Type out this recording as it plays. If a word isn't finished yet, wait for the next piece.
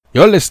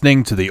You're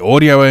listening to the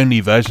audio-only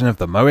version of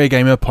the Moe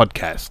Gamer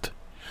Podcast.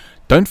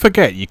 Don't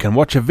forget you can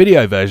watch a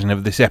video version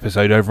of this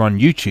episode over on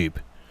YouTube.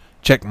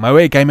 Check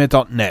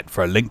moegamer.net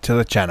for a link to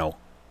the channel.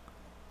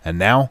 And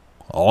now,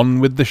 on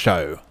with the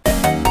show.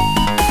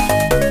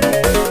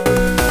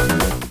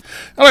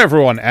 Hello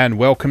everyone, and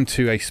welcome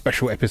to a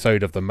special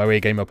episode of the Moe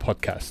Gamer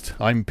Podcast.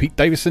 I'm Pete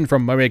Davison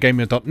from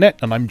moegamer.net,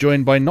 and I'm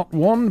joined by not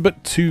one,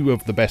 but two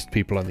of the best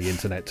people on the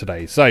internet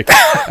today. So,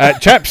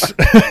 chaps,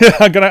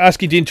 I'm going to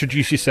ask you to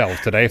introduce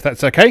yourselves today, if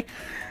that's okay.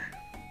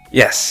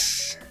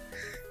 Yes.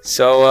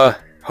 So,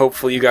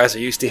 hopefully you guys are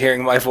used to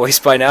hearing my voice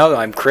by now.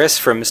 I'm Chris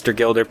from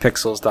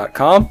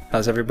MrGilderPixels.com.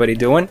 How's everybody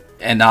doing?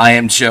 And I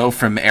am Joe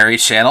from Airy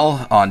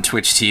Channel on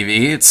Twitch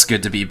TV. It's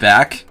good to be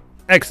back.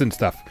 Excellent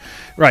stuff.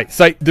 Right,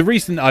 so the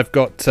reason I've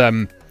got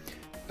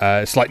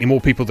slightly more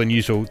people than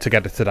usual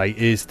together today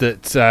is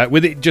that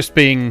with it just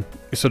being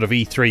sort of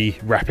E3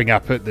 wrapping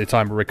up at the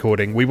time of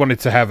recording, we wanted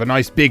to have a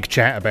nice big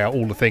chat about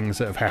all the things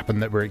that have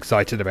happened that we're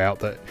excited about,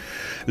 that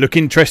look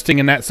interesting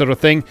and that sort of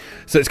thing.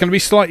 So it's going to be a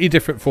slightly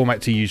different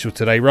format to usual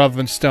today. Rather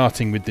than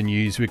starting with the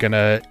news, we're going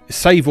to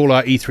save all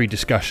our E3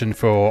 discussion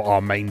for our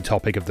main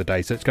topic of the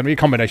day. So it's going to be a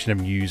combination of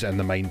news and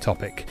the main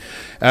topic,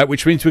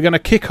 which means we're going to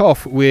kick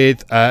off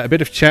with a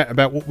bit of chat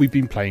about what we've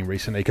been playing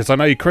recently, because I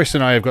know Chris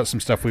and I have got some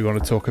stuff we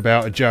want to talk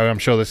about. Joe, I'm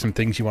sure there's some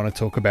things you want to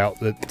talk about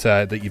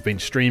that you've been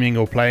streaming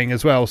or playing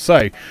as well.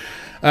 So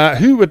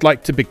who would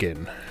like to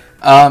begin?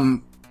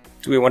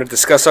 Do we want to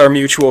discuss our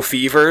mutual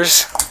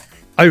fevers?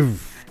 Oh,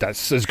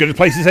 that's as good a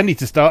place as any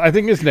to start, I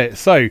think, isn't it?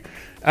 So,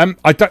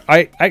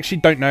 I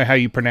actually don't know how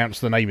you pronounce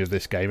the name of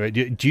this game.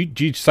 Do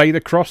you say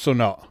the cross or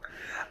not?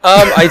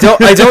 I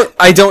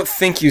don't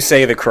think you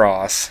say the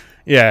cross.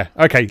 Yeah.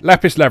 Okay.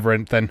 Lapis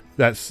Labyrinth. Then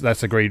that's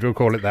agreed. We'll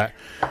call it that.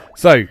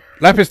 So,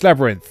 Lapis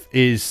Labyrinth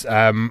is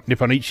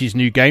Nippon Ichi's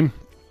new game,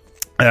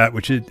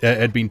 which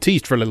had been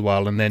teased for a little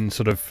while and then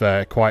sort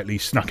of quietly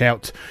snuck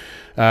out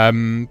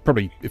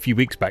probably a few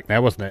weeks back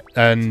now, wasn't it?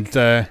 And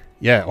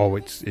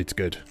it's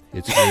good.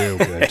 It's real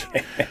good.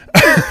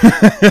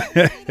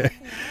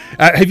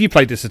 Have you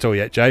played this at all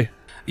yet, Jay?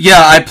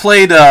 Yeah, I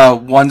played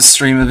one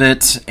stream of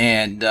it,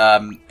 and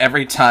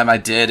every time I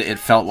did, it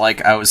felt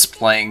like I was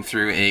playing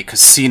through a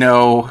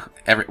casino,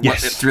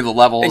 through the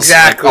levels,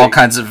 exactly. Like all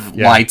kinds of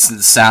lights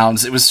and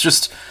sounds. It was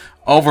just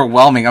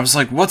overwhelming. I was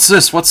like, what's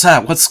this? What's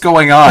that? What's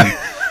going on?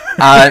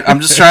 I'm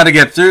just trying to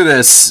get through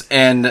this,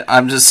 and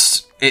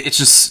it's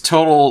just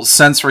total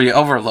sensory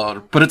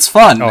overload, but it's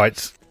fun. Oh,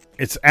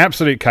 it's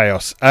absolute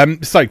chaos.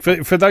 So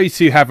for those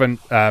who haven't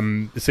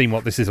seen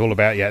what this is all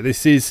about yet,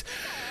 this is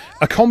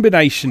a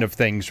combination of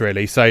things,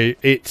 really. So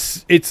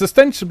it's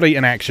ostensibly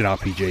an action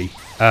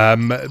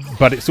RPG,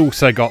 but it's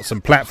also got some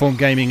platform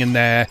gaming in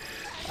there.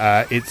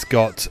 It's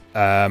got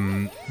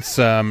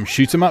some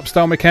shoot-'em-up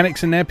style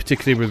mechanics in there,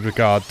 particularly with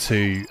regard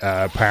to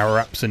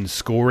power-ups and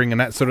scoring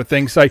and that sort of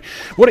thing. So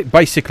what it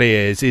basically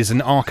is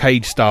an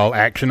arcade-style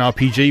action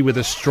RPG with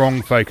a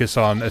strong focus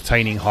on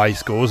attaining high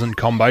scores and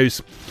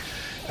combos.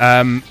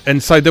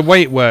 And so the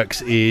way it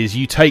works is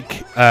you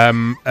take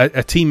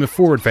a team of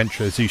 4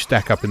 adventurers who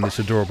stack up in this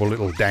adorable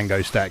little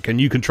dango stack,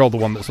 and you control the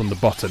one that's on the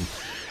bottom,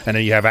 and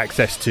then you have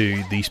access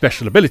to the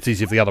special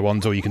abilities of the other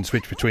ones, or you can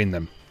switch between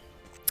them.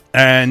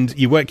 And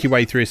you work your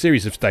way through a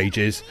series of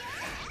stages.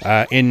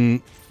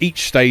 In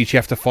each stage you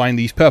have to find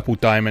these purple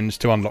diamonds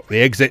to unlock the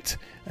exit,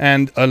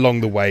 and along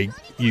the way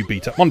you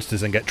beat up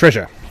monsters and get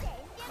treasure.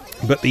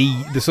 But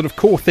the sort of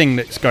core thing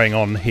that's going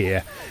on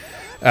here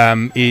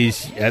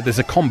is there's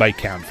a combo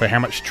count for how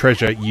much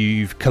treasure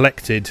you've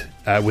collected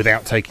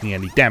without taking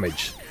any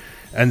damage.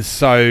 And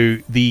so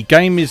the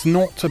game is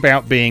not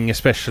about being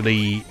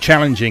especially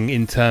challenging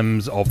in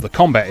terms of the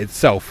combat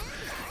itself.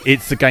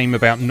 It's a game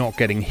about not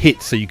getting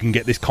hit, so you can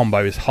get this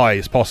combo as high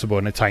as possible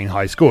and attain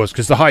high scores,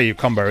 because the higher your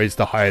combo is,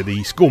 the higher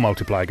the score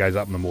multiplier goes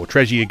up and the more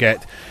treasure you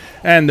get,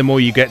 and the more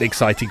you get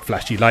exciting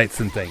flashy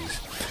lights and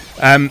things.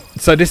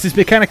 So there's this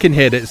mechanic in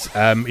here that's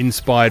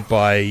inspired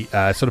by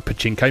sort of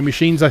pachinko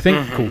machines, I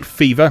think, called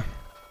Fever,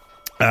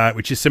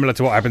 which is similar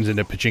to what happens in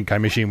a pachinko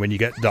machine when you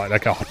get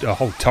like a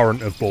whole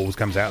torrent of balls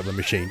comes out of the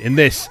machine. In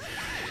this,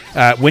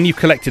 when you've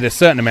collected a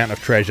certain amount of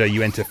treasure,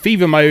 you enter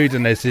Fever mode,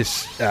 and there's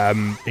this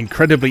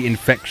incredibly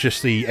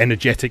infectiously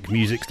energetic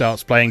music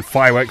starts playing,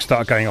 fireworks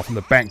start going off in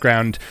the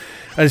background,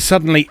 and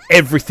suddenly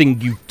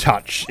everything you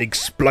touch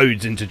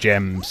explodes into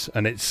gems,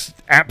 and it's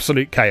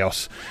absolute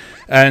chaos.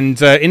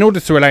 And in order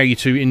to allow you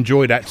to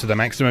enjoy that to the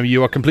maximum,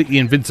 you are completely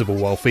invincible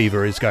while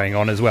Fever is going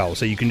on as well.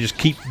 So you can just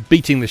keep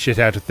beating the shit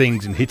out of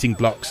things and hitting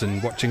blocks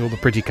and watching all the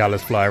pretty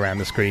colours fly around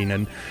the screen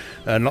and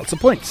lots of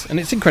points. And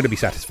it's incredibly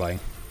satisfying.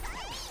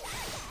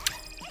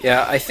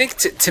 Yeah, I think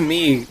to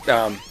me,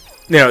 the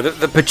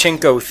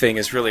pachinko thing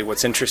is really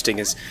what's interesting.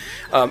 Is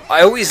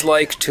I always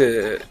like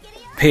to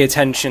pay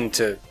attention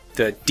to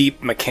the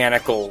deep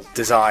mechanical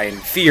design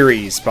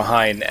theories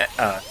behind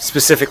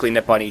specifically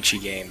Nippon Ichi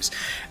games.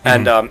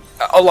 And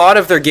a lot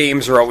of their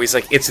games are always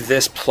like, it's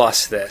this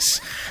plus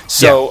this.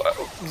 So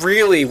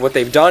really what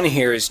they've done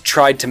here is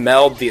tried to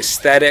meld the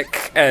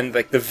aesthetic and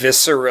like the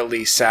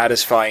viscerally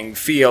satisfying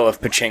feel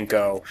of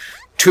pachinko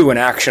to an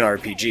action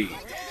RPG.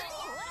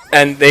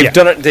 And they've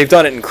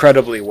done it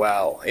incredibly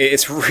well.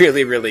 It's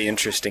really, really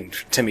interesting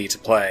to me to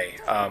play.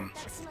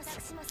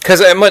 Because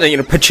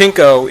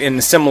pachinko, in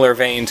a similar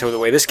vein to the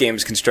way this game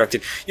is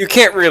constructed, you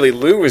can't really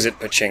lose at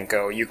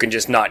pachinko. You can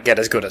just not get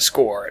as good a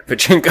score at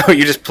pachinko.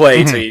 You just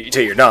play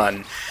till you're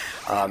done.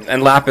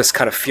 And Lapis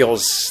kind of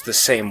feels the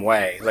same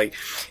way. Like,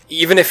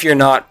 even if you're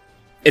not,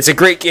 it's a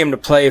great game to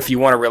play if you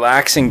want a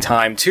relaxing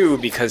time too,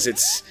 because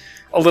it's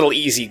a little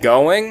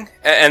easygoing,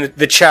 and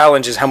the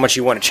challenge is how much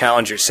you want to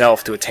challenge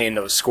yourself to attain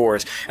those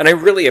scores. And I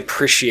really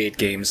appreciate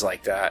games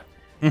like that.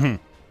 Mm-hmm.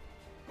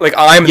 Like,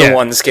 I'm the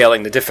one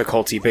scaling the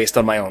difficulty based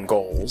on my own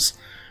goals.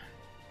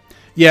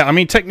 Yeah, I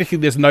mean, technically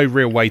there's no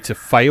real way to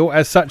fail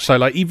as such, so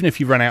like, even if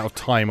you run out of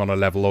time on a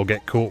level or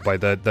get caught by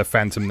the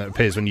phantom that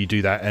appears when you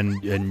do that,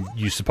 and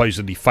you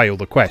supposedly fail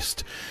the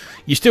quest,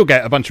 you still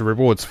get a bunch of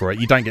rewards for it.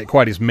 You don't get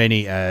quite as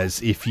many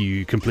as if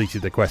you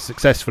completed the quest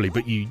successfully,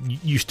 but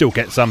you still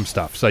get some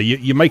stuff. So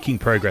you're making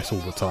progress all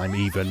the time,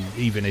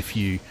 even if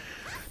you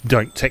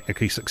don't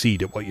technically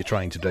succeed at what you're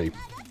trying to do.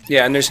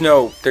 Yeah, and there's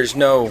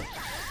no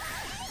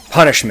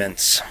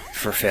punishments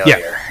for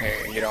failure.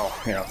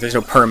 Yeah. There's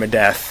no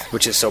permadeath,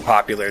 which is so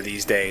popular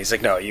these days.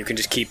 Like, no, you can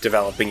just keep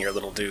developing your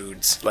little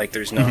dudes. Like,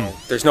 there's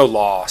no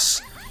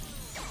loss.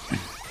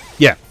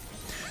 Yeah.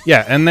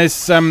 Yeah, and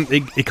there's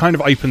it kind of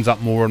opens up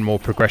more and more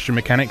progression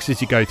mechanics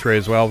as you go through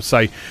as well.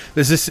 So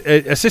there's this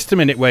a system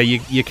in it where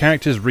your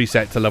characters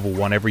reset to level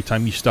 1 every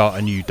time you start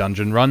a new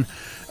dungeon run.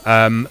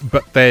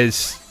 But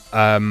there's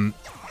an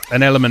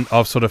element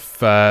of sort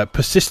of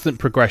persistent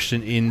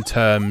progression in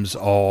terms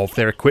of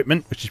their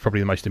equipment, which is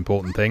probably the most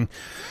important thing.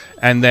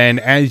 And then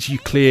as you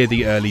clear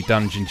the early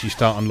dungeons, you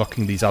start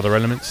unlocking these other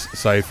elements.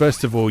 So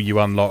first of all, you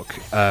unlock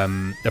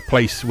a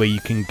place where you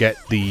can get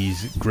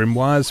these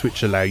grimoires,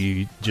 which allow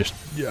you just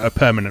a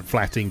permanent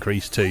flat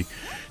increase to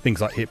things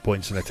like hit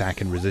points and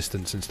attack and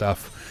resistance and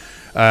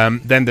stuff.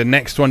 Then the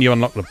next one, you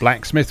unlock the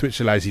blacksmith,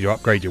 which allows you to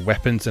upgrade your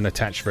weapons and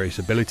attach various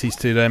abilities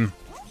to them.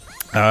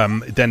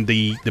 Then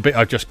the bit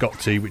I just got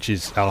to, which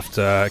is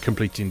after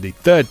completing the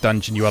third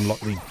dungeon, you unlock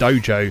the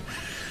dojo,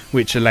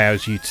 which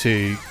allows you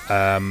to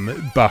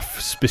buff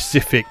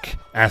specific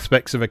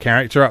aspects of a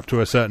character up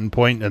to a certain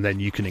point, and then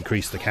you can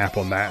increase the cap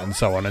on that and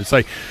so on. And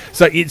so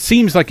it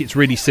seems like it's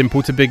really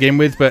simple to begin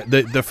with, but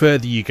the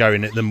further you go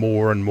in it, the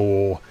more and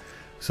more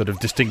sort of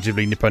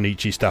distinctively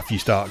Nipponichi stuff you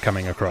start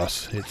coming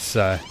across. It's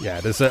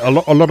there's a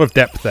lot of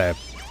depth there.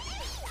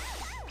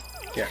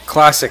 Yeah,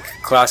 classic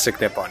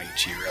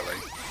Nipponichi, really.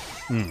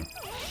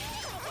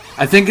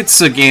 I think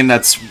it's a game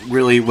that's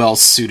really well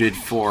suited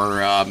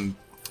for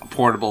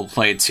portable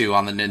play too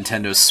on the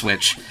Nintendo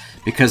Switch,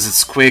 because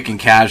it's quick and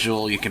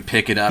casual. You can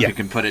pick it up, you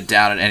can put it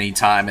down at any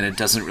time, and it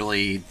doesn't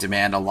really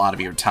demand a lot of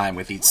your time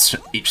with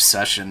each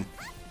session.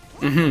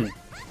 Mm-hmm.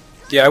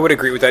 Yeah, I would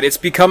agree with that. It's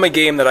become a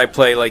game that I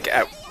play like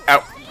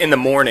out in the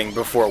morning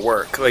before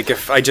work. Like,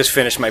 if I just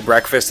finished my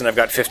breakfast and I've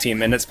got 15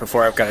 minutes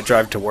before I've got to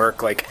drive to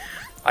work, like,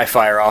 I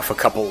fire off a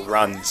couple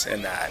runs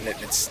in that, and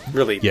it's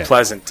really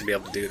pleasant to be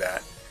able to do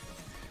that.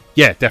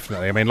 Yeah,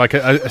 definitely. I mean, like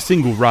a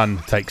single run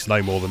takes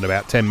no more than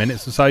about 10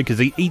 minutes or so, because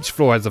each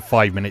floor has a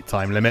 5-minute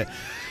time limit,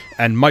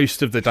 and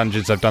most of the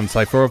dungeons I've done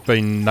so far have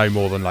been no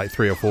more than like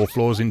 3 or 4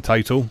 floors in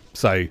total.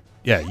 So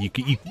yeah, you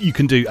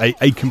can do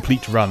a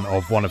complete run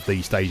of one of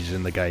these stages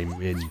in the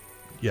game in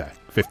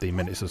 15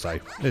 minutes or so.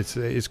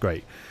 It's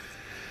great.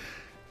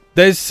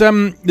 There's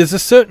a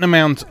certain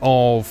amount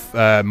of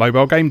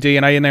mobile game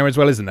DNA in there as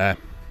well, isn't there?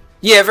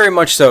 Yeah, very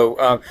much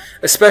so.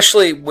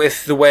 Especially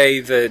with the way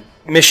the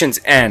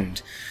missions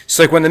end.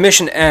 So, like, when the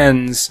mission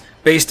ends,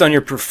 based on your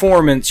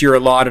performance, you're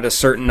allotted a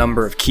certain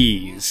number of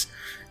keys.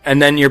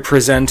 And then you're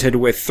presented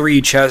with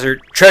 3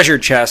 treasure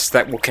chests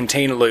that will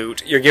contain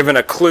loot. You're given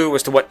a clue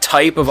as to what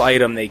type of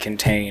item they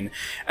contain.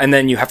 And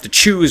then you have to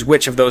choose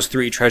which of those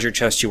 3 treasure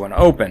chests you want to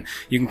open.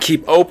 You can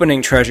keep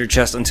opening treasure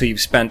chests until you've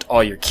spent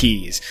all your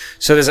keys.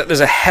 So there's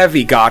a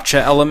heavy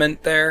gacha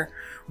element there,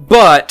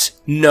 but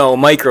no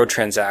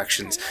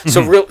microtransactions.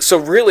 So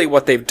really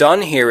what they've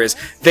done here is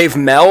they've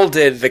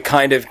melded the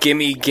kind of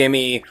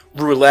gimme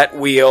roulette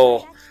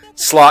wheel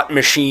slot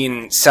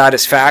machine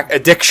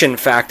addiction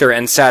factor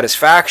and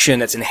satisfaction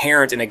that's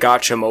inherent in a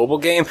gacha mobile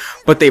game,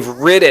 but they've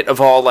rid it of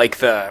all like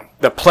the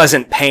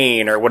pleasant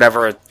pain or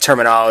whatever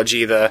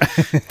terminology that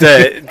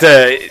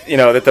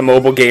the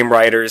mobile game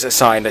writers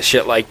assign to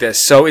shit like this.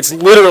 So it's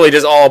literally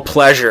just all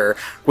pleasure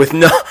with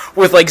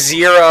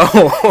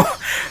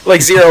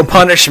zero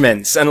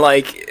punishments, and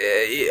like,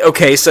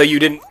 okay, so you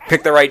didn't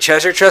pick the right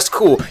treasure chest,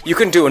 cool, you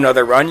can do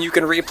another run, you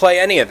can replay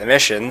any of the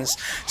missions.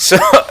 So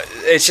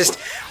it's just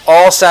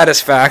all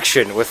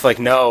satisfaction with like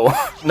no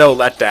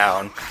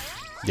letdown.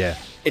 Yeah.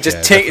 It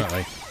just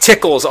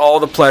tickles all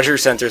the pleasure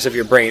centers of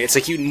your brain. It's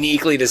like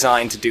uniquely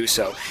designed to do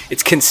so.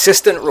 It's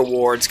consistent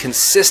rewards,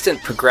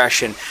 consistent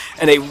progression,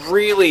 and a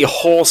really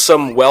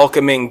wholesome,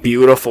 welcoming,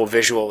 beautiful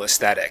visual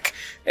aesthetic.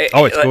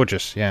 It's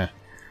gorgeous, yeah.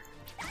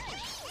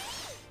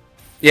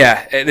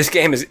 Yeah, this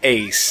game is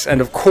ace, and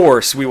of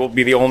course we will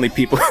be the only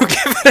people who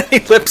give it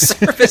any lip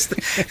service.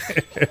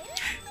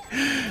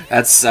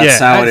 That's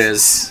how it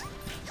is.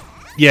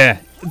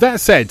 Yeah.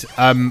 That said,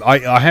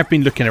 I have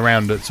been looking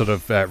around at sort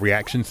of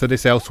reactions to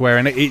this elsewhere,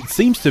 and it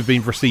seems to have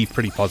been received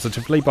pretty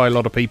positively by a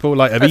lot of people.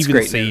 Like I've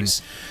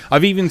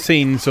even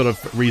seen sort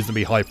of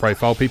reasonably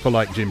high-profile people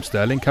like Jim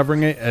Sterling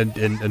covering it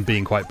and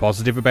being quite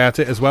positive about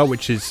it as well,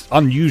 which is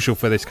unusual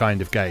for this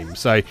kind of game.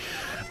 So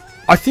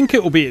I think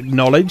it will be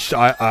acknowledged.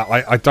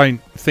 I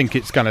don't think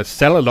it's going to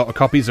sell a lot of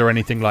copies or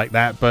anything like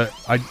that, but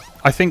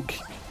I think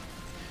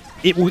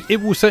it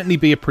will certainly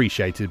be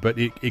appreciated, but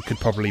it could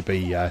probably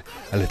be a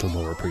little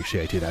more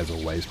appreciated as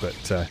always. But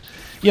so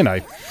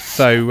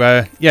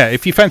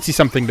if you fancy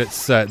something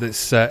that's a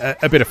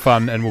bit of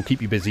fun and will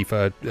keep you busy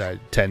for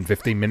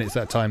 10-15 minutes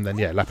at a time, then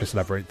yeah, Lapis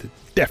Labyrinth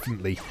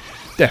definitely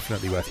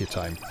worth your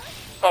time.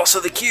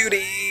 Also the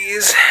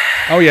cuties.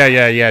 Oh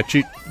yeah.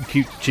 Cute,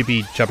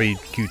 chibi, chubby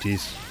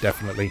cuties,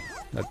 definitely.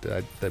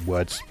 The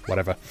words,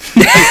 whatever.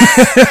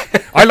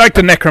 I like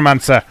the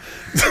necromancer.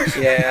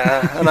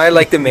 Yeah, and I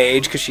like the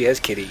mage because she has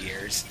kitty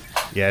ears.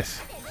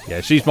 Yes. Yeah,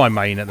 she's my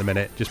main at the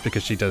minute, just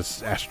because she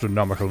does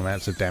astronomical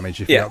amounts of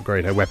damage if you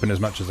upgrade her weapon as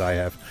much as I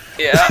have.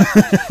 Yeah.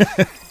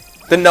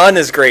 The nun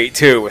is great,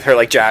 too, with her,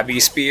 like,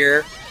 jabby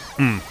spear.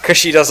 Because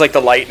she does, like,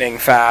 the lightning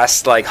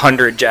fast, like,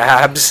 100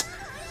 jabs.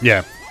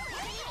 Yeah.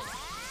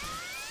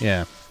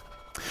 Yeah.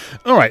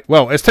 All right.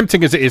 Well, as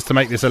tempting as it is to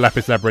make this a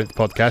Lapis Labyrinth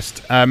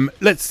podcast,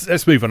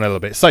 let's move on a little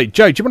bit. So,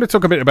 Joe, do you want to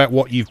talk a bit about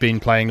what you've been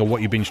playing or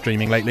what you've been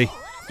streaming lately?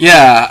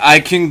 Yeah,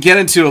 I can get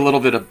into a little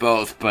bit of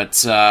both,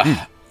 but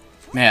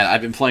man,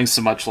 I've been playing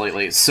so much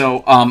lately.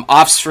 So,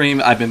 off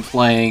stream, I've been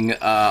playing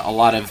a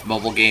lot of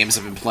mobile games.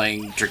 I've been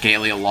playing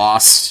Dragalia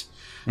Lost.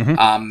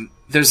 Mm-hmm.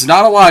 There's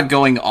not a lot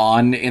going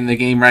on in the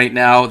game right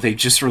now. They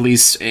just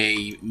released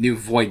a new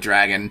Void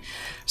Dragon.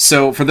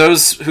 So, for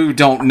those who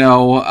don't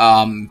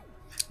know,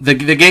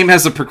 the game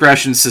has a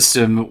progression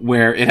system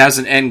where it has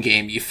an end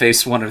game. You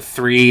face one of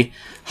 3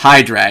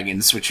 high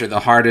dragons, which are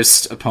the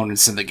hardest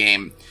opponents in the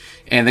game.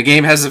 And the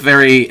game has a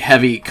very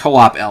heavy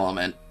co-op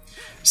element.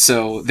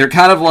 So they're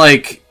kind of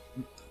like...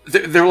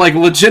 They're like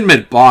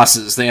legitimate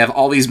bosses. They have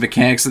all these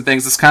mechanics and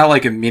things. It's kind of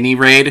like a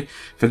mini-raid,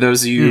 for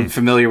those of you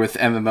familiar with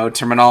MMO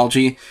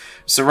terminology.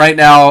 So right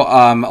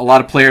now, a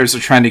lot of players are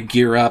trying to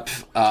gear up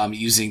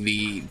using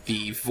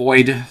the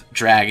Void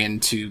Dragon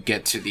to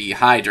get to the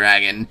High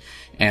Dragon.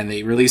 And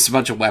they release a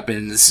bunch of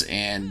weapons,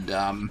 and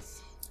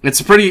it's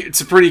a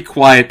pretty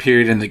quiet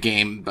period in the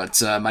game.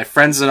 But my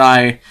friends and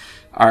I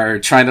are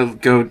trying to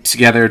go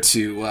together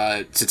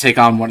to take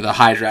on one of the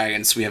high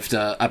dragons. We have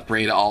to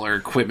upgrade all our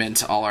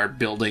equipment, all our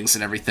buildings,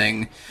 and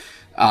everything.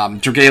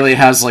 Dragalia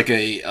has like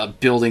a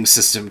building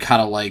system,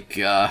 kind of like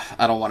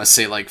I don't want to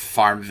say like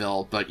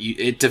Farmville, but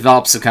it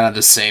develops in kind of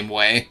the same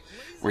way,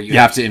 where you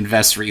have to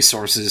invest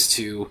resources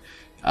to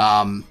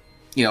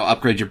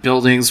upgrade your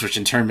buildings, which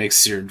in turn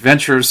makes your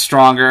adventurers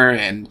stronger,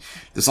 and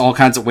there's all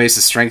kinds of ways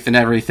to strengthen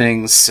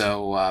everything,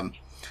 so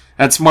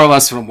that's more or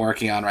less what I'm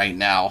working on right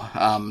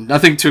now.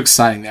 Nothing too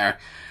exciting there.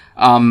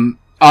 On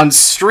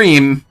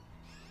stream,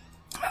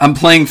 I'm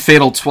playing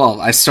Fatal 12.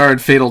 I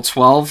started Fatal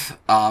 12.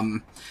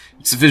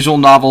 It's a visual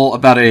novel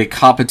about a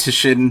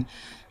competition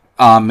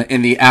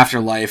in the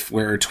afterlife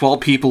where 12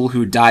 people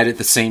who died at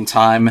the same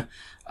time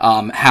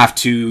have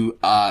to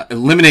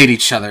eliminate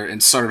each other in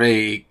sort of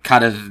a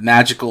kind of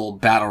magical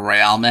battle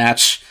royale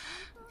match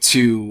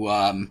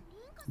to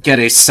get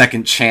a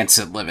second chance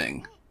at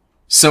living.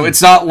 So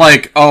it's not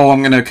like, oh,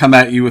 I'm going to come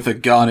at you with a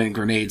gun and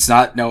grenades.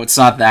 No, it's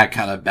not that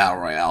kind of battle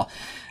royale.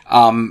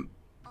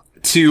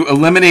 To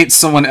eliminate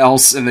someone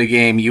else in the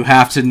game, you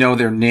have to know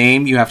their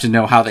name, you have to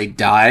know how they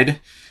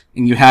died,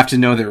 and you have to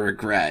know their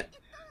regret.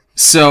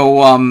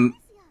 So,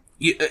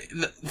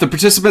 the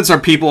participants are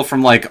people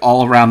from, like,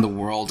 all around the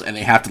world, and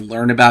they have to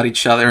learn about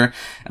each other,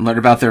 and learn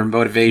about their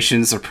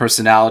motivations, their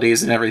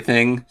personalities, and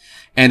everything.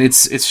 And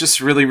it's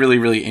just really, really,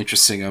 really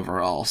interesting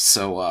overall.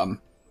 So,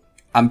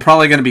 I'm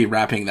probably going to be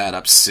wrapping that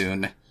up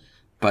soon.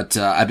 But,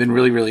 I've been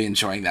really, really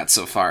enjoying that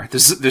so far.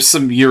 There's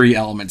some Yuri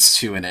elements,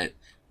 too, in it.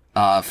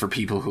 For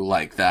people who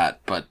like that,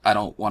 but I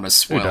don't want to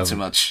spoil too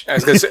much. I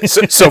was gonna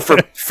say, so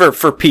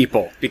for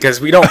people, because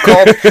we don't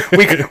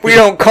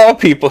call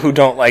people who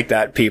don't like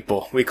that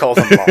people. We call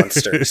them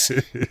monsters.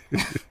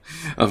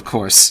 Of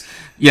course.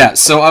 Yeah,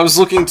 so I was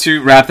looking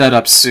to wrap that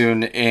up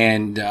soon,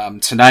 and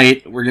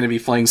tonight we're going to be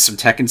playing some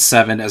Tekken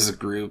 7 as a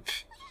group.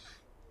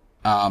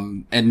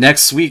 And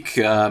next week,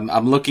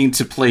 I'm looking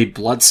to play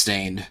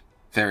Bloodstained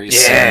very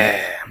soon.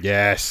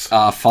 Yes.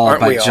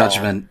 Followed by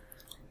Judgment.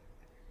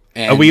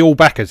 And are we all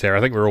backers here?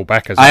 I think we're all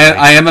backers.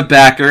 I am a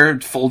backer.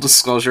 Full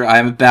disclosure, I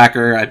am a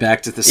backer. I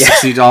backed at the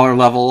 $60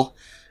 level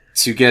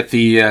to get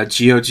the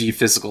GOG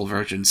physical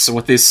version. So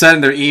what they said in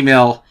their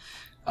email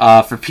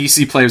for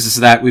PC players is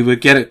that we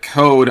would get a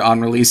code on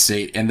release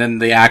date, and then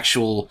the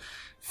actual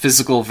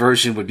physical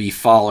version would be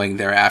following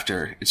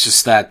thereafter. It's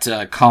just that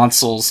the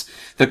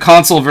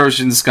console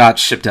versions got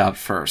shipped out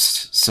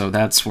first. So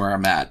that's where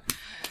I'm at.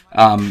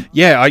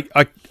 I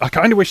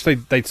kind of wish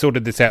they'd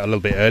sorted this out a little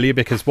bit earlier,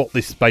 because what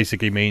this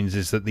basically means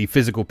is that the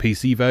physical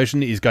PC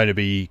version is going to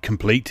be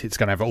complete. It's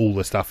going to have all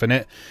the stuff in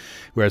it,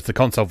 whereas the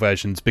console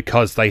versions,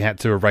 because they had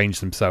to arrange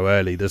them so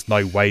early, there's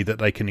no way that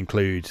they can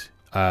include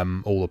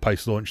all the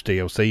post-launch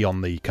DLC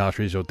on the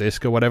cartridge or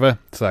disc or whatever.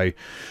 So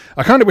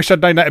I kind of wish I'd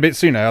known that a bit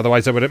sooner.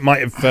 Otherwise, it might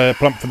have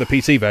plumped for the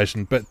PC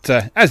version. But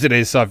as it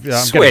is, I'm getting it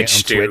on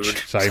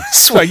Switch.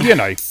 So you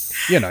know,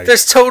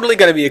 there's totally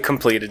going to be a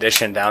complete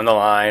edition down the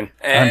line.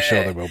 I'm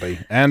sure there will be,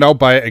 and I'll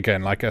buy it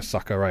again like a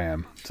sucker I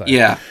am. So.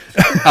 Yeah,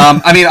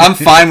 I mean, I'm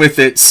fine with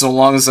it so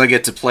long as I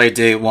get to play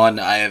day one.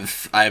 I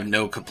have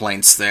no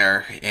complaints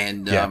there,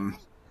 and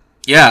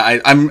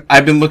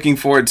I've been looking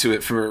forward to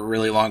it for a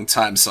really long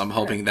time, so I'm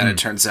hoping that it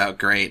turns out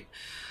great.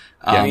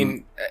 I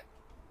mean,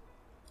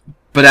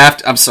 but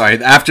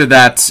after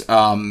that,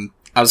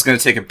 I was going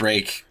to take a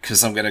break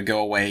because I'm going to go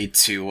away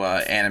to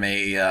Anime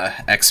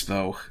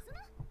Expo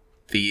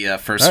the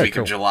first week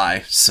of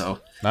July, so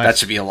that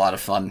should be a lot of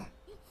fun.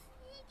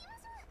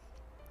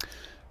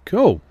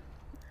 Cool.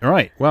 All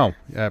right, well,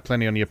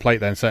 plenty on your plate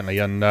then, certainly,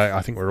 and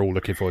I think we're all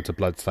looking forward to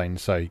Bloodstained,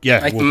 so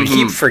yeah. I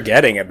keep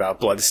forgetting about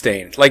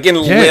Bloodstained. Like,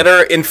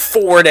 in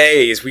 4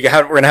 days, we're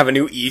going to have a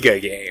new EGA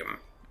game.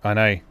 I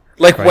know.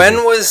 Like,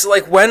 when was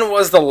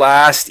the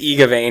last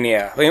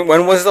EGAvania?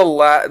 When was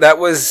that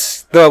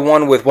was the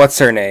one with, what's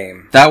her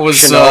name? That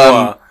was,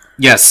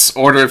 yes,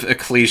 Order of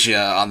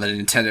Ecclesia on the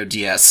Nintendo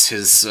DS,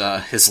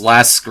 his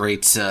last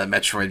great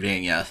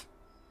Metroidvania.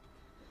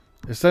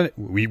 Is that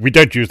we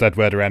don't use that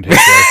word around here.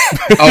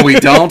 Oh, we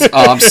don't?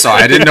 Oh, I'm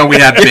sorry. I didn't know we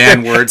had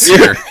banned words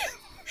here.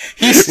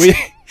 He's new.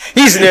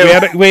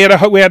 We had a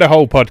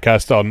whole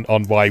podcast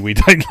on why we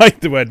don't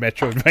like the word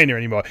Metroidvania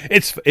anymore.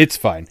 It's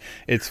fine.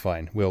 It's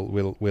fine.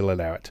 We'll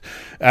allow it.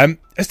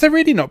 Has there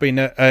really not been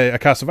a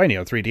Castlevania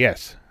on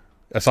 3DS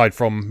aside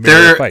from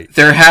Mirror of Fate?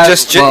 There has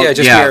just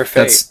Mirror of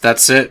Fate.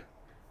 That's it.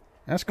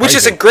 That's crazy. Which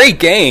is a great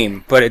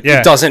game, but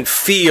it doesn't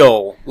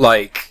feel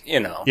like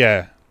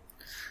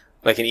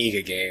like an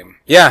EGA game.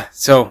 Yeah,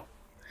 so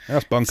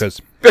that's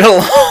bonkers.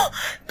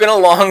 Been a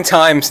long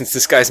time since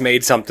this guy's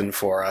made something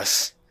for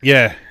us.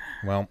 Yeah,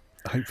 well,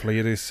 hopefully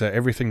it is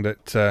everything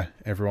that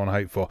everyone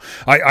hoped for.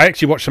 I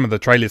actually watched some of the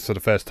trailers for the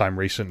first time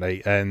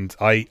recently, and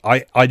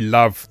I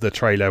love the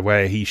trailer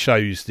where he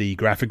shows the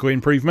graphical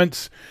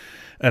improvements,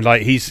 and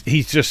like he's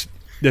just.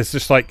 There's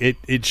just like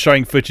it's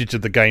showing footage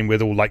of the game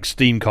with all like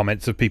Steam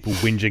comments of people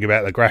whinging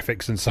about the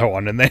graphics and so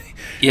on, and then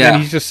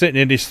he's just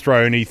sitting in his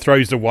throne. He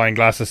throws the wine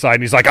glass aside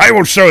and he's like, "I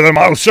will show them.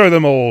 I'll show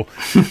them all."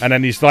 And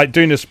then he's like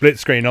doing a split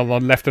screen. On the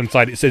left hand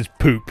side it says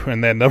 "poop,"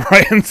 and then the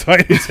right hand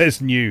side it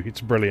says "new."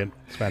 It's brilliant.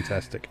 It's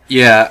fantastic.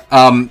 Yeah.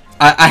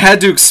 I had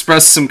to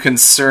express some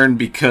concern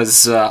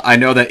because I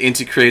know that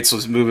Inti Creates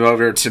was moving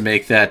over to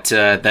make that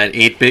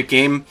 8-bit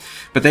game.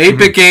 But the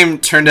 8-bit game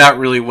turned out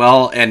really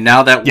well, and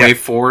now that Way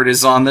Forward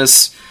is on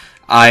this,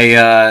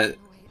 I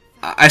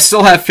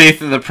still have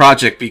faith in the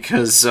project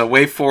because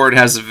Way Forward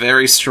has a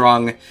very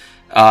strong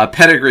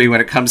pedigree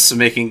when it comes to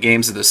making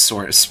games of this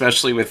sort,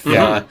 especially with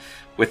their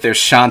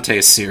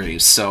Shantae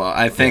series. So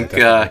I think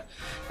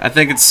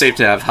it's safe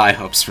to have high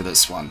hopes for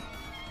this one.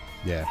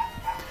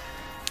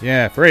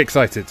 Yeah, very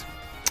excited.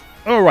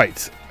 All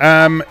right,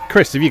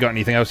 Chris, have you got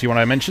anything else you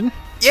want to mention?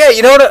 Yeah,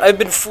 you know what I've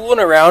been fooling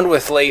around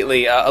with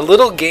lately? A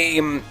little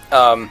game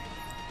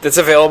that's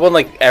available on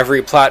like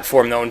every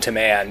platform known to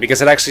man,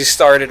 because it actually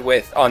started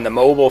on the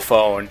mobile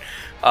phone,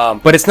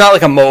 but it's not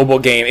like a mobile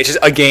game. It's just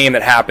a game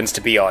that happens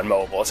to be on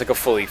mobile. It's like a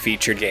fully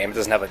featured game. It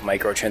doesn't have like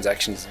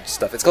microtransactions and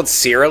stuff. It's called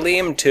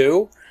Cyrillium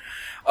 2.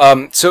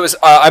 So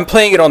I'm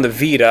playing it on the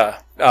Vita.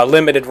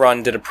 Limited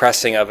Run did a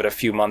pressing of it a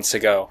few months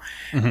ago,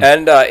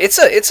 and it's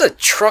a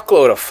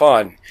truckload of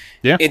fun.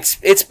 Yeah,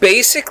 it's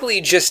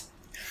basically just.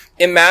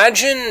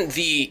 Imagine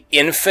the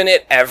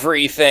infinite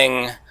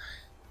everything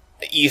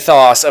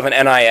ethos of an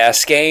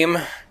NIS game,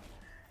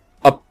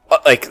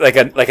 like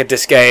a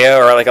Disgaea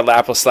or like a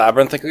Lapis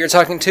Labyrinth, like we were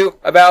talking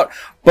about,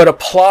 but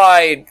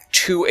applied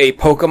to a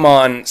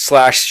Pokemon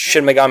 /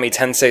 Shin Megami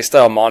Tensei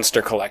style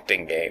monster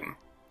collecting game.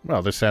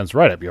 Well, this sounds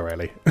right up your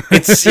alley.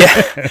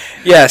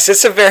 Yes,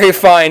 it's a very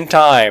fine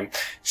time.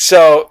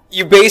 So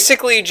you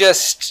basically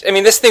this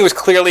thing was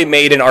clearly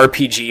made in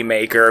RPG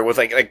Maker with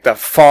like the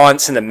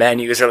fonts and the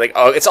menus are like,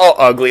 it's all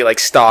ugly, like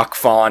stock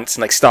fonts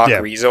and like stock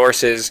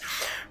resources.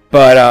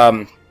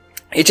 But,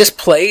 it just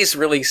plays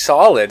really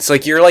solid. It's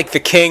like you're like the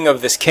king of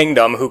this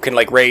kingdom who can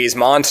like raise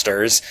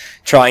monsters,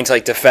 trying to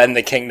like defend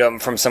the kingdom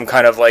from some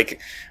kind of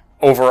like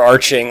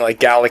overarching like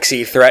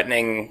galaxy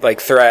threatening like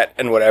threat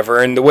and whatever.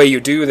 And the way you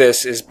do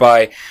this is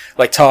by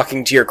like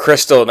talking to your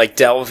crystal and like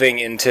delving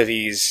into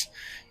these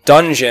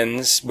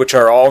dungeons, which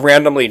are all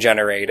randomly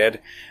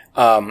generated.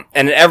 And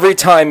every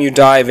time you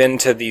dive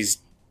into these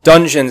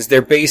dungeons,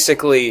 they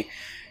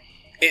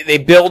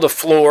build a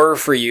floor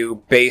for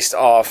you based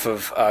off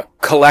of a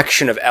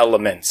collection of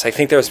elements. I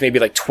think there was maybe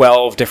like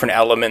 12 different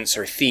elements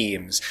or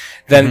themes.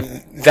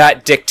 Then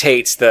that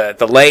dictates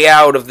the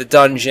layout of the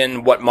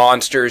dungeon, what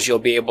monsters you'll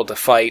be able to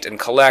fight and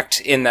collect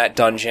in that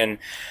dungeon.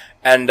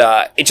 And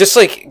it just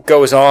like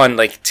goes on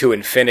like to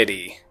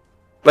infinity.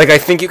 Like, I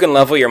think you can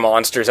level your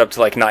monsters up to,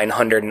 like,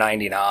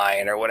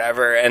 999 or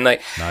whatever, and,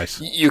 like,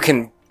 nice. You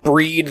can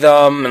breed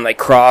them and, like,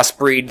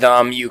 crossbreed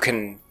them. You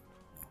can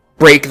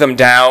break them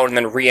down and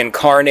then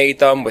reincarnate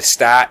them with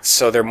stats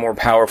so they're more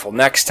powerful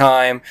next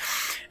time.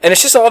 And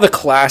it's just all the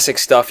classic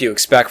stuff you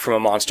expect from a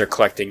monster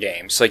collecting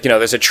game. So, like,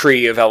 there's a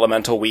tree of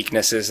elemental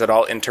weaknesses that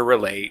all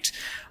interrelate.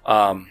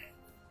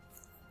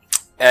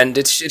 And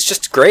it's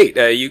just great.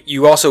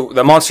 You also,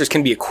 the monsters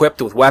can be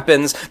equipped with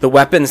weapons. The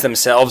weapons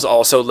themselves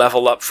also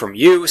level up from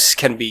use,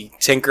 can be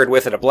tinkered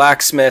with at a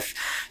blacksmith.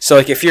 So,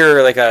 like, if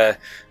you're, like, a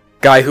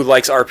guy who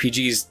likes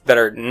RPGs that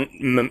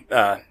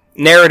are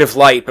narrative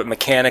light but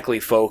mechanically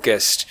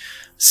focused,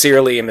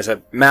 Ceruleum is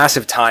a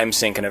massive time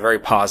sink in a very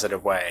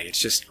positive way. It's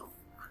just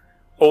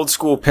old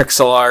school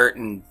pixel art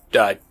and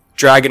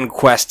Dragon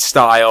Quest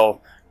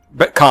style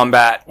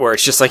combat, where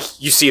it's just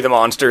like you see the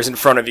monsters in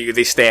front of you,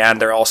 they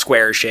stand, they're all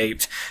square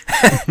shaped.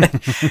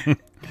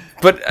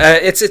 But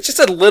it's just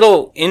a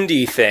little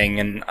indie thing,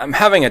 and I'm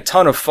having a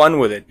ton of fun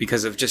with it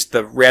because of just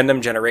the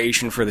random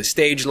generation for the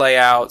stage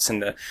layouts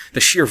and the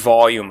sheer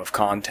volume of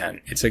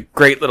content. It's a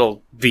great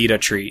little Vita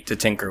treat to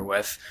tinker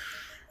with.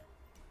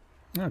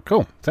 Oh,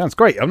 cool. Sounds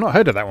great. I've not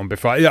heard of that one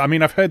before. I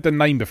mean, I've heard the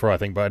name before, I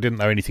think, but I didn't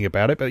know anything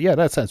about it. But yeah,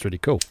 that sounds really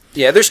cool.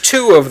 Yeah, there's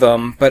 2 of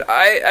them, but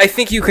I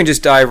think you can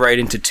just dive right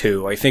into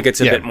 2. I think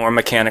it's a bit more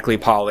mechanically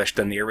polished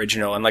than the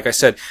original. And like I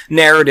said,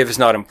 narrative is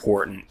not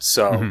important,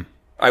 so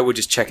I would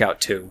just check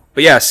out 2.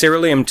 But yeah,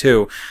 Ceruleum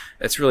 2,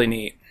 that's really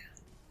neat.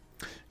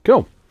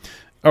 Cool.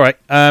 All right.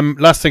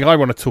 Last thing I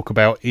want to talk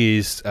about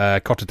is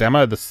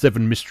Kotodama, The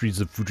 7 Mysteries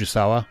of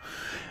Fujisawa.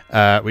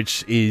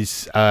 Which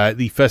is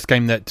the first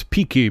game that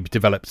P-Cube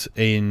developed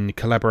in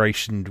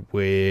collaboration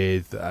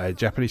with a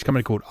Japanese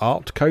company called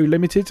Artco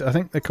Limited, I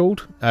think they're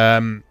called.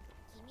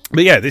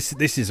 But yeah, this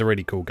is a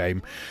really cool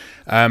game.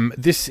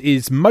 This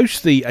is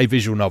mostly a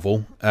visual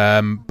novel,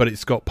 but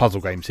it's got puzzle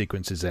game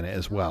sequences in it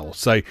as well.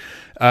 So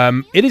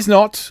it is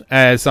not,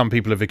 as some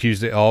people have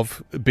accused it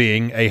of,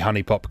 being a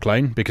Honey Pop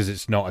clone, because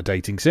it's not a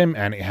dating sim,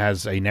 and it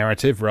has a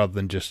narrative rather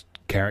than just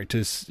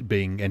characters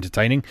being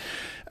entertaining.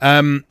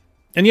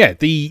 And yeah,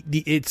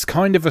 it's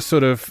kind of a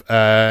sort of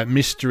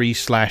mystery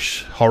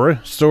 /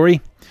 horror story.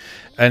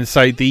 And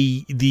so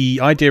the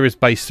idea is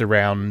based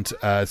around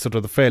sort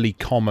of the fairly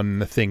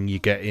common thing you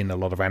get in a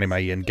lot of anime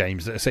and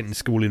games that are set in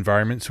school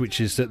environments, which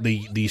is that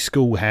the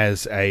school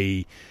has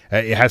it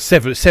has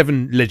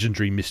seven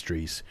legendary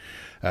mysteries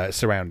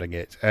surrounding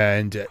it,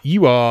 and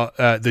you are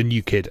the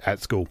new kid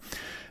at school.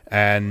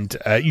 And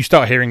you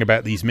start hearing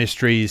about these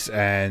mysteries,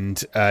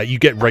 and you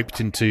get roped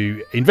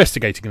into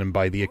investigating them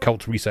by the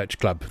Occult Research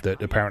Club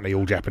that apparently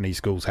all Japanese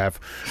schools have.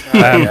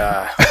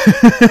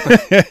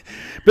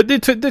 But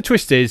the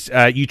twist is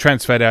you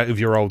transferred out of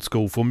your old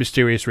school for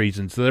mysterious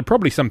reasons that are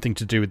probably something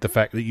to do with the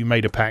fact that you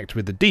made a pact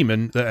with the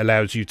demon that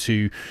allows you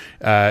to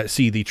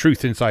see the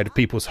truth inside of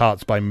people's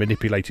hearts by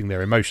manipulating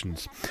their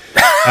emotions.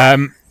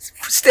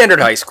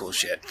 Standard high school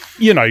shit.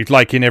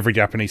 Like in every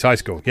Japanese high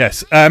school,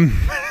 yes.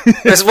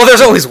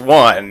 There's always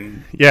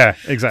one. Yeah,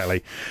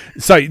 exactly.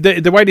 So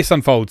the way this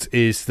unfolds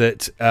is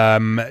that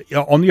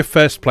on your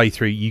first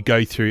playthrough, you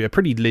go through a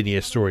pretty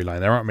linear storyline.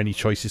 There aren't many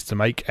choices to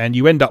make, and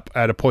you end up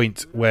at a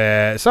point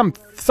where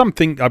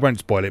something, I won't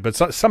spoil it, but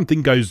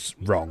something goes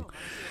wrong.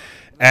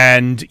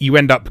 And you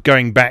end up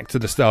going back to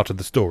the start of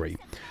the story.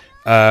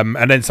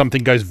 And then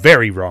something goes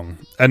very wrong,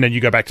 and then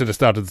you go back to the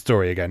start of the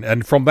story again.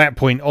 And from that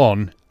point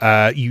on,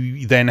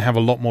 you then have a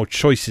lot more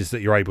choices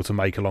that you're able to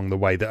make along the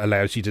way that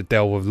allows you to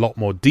delve a lot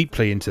more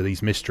deeply into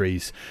these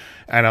mysteries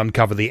and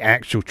uncover the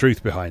actual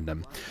truth behind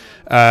them.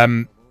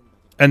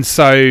 And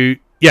so,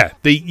 yeah,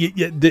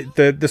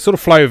 the sort of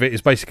flow of it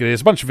is basically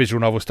there's a bunch of visual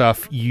novel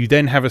stuff. You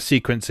then have a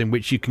sequence in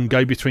which you can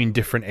go between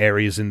different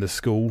areas in the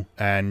school,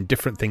 and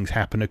different things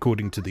happen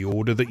according to the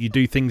order that you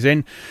do things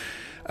in.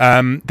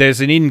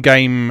 There's an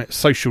in-game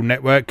social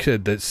network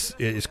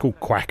it's called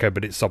Quacker,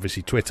 but it's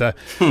obviously Twitter.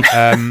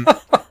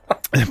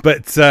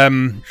 But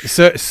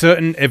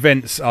certain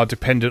events are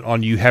dependent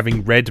on you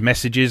having read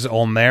messages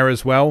on there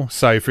as well.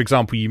 So, for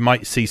example, you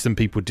might see some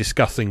people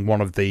discussing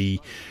one of the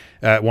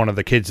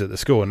kids at the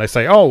school, and they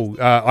say,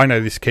 I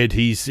know this kid,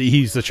 he's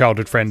the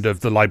childhood friend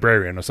of the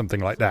librarian or something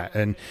like that.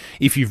 And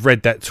if you've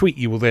read that tweet,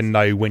 you will then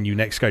know when you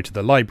next go to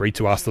the library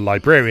to ask the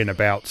librarian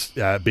about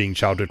being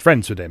childhood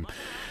friends with him.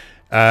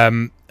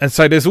 And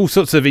so there's all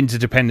sorts of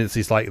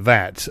interdependencies like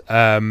that.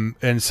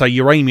 And so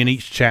your aim in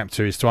each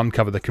chapter is to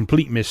uncover the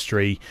complete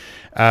mystery.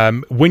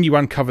 When you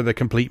uncover the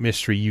complete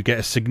mystery, you get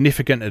a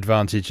significant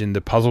advantage in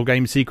the puzzle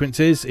game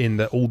sequences, in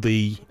that all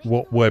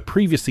what were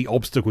previously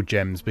obstacle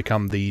gems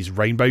become these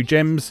rainbow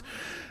gems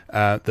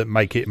that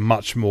make it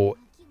much more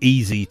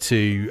easy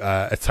to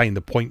attain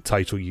the point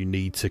total you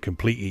need to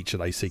complete each of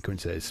those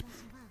sequences.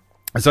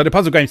 And so the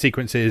puzzle game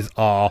sequences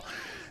are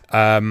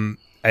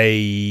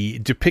a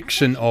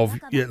depiction of,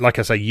 like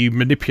I say, you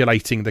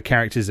manipulating the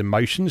characters'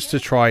 emotions to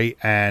try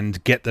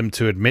and get them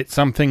to admit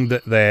something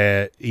that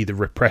they're either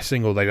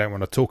repressing or they don't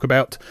want to talk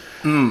about.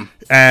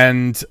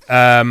 And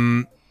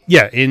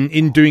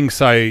in doing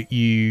so,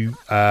 you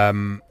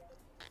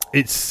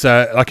it's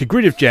like a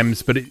grid of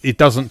gems, but it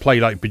doesn't play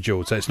like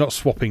Bejeweled, so it's not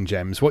swapping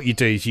gems. What you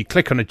do is you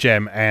click on a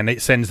gem, and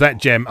it sends that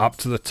gem up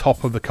to the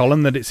top of the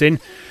column that it's in,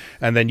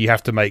 and then you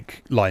have to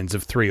make lines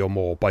of 3 or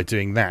more by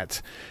doing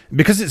that.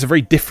 Because it's a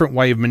very different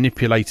way of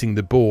manipulating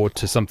the board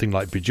to something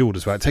like Bejeweled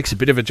as well. It takes a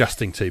bit of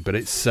adjusting to, but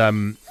it's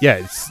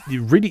it's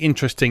really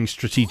interesting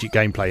strategic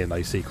gameplay in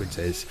those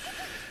sequences.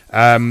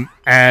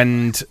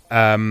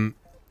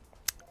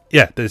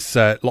 There's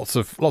lots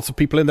of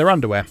people in their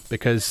underwear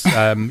because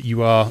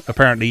you are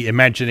apparently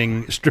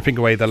imagining stripping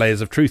away the layers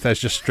of truth as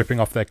just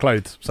stripping off their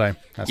clothes. So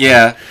that's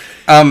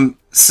cool.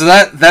 So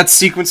that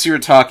sequence you were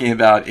talking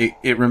about,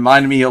 it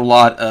reminded me a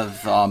lot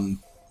of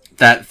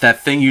that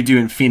thing you do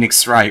in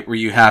Phoenix Wright, where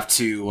you have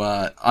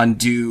to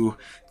undo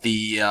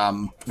the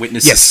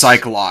witness's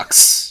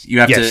psycholocks.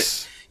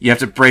 You have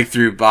to break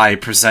through by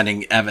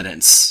presenting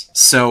evidence.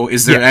 So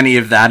is there any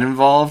of that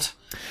involved?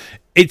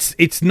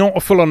 It's not a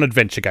full-on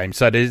adventure game,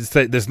 so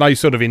there's no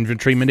sort of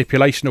inventory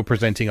manipulation or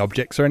presenting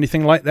objects or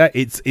anything like that.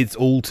 It's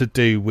all to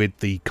do with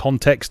the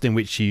context in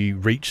which you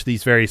reach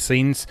these various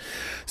scenes.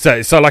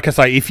 So like I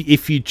say,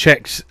 if you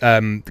checked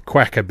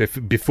Quacker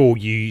before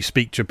you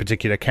speak to a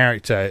particular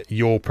character,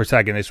 your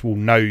protagonist will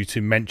know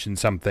to mention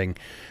something.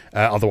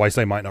 Otherwise,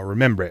 they might not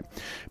remember it.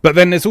 But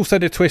then there's also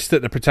the twist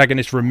that the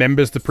protagonist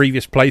remembers the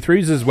previous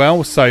playthroughs as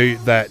well, so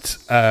that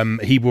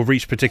he will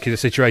reach particular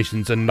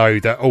situations and know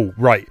that, oh,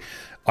 right,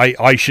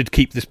 I should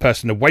keep this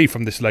person away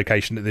from this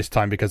location at this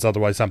time because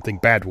otherwise something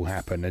bad will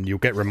happen, and you'll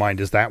get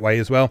reminders that way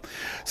as well.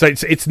 So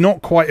it's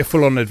not quite a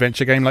full-on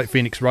adventure game like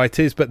Phoenix Wright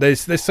is, but there's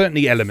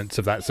certainly elements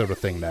of that sort of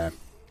thing there.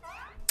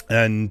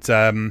 And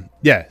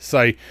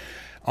so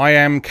I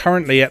am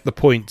currently at the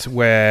point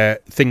where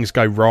things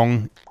go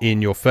wrong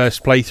in your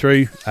first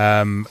playthrough,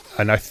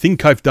 and I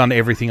think I've done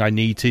everything I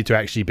need to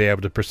actually be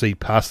able to proceed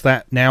past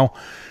that now.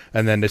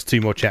 And then there's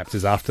 2 more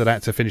chapters after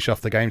that to finish off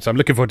the game. So I'm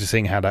looking forward to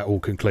seeing how that all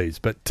concludes.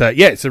 But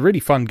it's a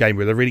really fun game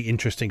with a really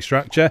interesting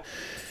structure.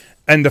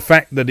 And the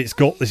fact that it's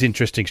got this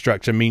interesting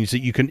structure means that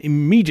you can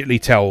immediately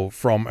tell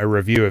from a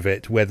review of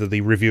it whether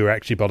the reviewer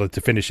actually bothered to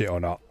finish it or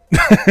not.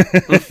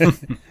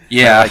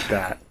 Yeah, I like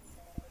that.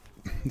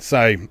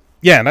 So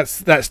yeah,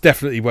 that's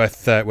definitely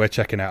worth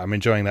checking out. I'm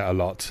enjoying that a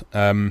lot.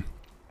 And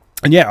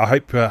I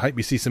hope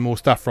we see some more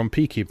stuff from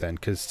P-Cube then,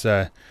 because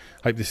I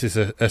hope this is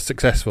a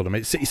successful. I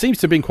mean, it seems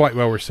to have been quite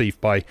well received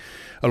by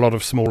a lot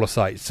of smaller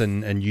sites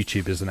and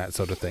YouTubers and that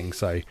sort of thing.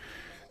 So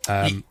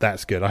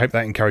that's good. I hope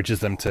that encourages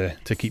them to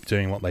keep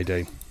doing what they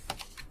do.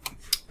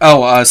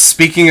 Oh,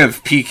 speaking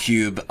of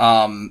P-Cube,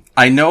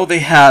 I know they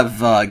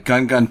have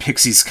Gun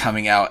Pixies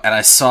coming out, and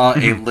I saw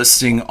a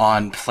listing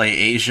on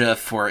PlayAsia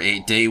for a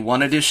Day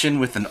 1 edition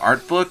with an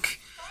art book.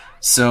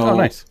 So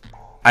nice.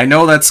 I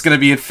know that's going to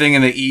be a thing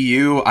in the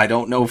EU. I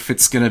don't know if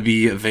it's going to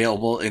be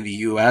available in the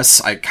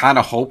US. I kind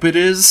of hope it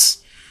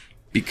is,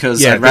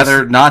 because I'd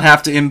rather not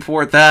have to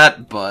import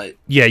that, but...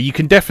 Yeah, you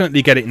can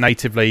definitely get it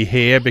natively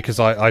here,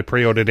 because I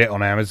pre-ordered it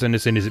on Amazon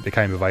as soon as it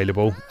became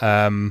available.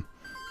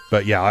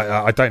 But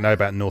yeah, I don't know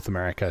about North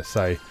America,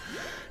 so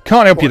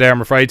can't help you there,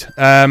 I'm afraid.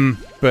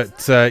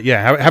 But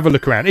have a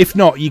look around. If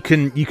not, you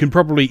can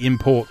probably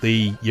import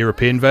the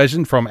European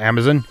version from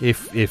Amazon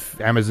if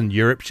Amazon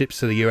Europe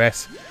ships to the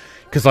US.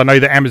 Because I know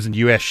that Amazon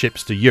US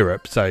ships to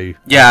Europe, so...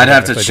 Yeah, I'd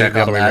have to check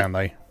the other on way that. around,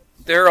 though.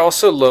 There are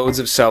also loads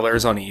of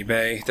sellers on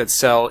eBay that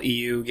sell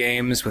EU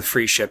games with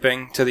free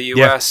shipping to the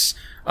US.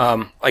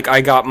 Yeah. I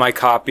got my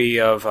copy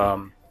of...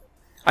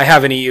 I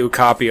have an EU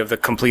copy of the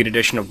complete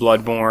edition of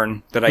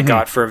Bloodborne that I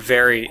got for a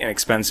very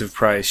inexpensive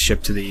price,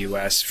 shipped to the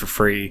US for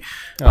free.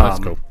 Oh, that's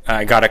cool.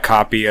 I got a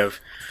copy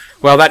of...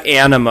 Well, that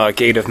Anima,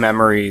 Gate of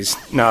Memories...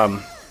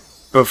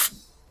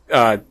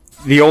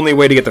 the only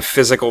way to get the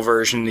physical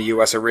version in the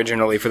US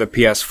originally for the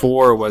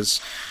PS4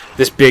 was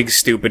this big,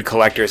 stupid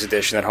collector's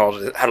edition that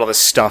had all this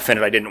stuff in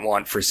it I didn't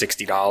want for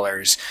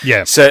 $60.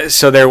 Yeah.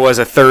 So there was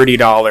a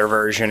 $30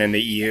 version in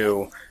the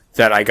EU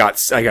that I got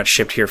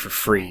shipped here for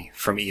free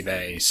from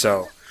eBay.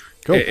 So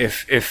cool.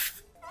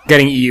 If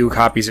getting EU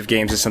copies of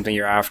games is something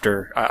you're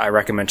after, I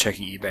recommend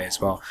checking eBay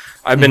as well.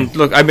 I've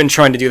been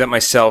trying to do that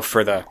myself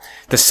for the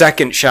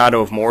second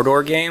Shadow of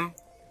Mordor game.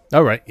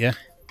 Oh, right, yeah.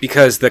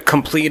 Because the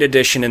complete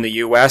edition in the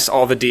US,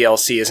 all the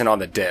DLC isn't on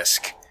the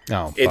disc.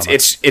 Oh,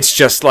 it's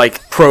just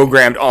like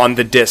programmed on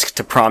the disc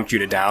to prompt you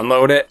to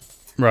download it.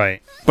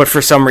 Right. But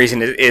for some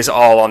reason, it is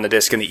all on the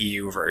disc in the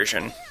EU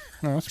version.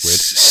 Oh, that's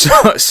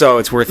weird. So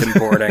it's worth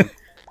importing.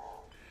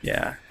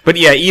 Yeah. But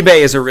yeah,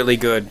 eBay is a really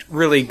good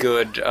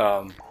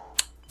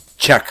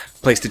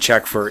place to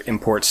check for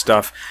import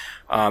stuff.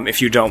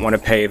 If you don't want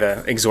to pay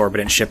the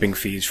exorbitant shipping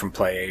fees from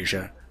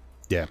PlayAsia.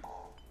 Yeah.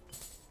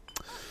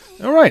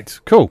 All right,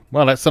 cool.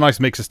 Well, that's a nice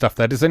mix of stuff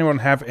there. Does anyone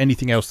have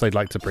anything else they'd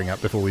like to bring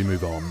up before we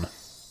move on?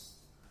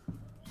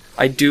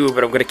 I do,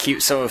 but I'm going to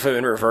keep some of them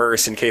in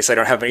reverse in case I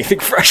don't have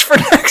anything fresh for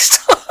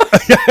next time.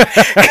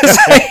 Because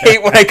I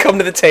hate when I come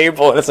to the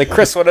table and it's like,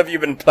 Chris, what have you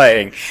been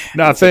playing?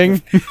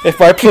 Nothing. If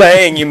by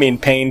playing you mean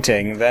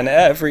painting, then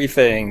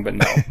everything. But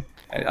no,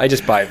 I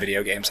just buy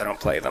video games. I don't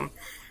play them.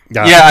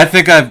 Yeah, I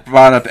think I've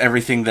brought up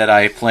everything that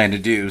I plan to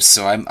do,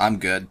 so I'm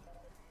good.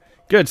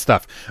 Good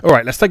stuff. All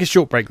right, let's take a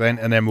short break then,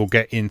 and then we'll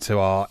get into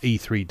our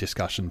E3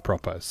 discussion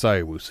proper.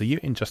 So we'll see you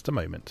in just a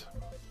moment.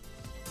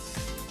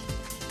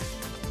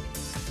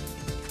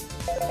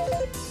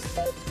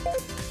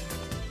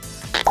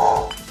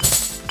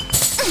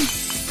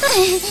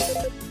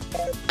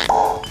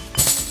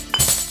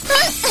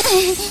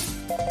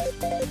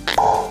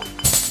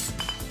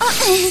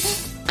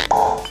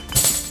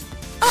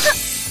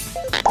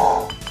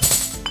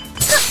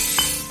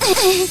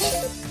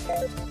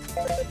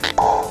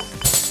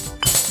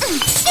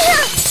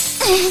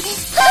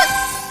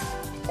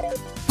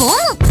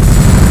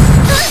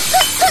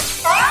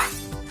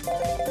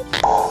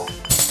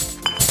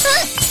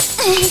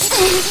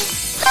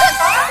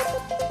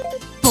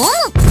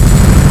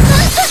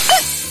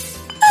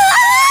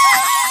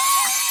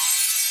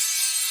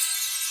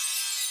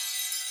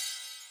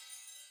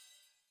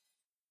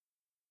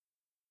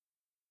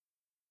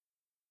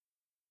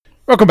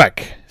 Welcome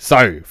back.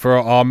 So, for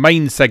our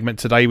main segment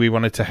today, we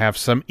wanted to have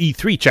some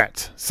E3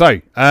 chat. So,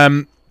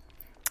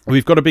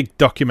 we've got a big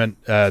document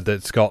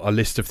that's got a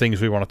list of things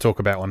we want to talk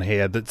about on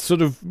here that's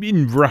sort of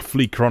in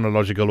roughly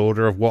chronological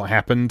order of what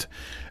happened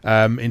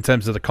in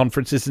terms of the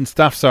conferences and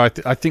stuff. So,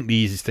 I think the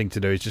easiest thing to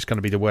do is just going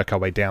to be to work our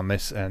way down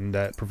this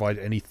and provide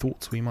any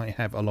thoughts we might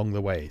have along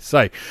the way.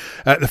 So,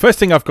 the first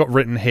thing I've got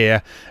written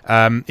here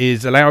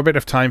is allow a bit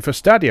of time for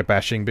Stadia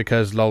bashing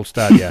because lol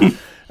Stadia. Is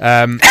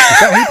that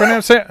how you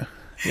pronounce it?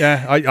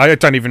 Yeah, I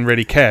don't even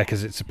really care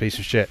because it's a piece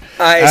of shit.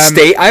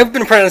 I've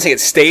been pronouncing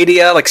it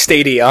Stadia, like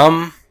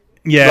Stadium.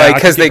 Yeah, like, I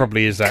think it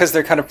probably is that. Because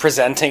they're kind of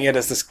presenting it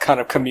as this kind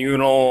of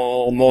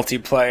communal,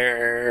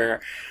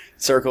 multiplayer,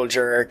 circle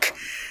jerk.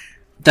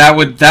 That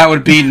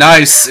would be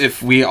nice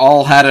if we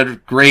all had a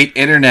great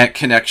internet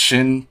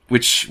connection,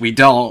 which we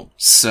don't,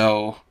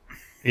 so...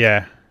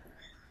 Yeah.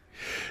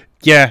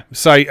 Yeah,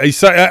 so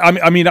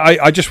I mean,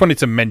 I just wanted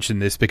to mention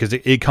this because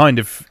it kind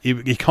of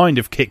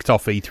kicked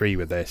off E3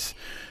 with this,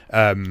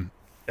 and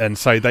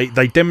so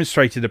they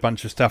demonstrated a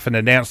bunch of stuff and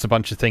announced a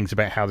bunch of things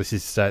about how this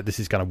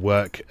is going to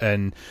work,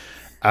 and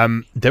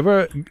there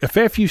were a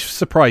fair few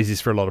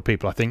surprises for a lot of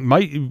people. I think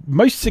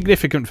most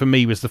significant for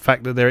me was the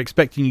fact that they're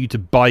expecting you to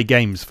buy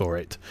games for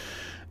it,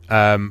 which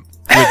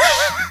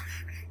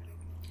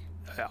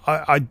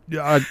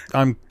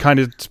I'm kind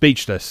of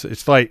speechless.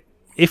 It's like.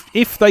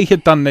 If they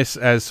had done this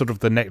as sort of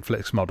the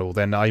Netflix model,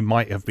 then I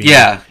might have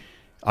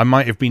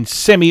been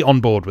semi on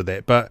board with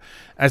it. But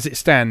as it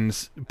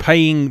stands,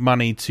 paying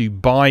money to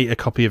buy a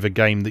copy of a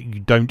game that you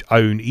don't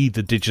own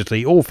either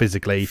digitally or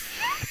physically,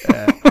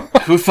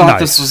 who thought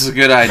this was a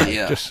good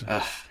idea? Just,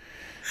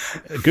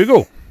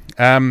 Google.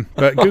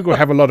 But Google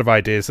have a lot of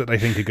ideas that they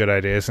think are good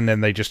ideas, and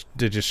then they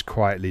just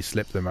quietly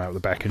slip them out the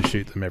back and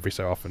shoot them every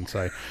so often.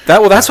 So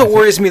that's what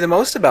worries me the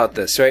most about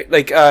this, right?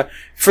 Like,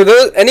 for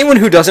anyone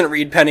who doesn't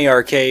read Penny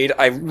Arcade,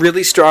 I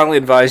really strongly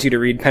advise you to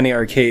read Penny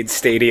Arcade's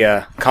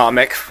Stadia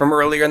comic from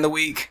earlier in the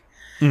week,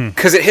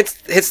 because it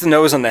hits the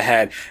nose on the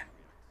head.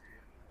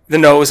 The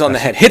nose on the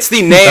head hits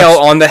the nail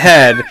on the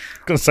head. I was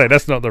gonna say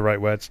that's not the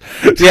right words.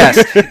 Yes,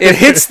 it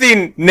hits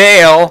the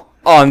nail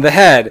on the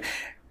head.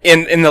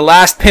 In the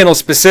last panel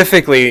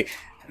specifically,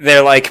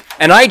 they're like,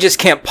 and I just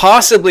can't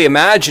possibly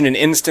imagine an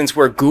instance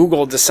where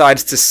Google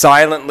decides to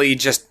silently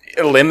just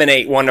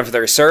eliminate one of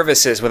their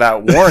services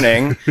without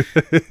warning.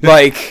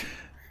 Like,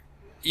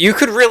 you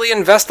could really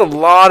invest a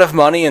lot of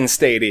money in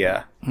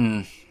Stadia.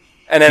 And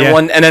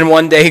then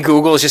one day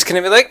Google is just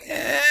going to be like,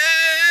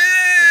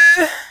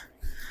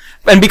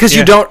 and because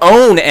you don't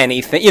own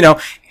anything,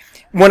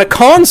 when a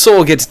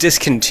console gets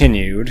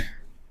discontinued,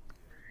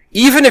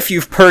 even if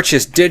you've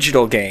purchased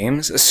digital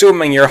games,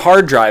 assuming your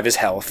hard drive is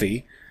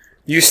healthy,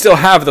 you still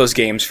have those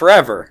games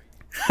forever.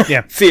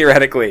 Yeah.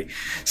 Theoretically.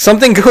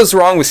 Something goes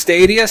wrong with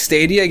Stadia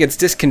gets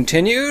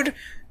discontinued,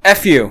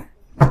 F you.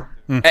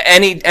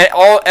 Any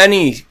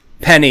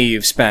penny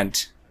you've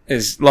spent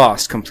is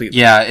lost completely.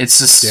 Yeah, it's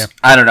just,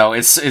 I don't know,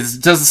 it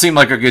doesn't seem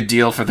like a good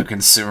deal for the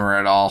consumer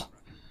at all.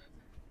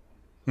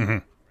 Mm-hmm.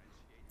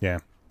 Yeah.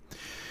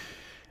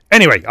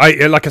 Anyway,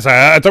 like I say,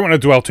 I don't want to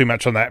dwell too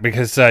much on that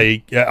because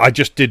I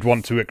just did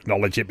want to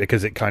acknowledge it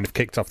because it kind of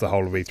kicked off the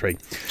whole of E3.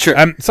 Sure.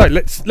 So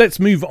let's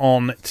move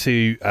on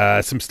to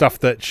some stuff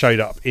that showed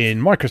up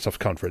in Microsoft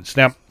conference.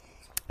 Now,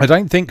 I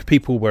don't think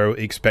people were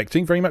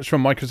expecting very much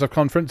from Microsoft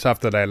conference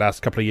after their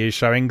last couple of years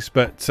showings,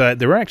 but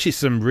there were actually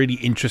some really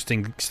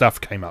interesting stuff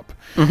came up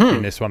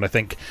in this one, I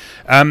think.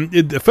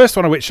 The first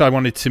one of which I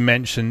wanted to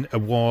mention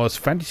was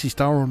Phantasy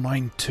Star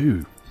Online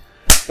 2.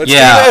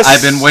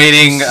 I've been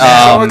waiting.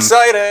 So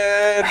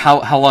excited!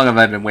 How long have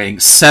I been waiting?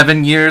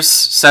 7 years.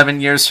 7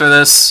 years for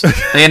this.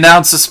 They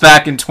announced this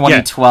back in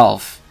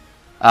 2012.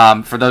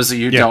 For those of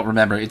you who don't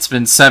remember, it's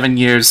been 7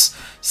 years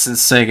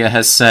since Sega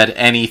has said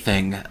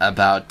anything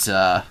about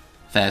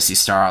Phantasy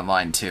Star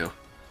Online 2.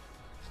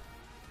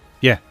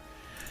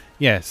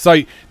 Yeah,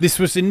 so this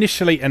was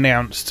initially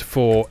announced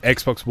for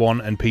Xbox One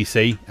and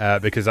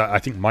PC because I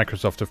think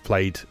Microsoft have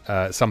played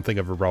something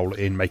of a role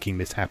in making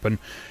this happen.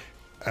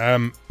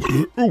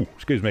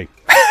 Excuse me.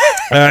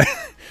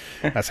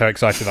 That's how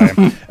excited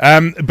I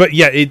am. But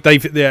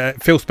yeah,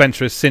 Phil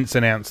Spencer has since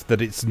announced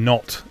that it's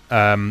not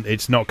going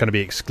to be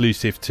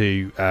exclusive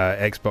to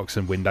Xbox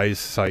and Windows,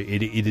 so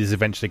it is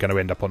eventually going to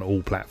end up on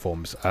all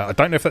platforms. I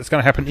don't know if that's going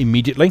to happen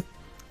immediately.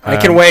 I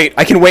can wait.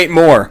 I can wait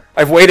more.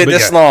 I've waited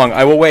this long.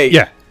 I will wait.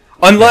 Yeah.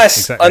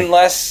 Unless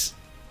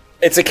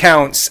it's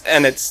accounts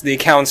and the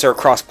accounts are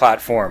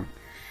cross-platform.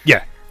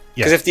 Yeah.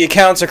 Because if the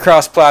accounts are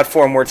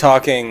cross-platform, we're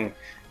talking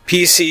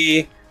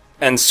PC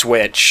and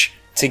Switch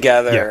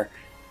together. Yeah.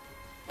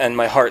 And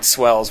my heart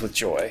swells with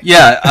joy.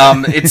 Yeah,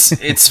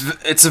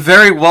 it's a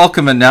very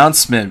welcome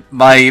announcement.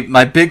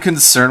 My big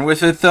concern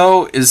with it,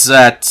 though, is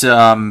that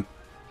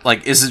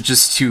is it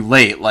just too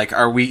late? Like,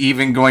 are we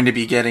even going to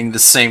be getting the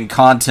same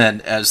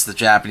content as the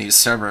Japanese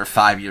server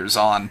 5 years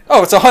on?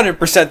 Oh, it's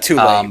 100% too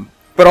late.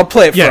 But I'll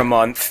play it for a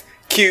month.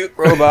 Cute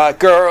robot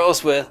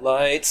girls with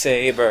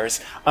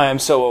lightsabers. I am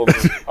so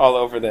all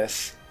over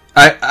this.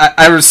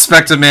 I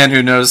respect a man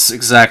who knows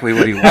exactly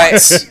what he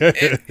wants.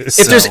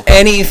 If there's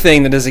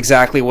anything that is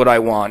exactly what I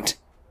want,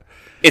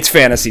 it's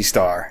Phantasy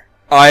Star.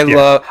 I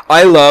love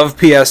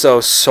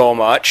PSO so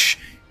much.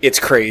 It's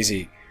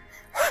crazy.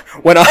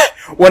 When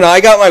I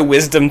got my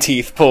wisdom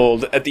teeth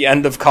pulled at the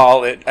end of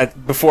college,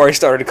 before I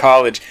started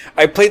college,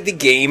 I played the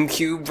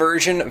GameCube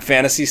version of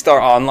Phantasy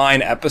Star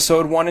Online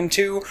Episode 1 and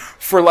 2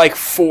 for like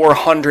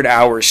 400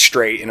 hours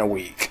straight in a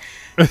week.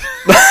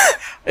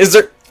 Is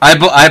there...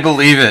 I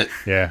believe it.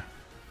 Yeah.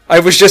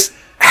 I was just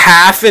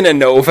half in a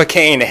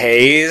Novocaine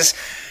haze.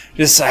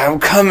 Just, I'm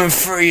coming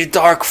for you,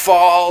 Dark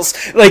Falls.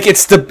 Like,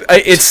 it's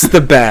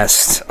the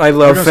best. I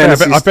love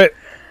Fantasy. I was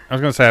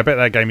going to say, I bet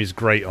that game is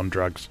great on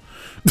drugs.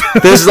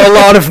 There's a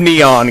lot of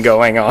neon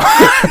going on.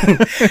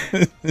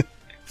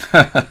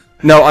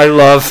 No, I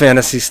love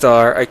Phantasy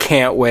Star. I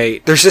can't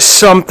wait. There's just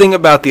something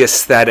about the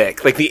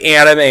aesthetic, like the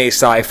anime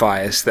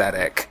sci-fi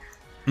aesthetic.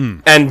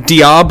 And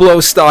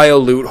Diablo-style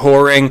loot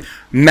whoring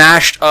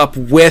mashed up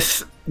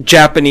with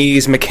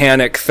Japanese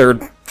mechanic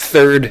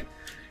third-person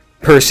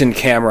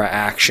camera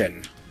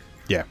action.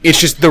 Yeah. It's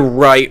just the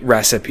right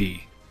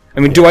recipe. I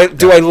mean, do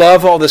I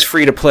love all this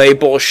free-to-play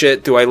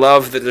bullshit? Do I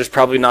love that there's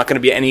probably not going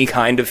to be any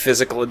kind of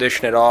physical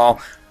edition at all?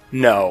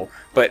 No.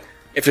 But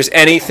if there's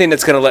anything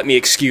that's going to let me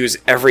excuse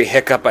every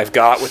hiccup I've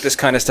got with this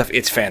kind of stuff,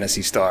 it's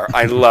Phantasy Star.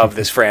 I love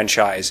this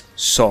franchise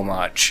so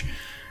much.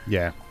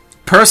 Yeah.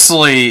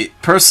 Personally,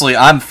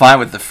 I'm fine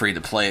with the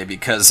free-to-play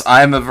because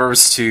I'm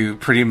averse to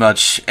pretty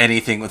much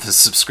anything with a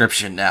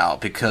subscription now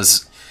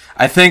because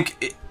I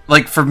think,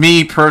 for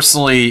me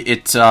personally,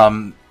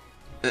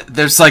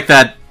 there's like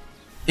that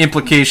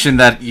implication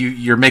that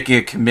you're making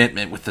a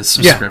commitment with the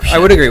subscription. Yeah, I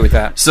would agree with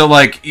that. So,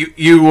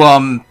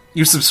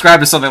 you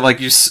subscribe to something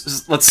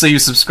let's say you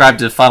subscribe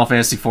to Final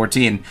Fantasy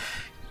 14.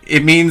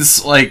 It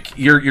means,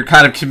 you're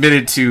kind of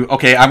committed to,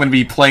 okay, I'm going to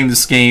be playing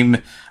this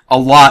game a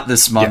lot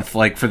this month,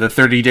 for the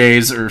 30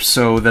 days or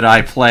so that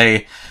I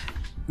play,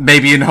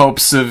 maybe in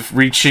hopes of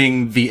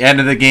reaching the end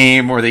of the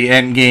game or the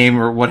end game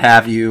or what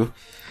have you.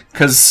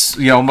 Because,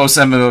 most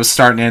MMOs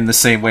start and end the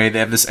same way. They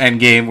have this end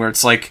game where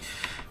it's like,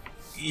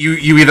 you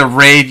either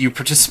you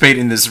participate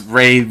in this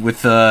raid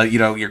with,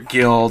 your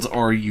guild,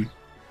 or you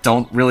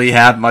don't really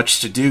have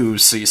much to do,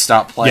 so you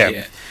stop playing.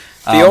 Yeah.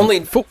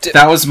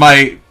 That was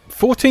my...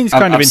 14 is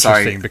kind of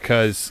interesting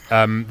because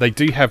they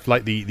do have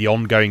the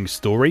ongoing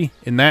story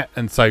in that,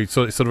 and so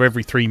sort of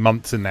every 3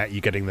 months in that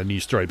you're getting the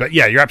new story. But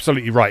yeah, you're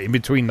absolutely right. In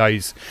between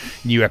those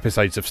new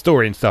episodes of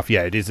story and stuff,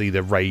 it is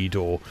either raid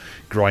or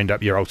grind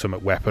up your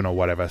ultimate weapon or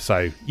whatever.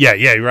 So yeah,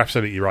 you're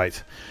absolutely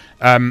right.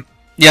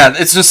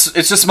 It's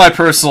just my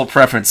personal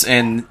preference,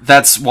 and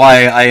that's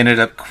why I ended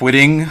up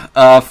quitting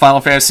Final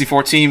Fantasy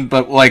XIV.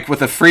 But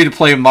with a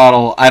free-to-play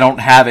model, I don't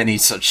have any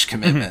such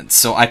commitments,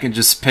 so I can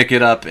just pick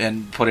it up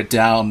and put it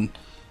down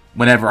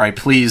whenever I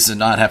please, and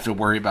not have to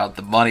worry about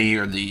the money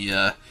or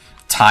the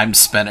time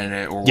spent in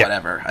it or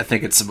whatever. I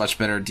think it's a much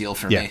better deal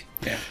for me.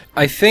 Yeah.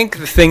 I think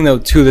the thing though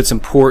too that's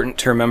important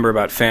to remember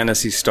about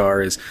Phantasy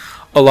Star is,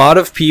 a lot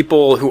of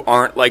people who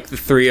aren't like the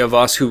three of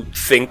us who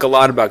think a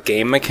lot about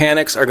game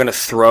mechanics are going to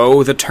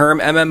throw the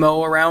term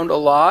MMO around a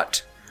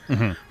lot.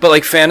 Mm-hmm.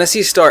 But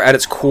Phantasy Star at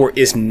its core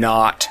is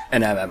not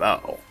an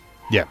MMO.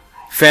 Yeah.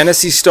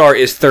 Phantasy Star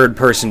is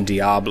third-person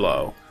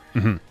Diablo.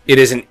 Mm-hmm. It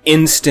is an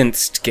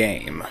instanced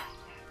game.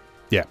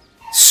 Yeah.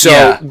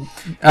 So,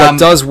 what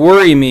does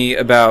worry me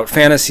about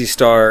Phantasy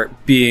Star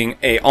being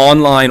a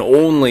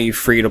online-only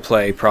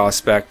free-to-play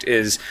prospect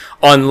is,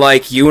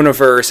 unlike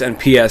Universe and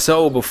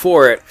PSO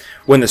before it,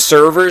 when the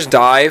servers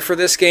die for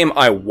this game,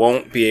 I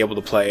won't be able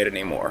to play it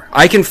anymore.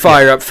 I can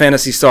fire up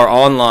Phantasy Star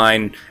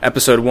Online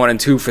Episode 1 and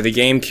 2 for the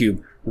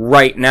GameCube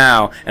right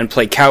now and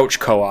play couch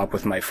co-op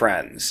with my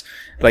friends.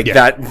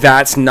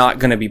 That's not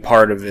going to be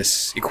part of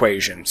this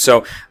equation.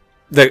 So,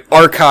 the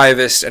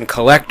archivist and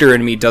collector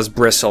in me does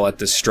bristle at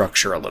this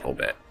structure a little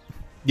bit.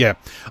 Yeah.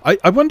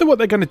 I wonder what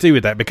they're going to do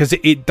with that, because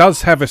it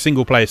does have a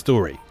single-player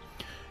story.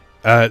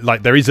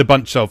 There is a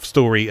bunch of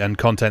story and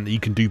content that you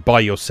can do by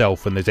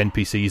yourself, and there's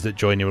NPCs that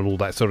join you and all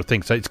that sort of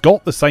thing. So it's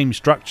got the same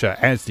structure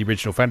as the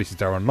original Phantasy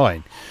Star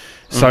Online.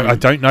 So I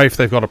don't know if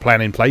they've got a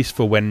plan in place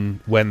for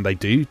when they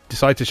do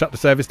decide to shut the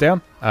service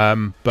down.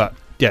 But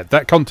yeah,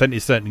 that content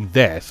is certainly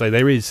there. So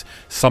there is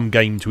some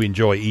game to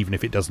enjoy, even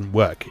if it doesn't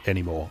work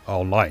anymore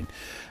online.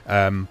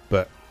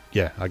 But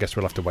yeah, I guess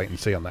we'll have to wait and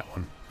see on that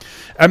one.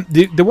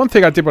 The one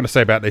thing I did want to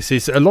say about this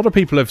is a lot of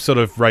people have sort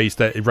of raised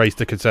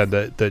the concern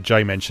that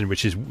Jay mentioned,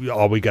 which is,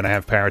 are we going to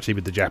have parity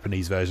with the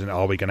Japanese version?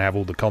 Are we going to have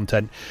all the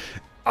content?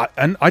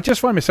 And I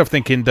just find myself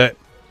thinking that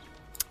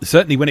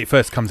certainly when it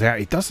first comes out,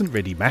 it doesn't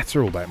really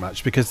matter all that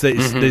much because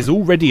there's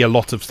already a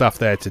lot of stuff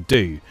there to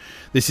do.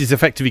 This is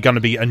effectively going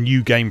to be a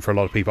new game for a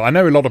lot of people. I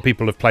know a lot of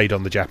people have played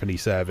on the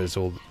Japanese servers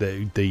or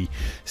the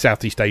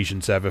Southeast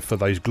Asian server for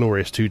those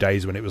glorious 2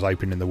 days when it was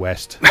open in the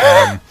West.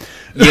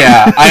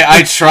 Yeah,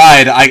 I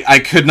tried. I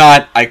could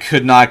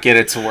not get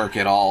it to work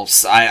at all.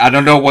 So I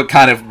don't know what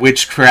kind of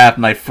witchcraft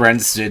my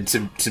friends did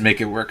to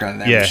make it work on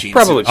their machines.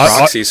 Probably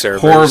proxy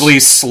servers. Horribly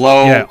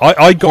slow. Yeah,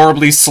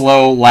 horribly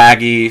slow,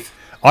 laggy.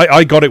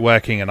 I got it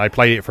working and I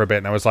played it for a bit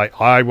and I was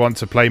like, I want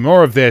to play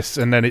more of this,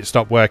 and then it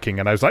stopped working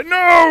and I was like,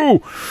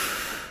 no!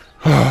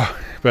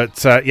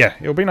 But yeah,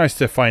 it'll be nice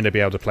to finally be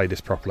able to play this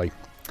properly.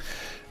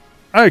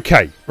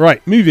 Okay,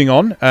 right, moving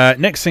on.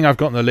 Next thing I've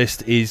got on the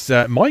list is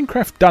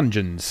Minecraft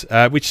Dungeons,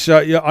 which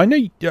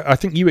I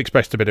think you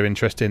expressed a bit of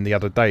interest in the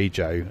other day,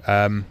 Joe.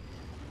 Am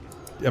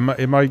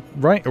I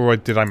right, or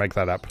did I make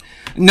that up?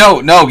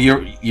 No,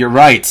 you're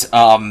right.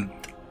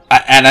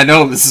 And I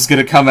know this is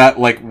going to come out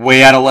like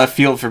way out of left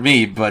field for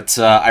me, but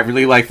I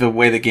really like the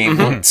way the game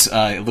looked.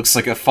 It looks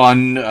like a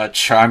fun,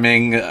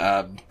 charming,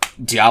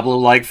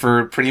 Diablo-like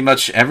for pretty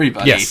much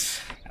everybody.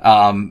 Yes.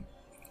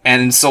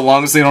 And so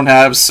long as they don't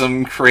have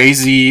some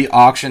crazy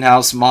auction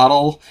house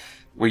model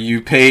where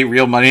you pay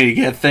real money to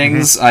get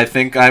things, I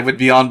think I would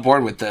be on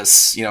board with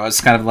this. You know,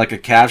 it's kind of like a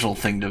casual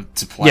thing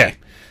to play. Yeah.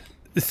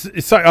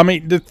 So, I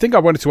mean, the thing I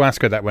wanted to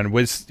ask her that one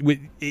was,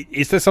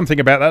 is there something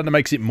about that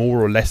makes it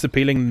more or less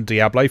appealing than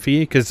Diablo for you?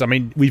 Because, I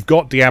mean, we've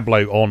got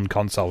Diablo on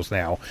consoles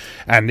now,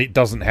 and it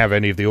doesn't have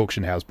any of the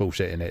auction house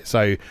bullshit in it.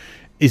 So,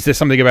 is there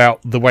something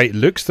about the way it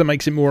looks that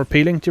makes it more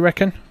appealing, do you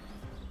reckon?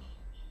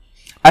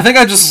 I think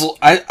I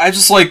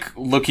just like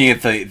looking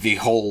at the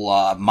whole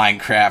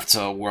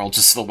Minecraft world,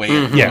 just the way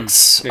it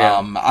looks.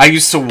 Yeah. I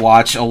used to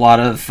watch a lot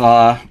of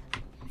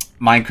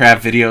Minecraft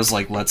videos,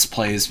 like Let's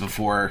Plays,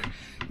 before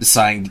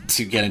deciding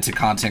to get into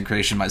content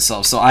creation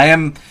myself. So I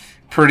am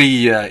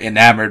pretty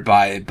enamored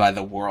by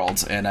the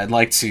world, and I'd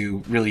like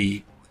to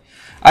really...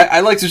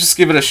 I like to just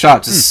give it a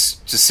shot,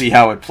 just to see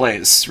how it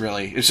plays,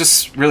 really. It's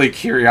just really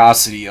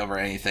curiosity over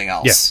anything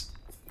else.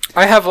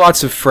 Yeah. I have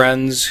lots of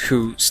friends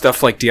who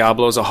stuff like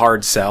Diablo is a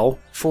hard sell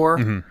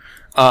for,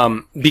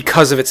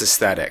 because of its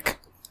aesthetic.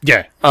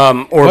 Yeah.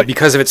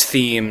 Because of its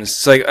themes.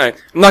 It's like, I'm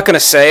not going to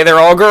say they're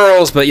all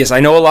girls, but yes,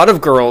 I know a lot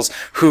of girls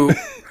who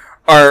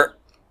are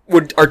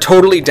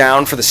totally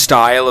down for the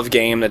style of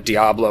game that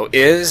Diablo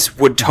is,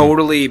 would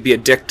totally be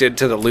addicted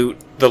to the loot,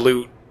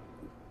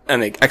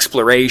 and the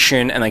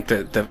exploration, and like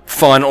the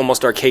fun,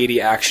 almost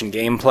arcadey action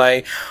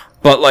gameplay.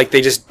 But like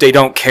they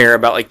don't care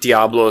about like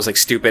Diablo's like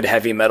stupid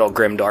heavy metal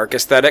grimdark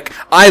aesthetic.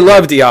 I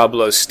love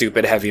Diablo's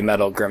stupid heavy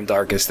metal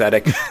grimdark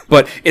aesthetic,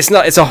 but it's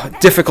a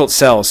difficult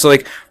sell. So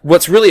like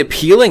what's really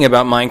appealing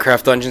about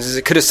Minecraft Dungeons is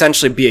it could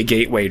essentially be a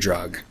gateway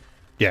drug.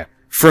 Yeah.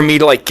 For me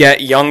to like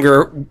get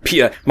younger,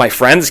 my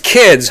friends'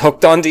 kids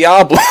hooked on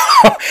Diablo.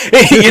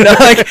 You know,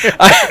 like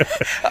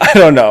I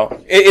don't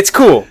know. It's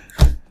cool.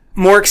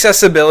 More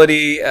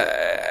accessibility,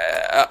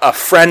 a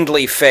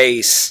friendly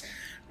face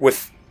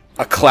with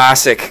a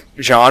classic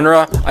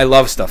genre. I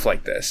love stuff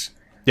like this.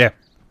 Yeah.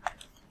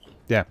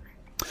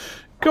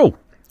 Cool.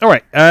 All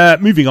right.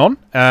 Moving on.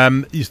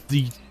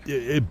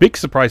 The big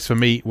surprise for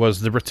me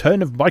was the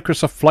return of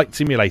Microsoft Flight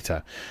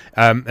Simulator.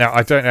 Now,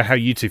 I don't know how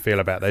you two feel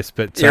about this,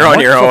 but you're on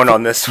your own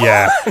on this one.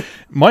 Yeah.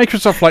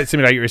 Microsoft Flight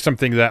Simulator is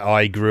something that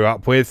I grew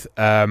up with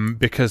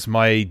because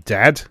my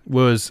dad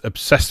was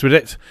obsessed with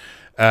it.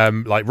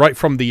 Like right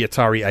from the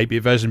Atari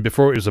 8-bit version,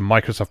 before it was a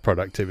Microsoft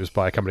product, it was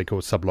by a company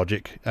called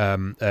Sublogic.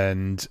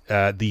 And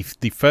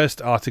the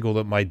first article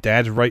that my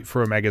dad wrote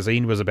for a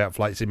magazine was about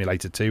Flight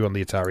Simulator 2 on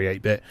the Atari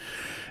 8-bit.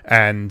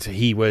 And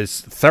he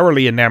was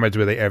thoroughly enamored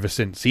with it ever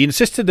since. He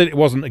insisted that it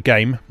wasn't a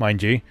game,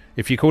 mind you.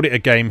 If you called it a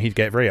game, he'd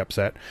get very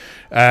upset.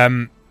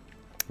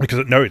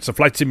 Because no, it's a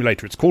flight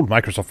simulator. It's called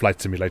Microsoft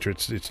Flight Simulator.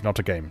 It's not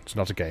a game. It's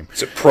not a game.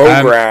 It's a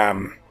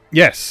program.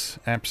 Yes,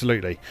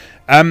 absolutely.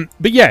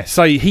 But yeah,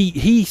 so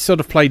he sort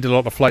of played a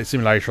lot of Flight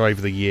Simulator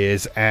over the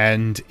years,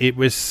 and it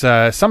was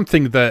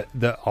something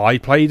that I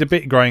played a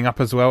bit growing up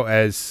as well,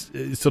 as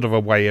sort of a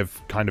way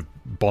of kind of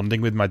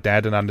bonding with my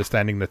dad and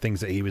understanding the things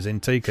that he was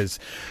into, because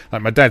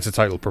like my dad's a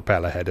total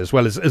propeller head, as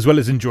well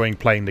as enjoying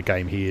playing the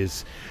game. He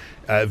is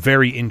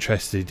very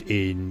interested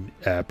in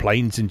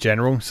planes in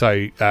general.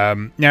 So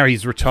now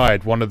he's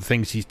retired, one of the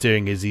things he's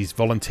doing is he's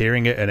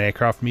volunteering at an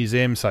aircraft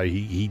museum. So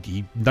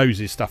he knows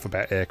his stuff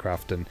about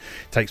aircraft and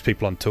takes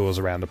people on tours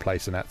around the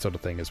place and that sort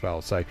of thing as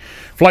well. So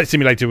Flight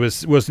Simulator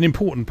was an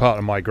important part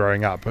of my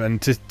growing up,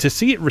 and to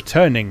see it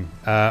returning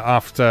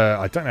after,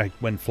 I don't know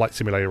when Flight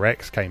Simulator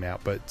X came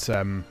out, but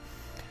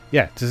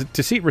yeah,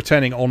 to see it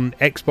returning on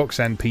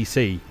Xbox and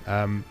PC,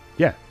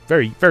 yeah,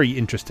 very, very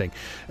interesting.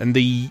 And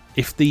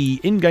if the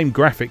in-game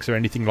graphics are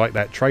anything like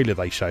that trailer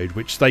they showed,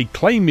 which they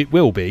claim it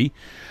will be,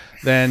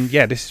 then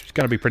yeah, this is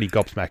going to be pretty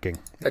gobsmacking.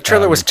 That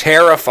trailer was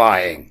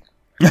terrifying.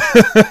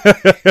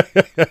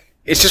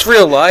 It's just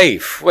real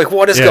life. Like,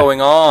 what is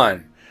going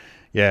on?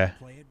 Yeah.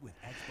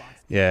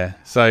 Yeah.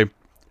 So,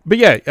 but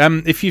yeah,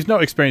 if you've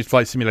not experienced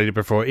Flight Simulator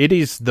before, it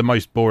is the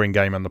most boring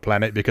game on the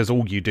planet because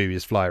all you do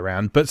is fly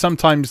around. But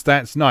sometimes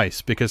that's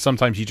nice because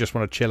sometimes you just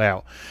want to chill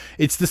out.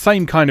 It's the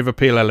same kind of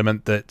appeal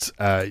element that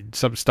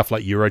some stuff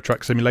like Euro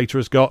Truck Simulator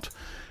has got.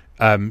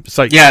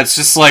 So yeah, it's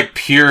just like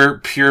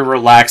pure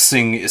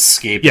relaxing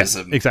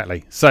escapism. Yeah,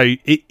 exactly. So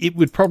it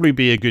would probably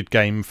be a good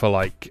game for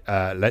like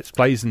Let's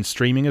Plays and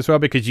streaming as well,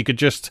 because you could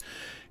just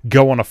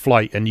go on a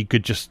flight and you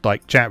could just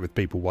like chat with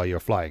people while you're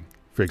flying,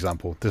 for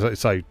example.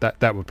 So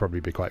that would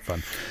probably be quite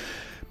fun.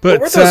 But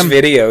what were those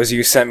videos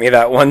you sent me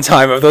that one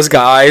time of those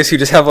guys who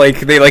just have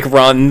they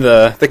run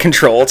the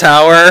control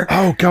tower?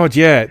 Oh god,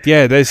 yeah.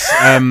 There's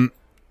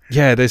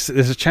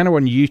a channel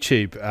on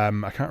YouTube.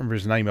 I can't remember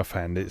his name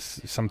offhand.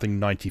 It's something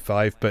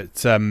 95,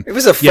 but it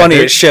was the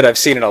funniest shit I've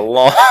seen in a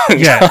long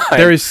time.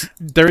 There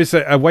is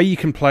a way you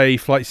can play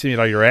Flight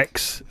Simulator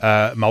X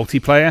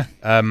multiplayer,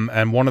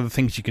 and one of the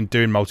things you can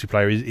do in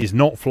multiplayer is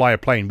not fly a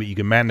plane, but you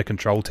can man the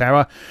control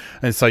tower,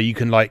 and so you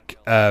can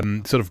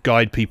sort of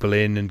guide people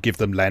in and give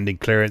them landing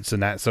clearance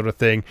and that sort of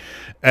thing.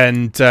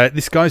 And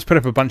this guy's put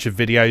up a bunch of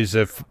videos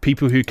of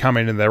people who come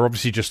in and they're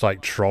obviously just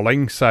like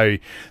trolling. So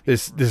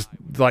there's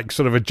like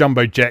sort of a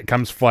jumbo jet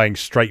comes flying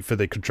straight for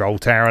the control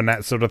tower and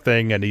that sort of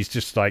thing, and he's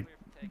just like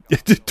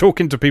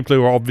talking to people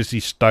who are obviously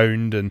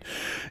stoned, and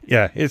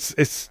yeah,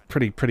 it's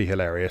pretty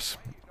hilarious.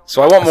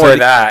 So I want more of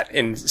that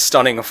in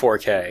stunning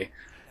 4K.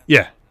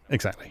 Yeah,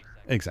 exactly.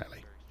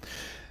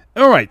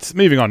 All right,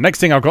 moving on. Next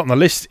thing I've got on the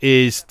list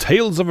is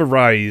Tales of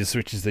Arise,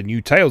 which is the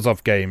new Tales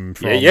of game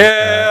from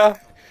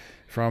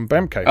from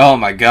Bamco. Oh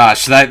my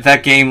gosh,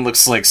 that game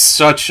looks like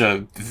such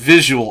a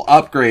visual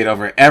upgrade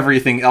over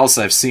everything else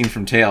I've seen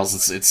from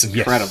Tales. It's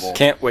incredible. Yes.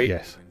 Can't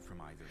wait.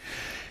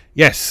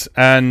 Yes,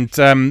 and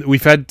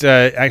we've had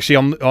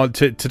actually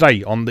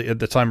today at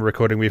the time of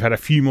recording, we've had a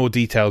few more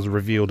details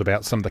revealed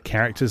about some of the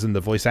characters and the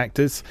voice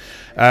actors.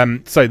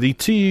 So the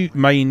two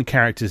main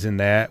characters in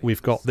there,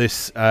 we've got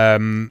this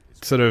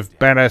sort of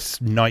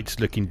badass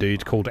knight-looking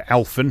dude called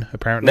Alphen,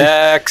 apparently.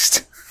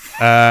 Next,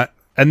 and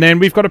then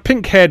we've got a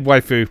pink-haired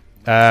waifu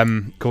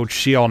called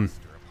Shion,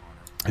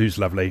 who's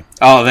lovely.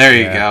 Oh, there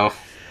you go.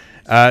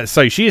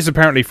 So she is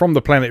apparently from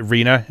the planet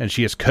Rena, and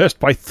she is cursed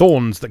by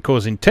thorns that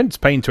cause intense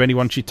pain to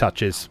anyone she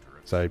touches.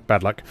 So,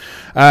 bad luck.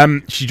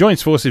 She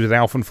joins forces with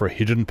Alphen for a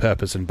hidden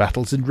purpose and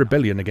battles in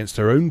rebellion against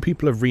her own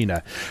people of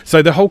Rena.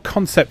 So the whole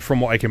concept,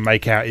 from what I can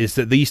make out, is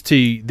that these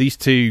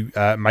two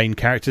main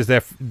characters,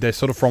 they're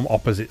sort of from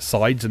opposite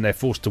sides, and they're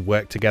forced to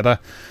work together.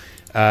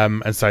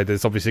 And so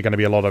there's obviously going to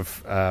be a lot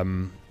of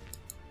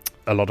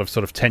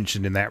sort of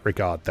tension in that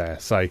regard there.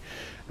 So,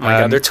 my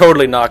God, they're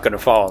totally not going to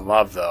fall in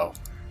love, though.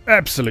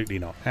 Absolutely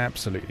not.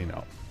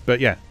 But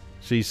yeah,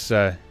 she's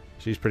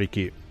pretty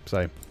cute.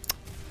 So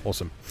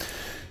awesome.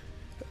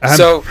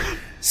 So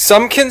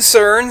some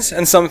concerns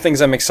and some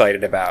things I'm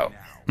excited about.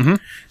 Mm-hmm.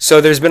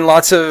 So there's been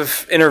lots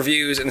of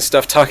interviews and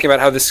stuff talking about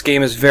how this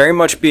game is very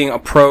much being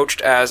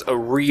approached as a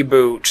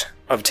reboot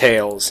of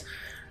Tales.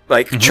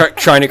 Like,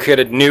 trying to create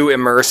a new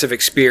immersive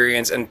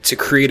experience and to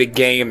create a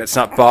game that's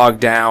not bogged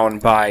down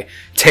by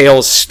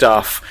Tales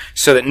stuff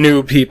so that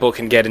new people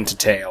can get into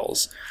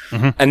Tales.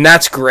 Mm-hmm. And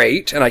that's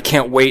great, and I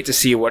can't wait to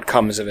see what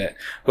comes of it.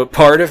 But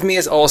part of me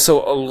is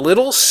also a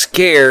little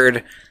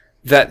scared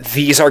that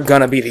these are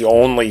gonna be the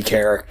only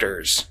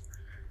characters.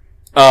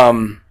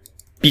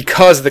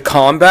 Because the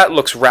combat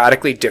looks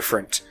radically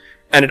different.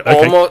 And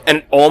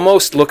it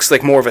almost looks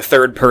like more of a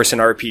third-person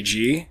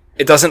RPG.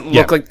 It doesn't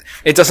look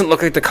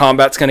like the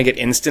combat's going to get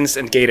instanced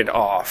and gated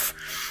off.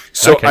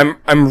 So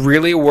I'm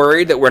really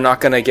worried that we're not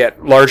going to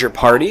get larger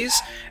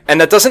parties, and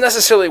that doesn't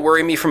necessarily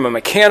worry me from a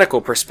mechanical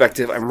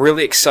perspective. I'm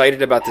really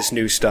excited about this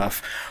new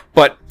stuff.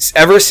 But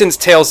ever since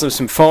Tales of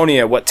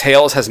Symphonia, what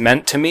Tales has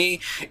meant to me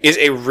is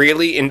a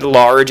really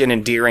large and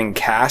endearing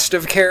cast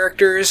of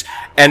characters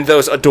and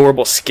those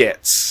adorable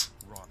skits.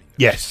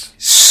 Yes.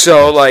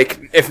 So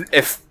like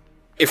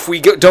if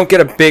we don't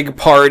get a big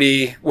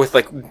party with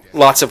like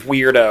lots of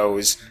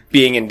weirdos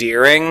being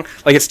endearing,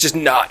 like it's just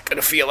not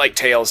gonna feel like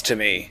Tales to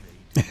me.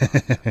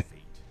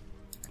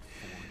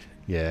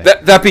 Yeah.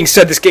 That being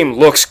said, this game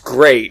looks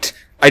great.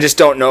 I just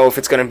don't know if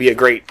it's gonna be a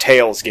great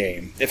Tales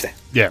game. If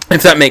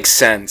that makes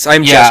sense.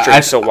 I'm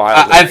gesturing so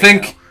wildly.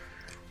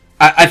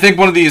 I think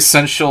one of the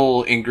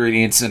essential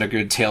ingredients in a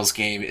good Tales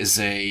game is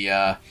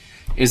a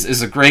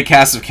great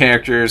cast of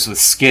characters with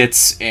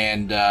skits,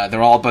 and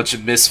they're all a bunch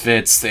of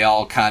misfits. They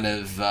all kind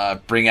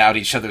of bring out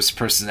each other's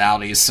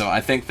personalities. So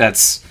I think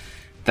that's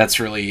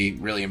really,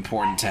 really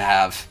important to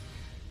have.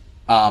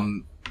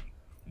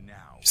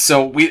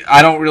 So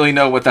I don't really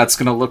know what that's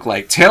going to look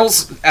like.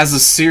 Tales as a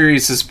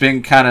series has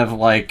been kind of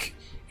like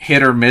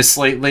hit or miss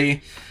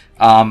lately.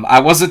 I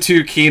wasn't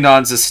too keen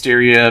on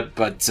Zestiria,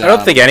 but I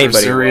don't think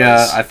anybody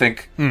was. I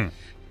think,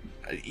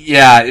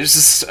 yeah, it's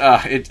just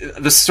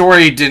the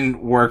story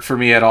didn't work for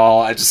me at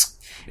all. It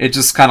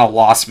just kind of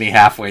lost me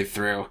halfway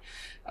through.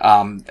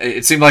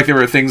 It seemed like there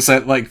were things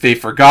that like they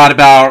forgot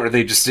about or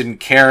they just didn't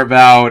care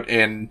about,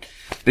 and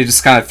they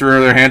just kind of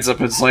threw their hands up.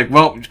 And it's like,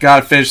 well, we've got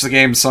to finish the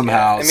game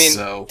somehow. Yeah, I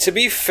mean, to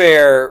be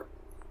fair,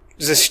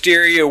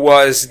 Zestiria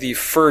was the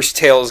first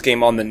Tales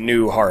game on the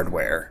new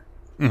hardware.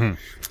 Mm-hmm.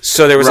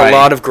 So there was a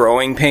lot of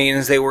growing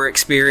pains they were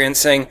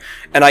experiencing,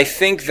 and I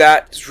think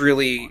that's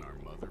really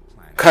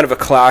kind of a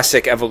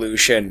classic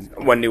evolution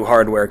when new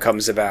hardware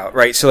comes about,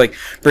 right? So like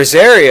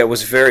Berseria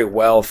was very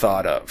well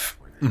thought of.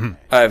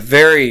 Mm-hmm.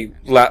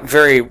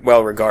 Very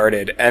well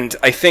regarded, and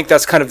I think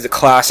that's kind of the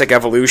classic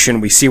evolution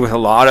we see with a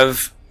lot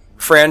of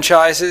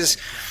franchises,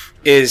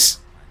 is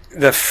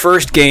the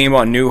first game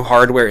on new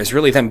hardware is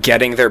really them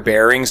getting their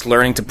bearings,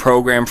 learning to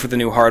program for the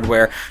new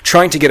hardware,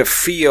 trying to get a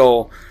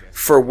feel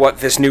for what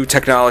this new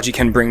technology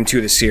can bring to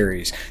the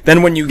series.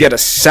 Then when you get a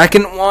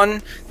second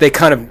one, they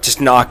kind of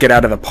just knock it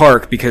out of the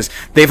park because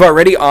they've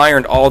already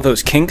ironed all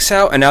those kinks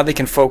out, and now they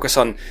can focus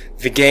on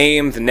the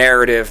game, the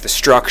narrative, the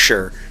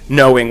structure,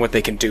 knowing what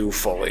they can do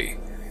fully.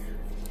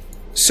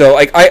 So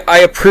I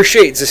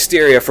appreciate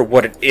Zestiria for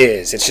what it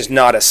is. It's just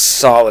not as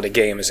solid a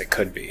game as it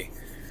could be.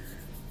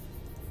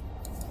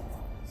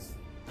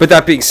 But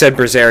that being said,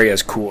 Berseria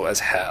is cool as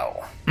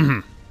hell.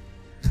 Mm-hmm.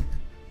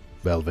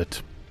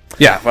 Velvet.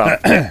 Yeah, well,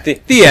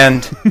 the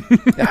end.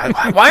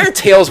 Why are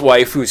Tails'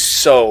 waifus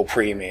so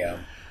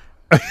premium?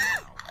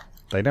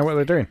 They know what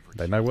they're doing.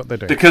 They know what they're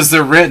doing. Because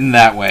they're written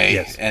that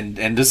way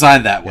and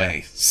designed that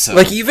way. So,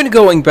 like, even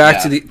going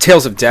back to the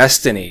Tales of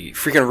Destiny,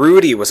 freaking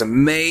Rudy was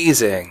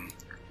amazing.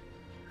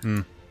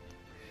 Hmm.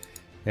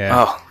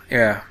 Yeah. Oh,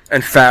 yeah.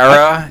 And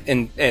Farah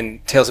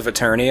in Tales of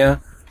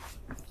Eternia.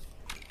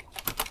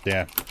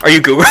 Yeah. Are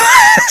you Googling?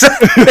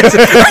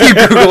 Are you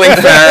Googling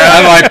Farah?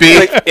 I might be.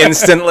 Like,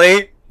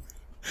 instantly?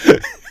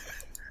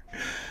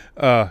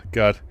 Oh,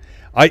 God.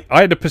 I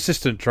had a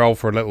persistent troll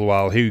for a little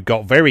while who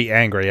got very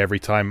angry every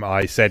time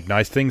I said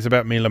nice things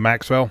about Mila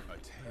Maxwell.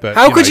 But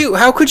how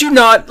could you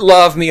not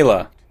love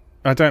Mila?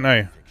 I don't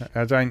know.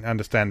 I don't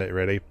understand it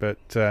really, but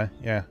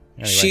yeah.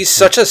 Anyway. She's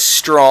such a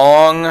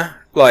strong,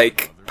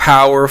 like,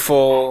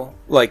 powerful,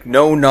 like,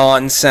 no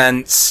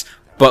nonsense,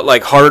 but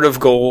like heart of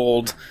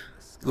gold.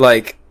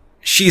 Like,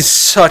 she's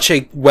such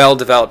a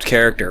well-developed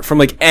character from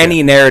like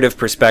any narrative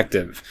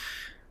perspective.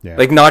 Yeah.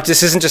 Like,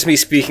 this isn't just me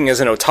speaking as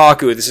an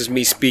otaku, this is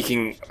me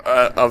speaking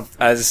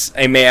as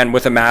a man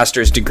with a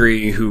master's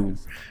degree who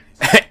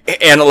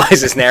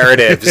analyzes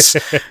narratives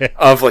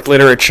of, like,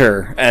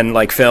 literature and,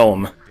 like,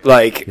 film.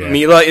 Like,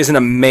 Mila is an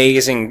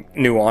amazing,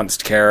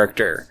 nuanced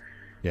character.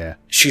 Yeah.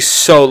 She's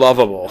so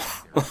lovable.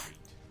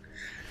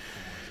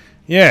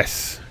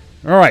 Yes.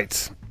 All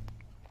right.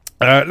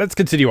 Let's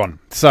continue on.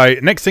 So,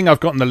 next thing I've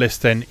got on the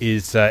list then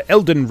is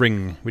Elden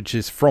Ring, which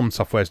is From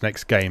Software's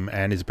next game,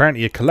 and is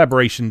apparently a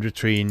collaboration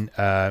between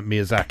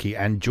Miyazaki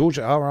and George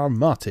R.R.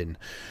 Martin.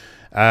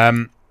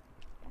 I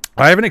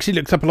haven't actually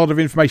looked up a lot of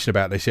information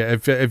about this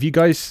yet. Have you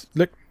guys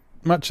looked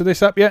much of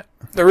this up yet?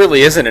 There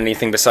really isn't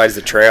anything besides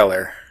the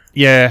trailer.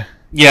 Yeah.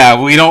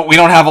 Yeah, we don't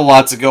have a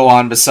lot to go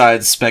on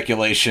besides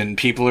speculation.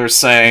 People are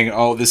saying,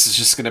 "Oh, this is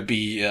just going to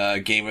be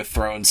Game of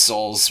Thrones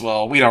Souls."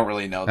 Well, we don't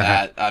really know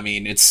that. I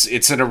mean,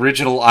 it's an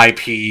original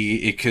IP.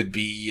 It could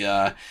be.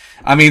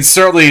 I mean,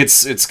 certainly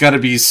it's going to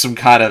be some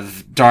kind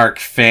of dark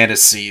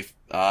fantasy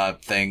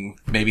thing.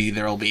 Maybe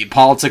there will be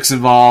politics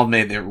involved.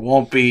 Maybe there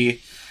won't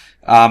be.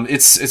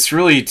 It's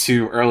really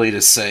too early to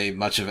say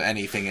much of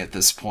anything at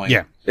this point.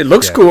 Yeah, it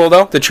looks cool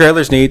though. The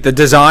trailer's neat. The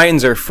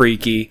designs are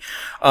freaky.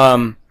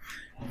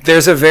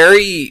 There's a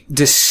very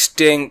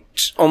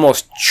distinct,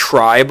 almost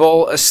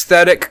tribal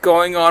aesthetic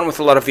going on with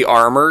a lot of the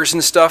armors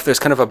and stuff. There's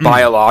kind of a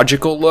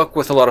biological look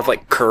with a lot of,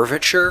 like,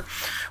 curvature,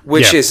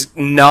 which is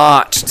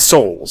not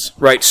Souls,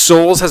 right?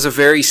 Souls has a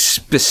very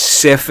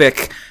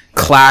specific,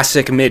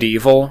 classic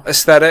medieval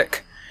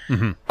aesthetic.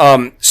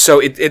 Mm-hmm. So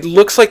it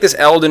looks like this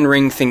Elden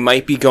Ring thing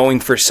might be going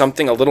for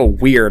something a little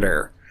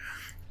weirder,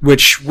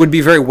 which would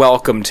be very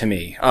welcome to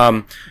me.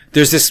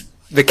 There's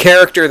the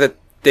character that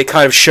they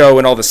kind of show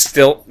in all the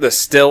still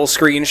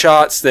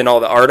screenshots, then all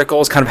the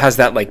articles, kind of has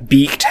that, like,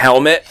 beaked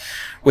helmet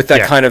with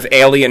that kind of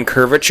alien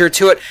curvature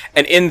to it.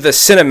 And in the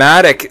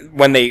cinematic,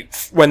 when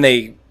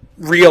they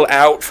reel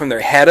out from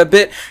their head a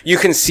bit, you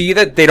can see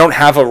that they don't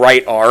have a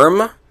right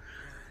arm,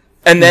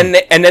 and then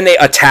they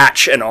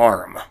attach an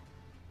arm.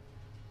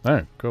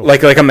 Oh, cool.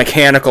 Like a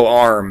mechanical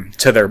arm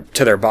to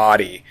their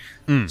body.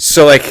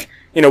 So, like,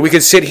 you know, we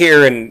could sit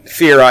here and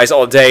theorize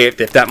all day if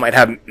that might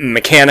have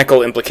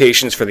mechanical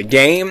implications for the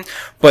game,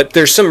 but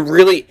there's some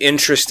really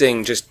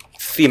interesting, just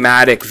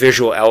thematic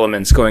visual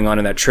elements going on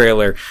in that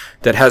trailer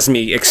that has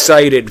me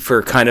excited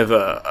for kind of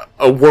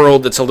a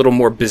world that's a little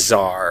more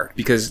bizarre,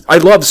 because I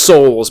love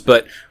Souls,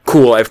 but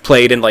cool, I've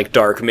played in, like,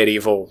 dark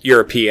medieval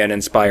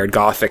European-inspired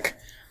Gothic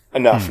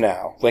enough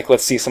now. Like,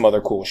 let's see some other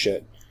cool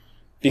shit.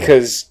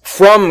 Because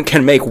From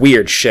can make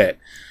weird shit.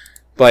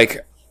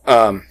 Like,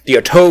 the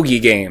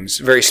Otogi games,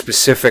 very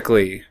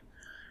specifically,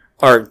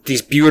 are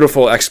these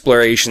beautiful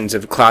explorations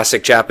of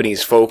classic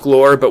Japanese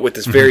folklore, but with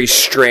this very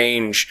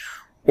strange,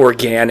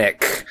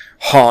 organic,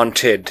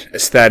 haunted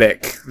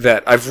aesthetic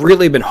that I've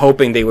really been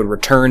hoping they would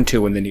return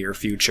to in the near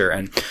future.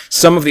 And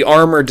some of the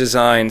armor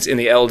designs in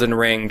the Elden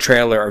Ring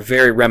trailer are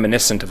very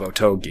reminiscent of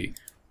Otogi.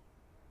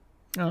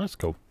 Oh, that's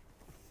cool.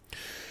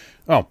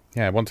 Oh,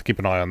 yeah, one to keep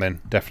an eye on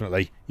then,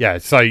 definitely. Yeah,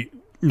 so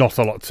not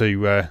a lot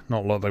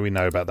that we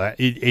know about that.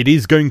 It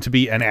is going to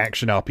be an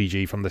action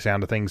RPG from the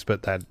sound of things,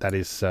 but that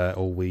is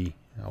all we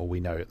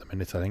know at the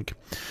minute, I think,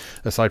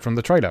 aside from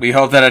the trailer. We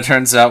hope that it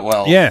turns out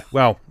well. Yeah,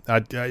 well,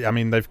 I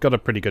mean, they've got a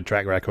pretty good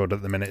track record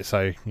at the minute,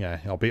 so yeah,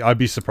 I'd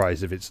be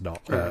surprised if it's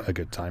not a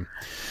good time.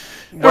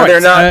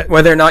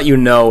 Whether or not you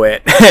know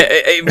it,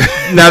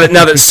 now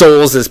that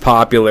Souls is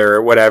popular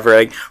or whatever,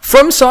 like,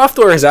 From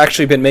Software has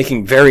actually been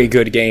making very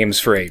good games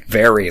for a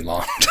very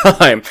long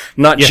time,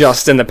 not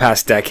just in the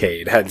past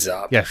decade. Heads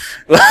up. Yes,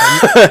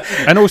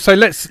 and also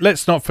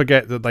let's not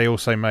forget that they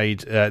also made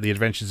The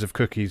Adventures of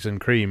Cookies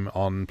and Cream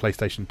on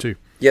PlayStation 2.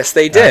 Yes,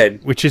 they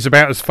did, which is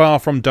about as far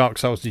from Dark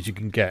Souls as you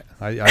can get.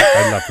 I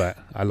love that.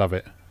 I love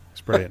it. It's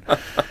brilliant.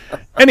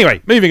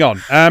 Anyway, moving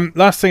on.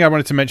 Last thing I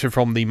wanted to mention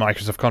from the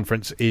Microsoft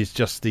conference is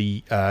just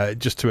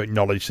to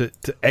acknowledge that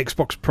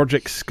Xbox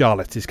Project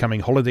Scarlet is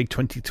coming holiday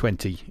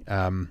 2020,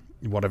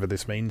 whatever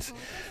this means.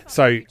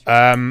 So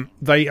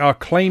they are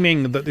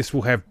claiming that this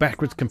will have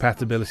backwards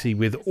compatibility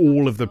with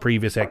all of the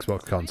previous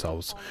Xbox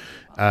consoles.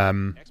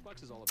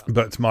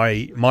 But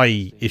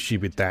my issue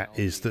with that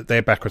is that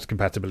their backwards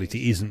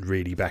compatibility isn't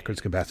really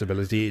backwards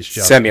compatibility. It's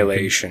just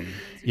simulation.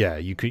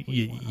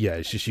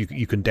 It's just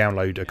you can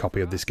download a copy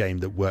of this game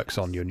that works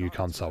on your new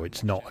console.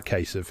 It's not a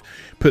case of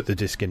put the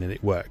disc in and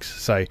it works.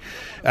 So,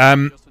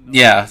 so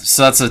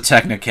that's a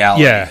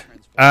technicality. Yeah.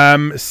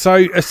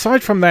 So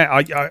aside from that,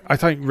 I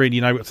don't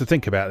really know what to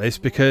think about this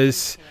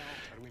because,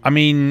 I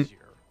mean,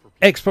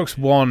 Xbox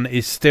One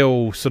is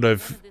still sort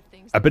of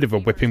a bit of a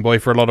whipping boy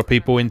for a lot of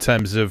people in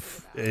terms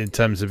of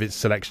its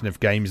selection of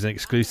games and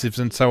exclusives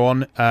and so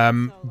on.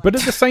 But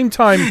at the same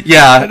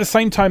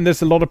time,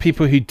 there's a lot of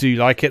people who do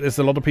like it. There's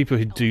a lot of people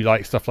who do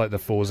like stuff like the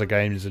Forza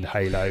games and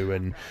Halo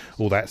and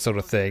all that sort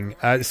of thing.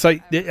 So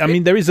I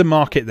mean, there is a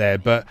market there,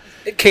 but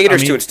it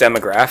caters to its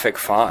demographic.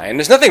 Fine,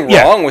 there's nothing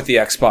wrong with the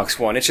Xbox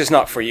One. It's just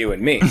not for you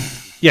and me.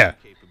 Yeah.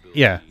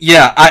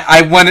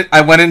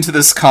 I went into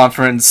this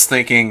conference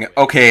thinking,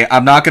 okay,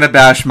 I'm not going to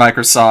bash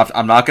Microsoft.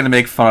 I'm not going to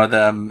make fun of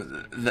them.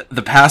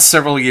 The past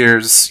several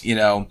years, you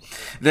know,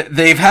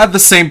 they've had the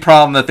same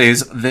problem that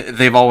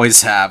they've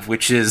always have,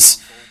 which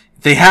is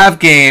they have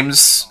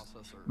games.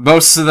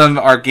 Most of them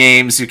are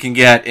games you can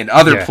get in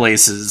other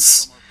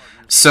places.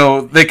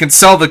 So they can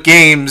sell the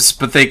games,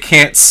 but they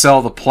can't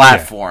sell the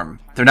platform.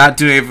 They're not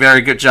doing a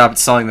very good job at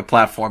selling the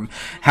platform.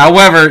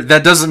 However,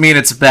 that doesn't mean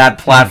it's a bad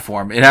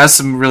platform. It has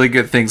some really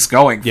good things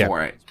going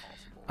for it.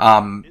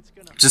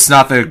 Just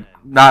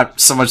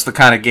not so much the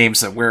kind of games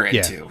that we're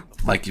into,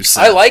 like you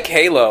said. I like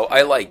Halo.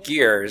 I like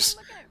Gears.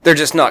 They're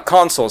just not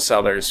console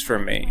sellers for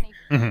me.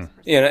 Mm-hmm.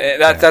 You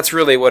know, that's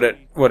really what it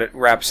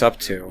wraps up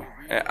to.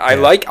 I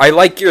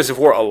like Gears of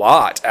War a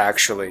lot,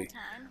 actually.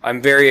 I'm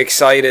very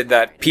excited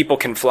that People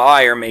Can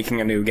Fly are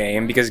making a new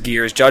game because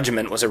Gears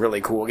Judgment was a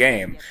really cool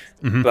game.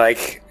 Mm-hmm.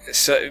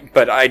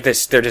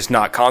 They're just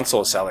not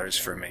console sellers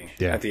for me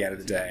at the end of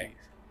the day.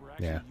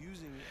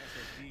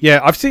 Yeah,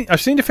 I've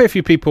seen a fair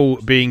few people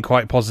being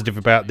quite positive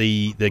about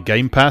the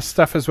Game Pass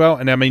stuff as well,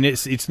 and I mean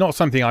it's not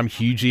something I'm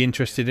hugely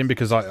interested in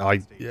because I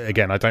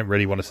don't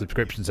really want a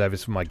subscription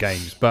service for my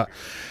games, but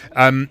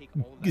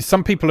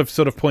some people have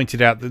sort of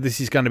pointed out that this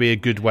is going to be a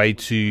good way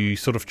to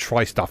sort of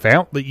try stuff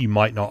out that you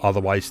might not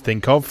otherwise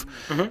think of,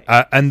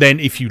 and then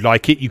if you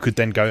like it, you could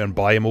then go and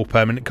buy a more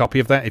permanent copy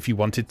of that if you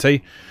wanted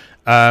to.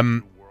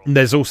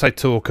 There's also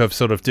talk of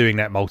sort of doing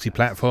that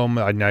multi-platform.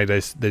 I know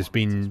there's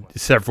been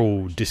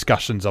several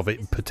discussions of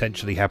it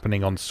potentially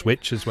happening on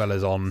Switch as well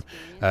as on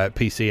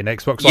PC and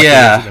Xbox like it is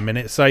at the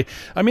minute. So,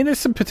 I mean, there's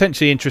some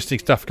potentially interesting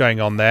stuff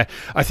going on there.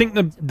 I think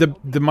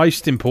the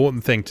most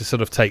important thing to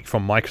sort of take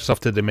from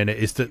Microsoft at the minute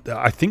is that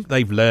I think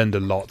they've learned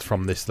a lot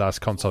from this last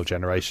console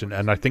generation,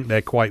 and I think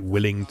they're quite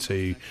willing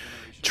to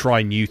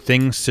try new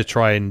things to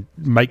try and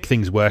make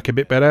things work a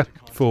bit better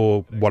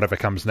for whatever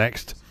comes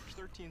next.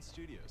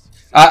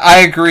 I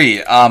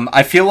agree.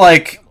 I feel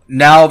like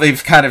now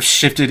they've kind of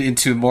shifted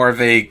into more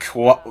of a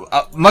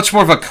much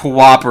more of a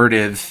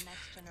cooperative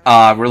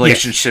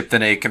relationship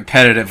than a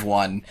competitive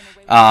one,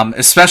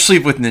 especially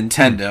with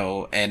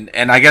Nintendo and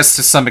I guess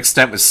to some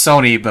extent with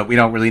Sony, but we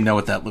don't really know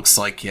what that looks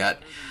like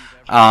yet.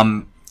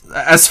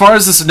 As far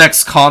as this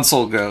next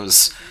console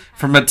goes,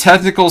 from a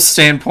technical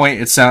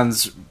standpoint, it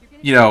sounds,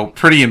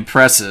 pretty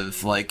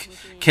impressive. Like,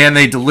 can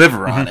they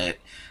deliver on it?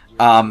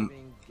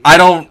 I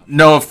don't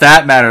know if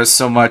that matters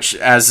so much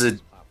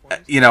as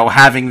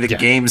having the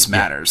games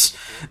matters.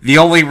 The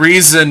only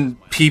reason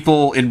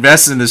people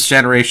invest in this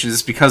generation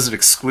is because of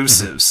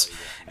exclusives.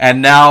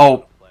 And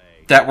now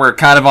that we're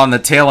kind of on the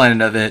tail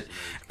end of it,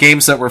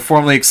 games that were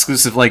formerly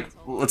exclusive, like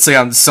let's say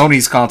on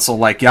Sony's console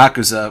like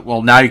Yakuza,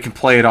 well, now you can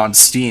play it on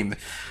Steam.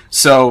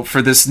 So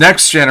for this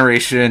next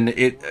generation,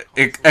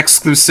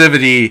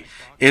 exclusivity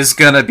is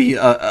going to be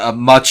a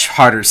much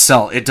harder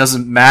sell. It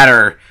doesn't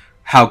matter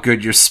how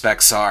good your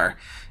specs are.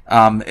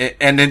 And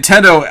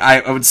Nintendo,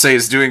 I would say,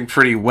 is doing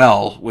pretty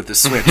well with the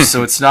Switch.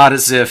 So it's not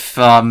as if,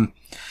 having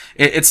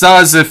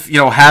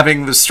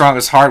the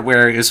strongest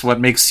hardware is what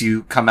makes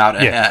you come out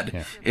ahead.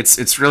 Yeah.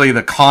 It's really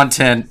the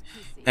content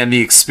and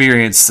the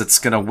experience that's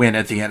going to win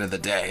at the end of the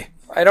day.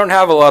 I don't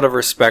have a lot of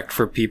respect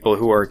for people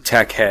who are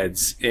tech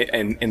heads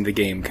in the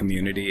game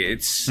community.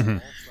 It's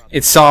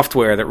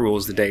software that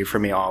rules the day for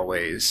me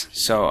always.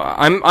 So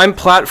I'm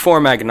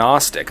platform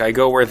agnostic. I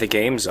go where the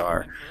games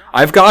are.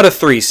 I've got a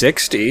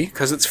 360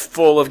 because it's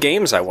full of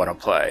games I want to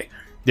play.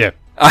 Yeah.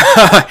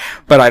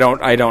 But I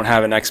don't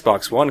have an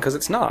Xbox One because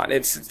it's not.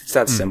 It's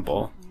that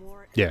simple.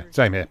 Yeah,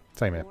 same here.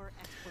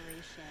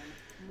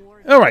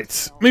 All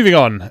right, moving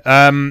on.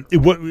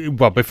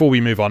 Well, before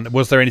we move on,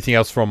 was there anything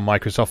else from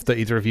Microsoft that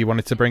either of you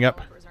wanted to bring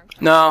up?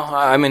 No,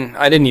 I mean,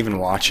 I didn't even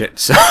watch it.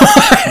 So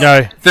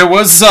no, there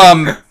was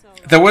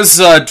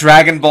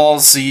Dragon Ball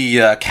Z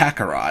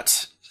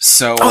Kakarot.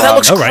 So that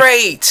looks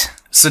great.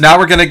 So now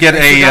we're gonna get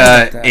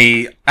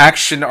a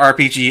action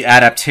RPG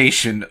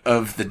adaptation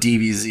of the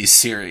DBZ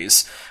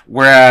series,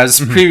 whereas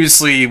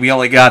previously we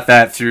only got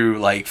that through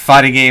like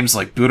fighting games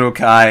like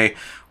Budokai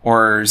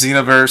or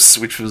Xenoverse,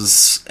 which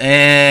was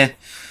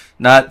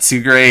not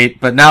too great.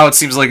 But now it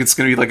seems like it's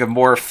gonna be like a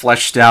more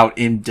fleshed out,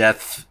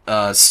 in-depth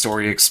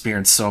story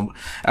experience. So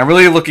I'm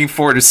really looking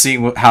forward to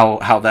seeing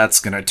how that's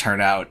gonna turn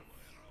out.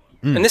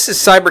 And this is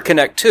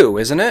CyberConnect 2,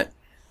 isn't it?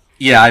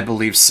 Yeah, I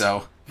believe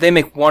so. They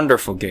make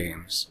wonderful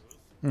games.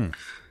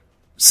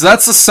 So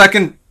that's the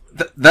second.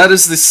 That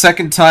is the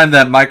second time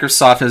that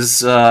Microsoft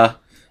has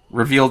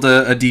revealed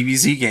a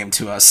DBZ game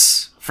to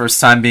us.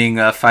 First time being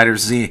Fighter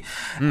Z.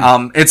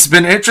 It's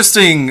been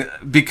interesting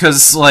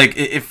because like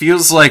it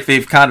feels like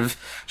they've kind of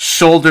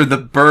shouldered the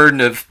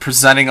burden of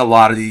presenting a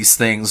lot of these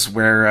things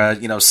where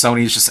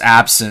Sony's just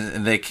absent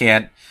and they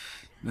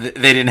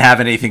didn't have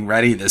anything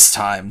ready this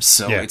time.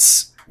 So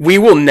we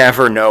will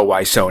never know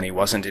why Sony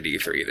wasn't at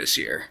E3 this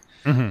year.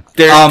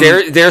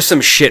 There's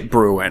some shit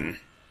brewing.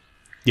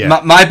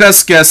 Yeah. My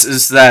best guess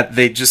is that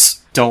they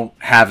just don't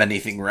have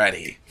anything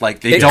ready.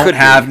 Like, they don't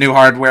have new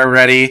hardware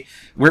ready.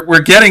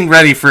 We're getting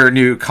ready for a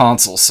new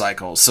console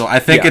cycle, so I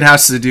think it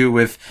has to do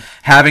with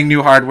having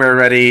new hardware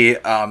ready.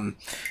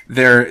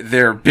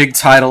 Their big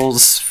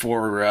titles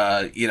for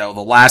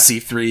the last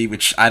E3,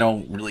 which I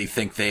don't really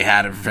think they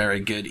had a very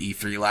good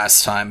E3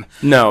 last time.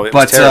 No, it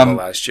was terrible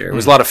last year. It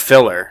was a lot of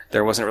filler.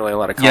 There wasn't really a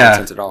lot of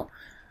content at all.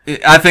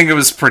 I think it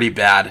was pretty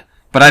bad.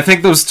 But I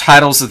think those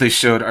titles that they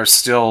showed are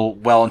still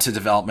well into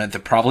development. They're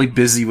probably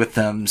busy with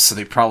them, so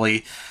they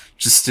probably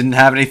just didn't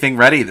have anything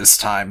ready this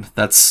time.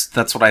 That's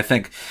what I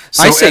think.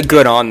 So, I say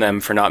good on them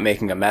for not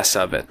making a mess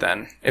of it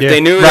then. If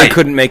they knew they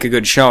couldn't make a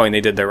good showing,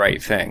 they did the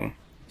right thing.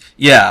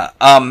 Yeah.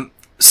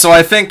 So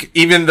I think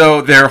even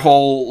though their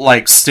whole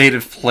like state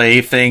of play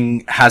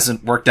thing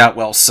hasn't worked out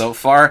well so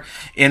far,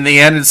 in the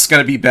end it's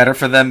going to be better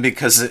for them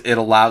because it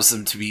allows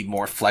them to be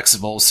more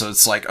flexible. So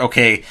it's like,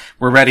 okay,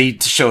 we're ready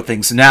to show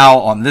things now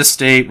on this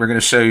date. We're going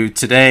to show you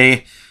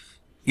today,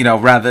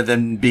 rather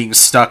than being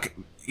stuck,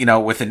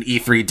 with an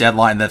E3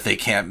 deadline that they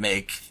can't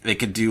make. They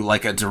could do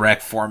like a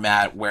direct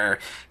format where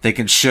they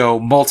can show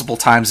multiple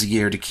times a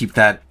year to keep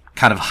that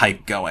kind of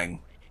hype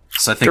going.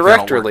 So I think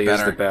direct release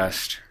is the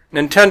best.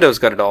 Nintendo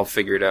got it all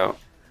figured out.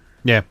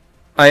 Yeah.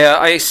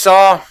 I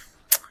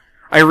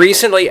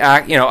recently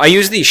I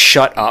use the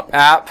Shut Up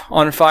app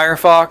on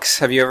Firefox.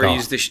 Have you ever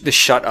used the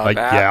Shut Up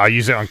app? Yeah, I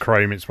use it on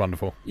Chrome. It's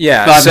wonderful.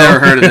 Yeah. I've never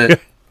heard of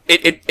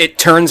it. It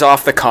turns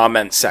off the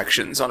comment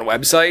sections on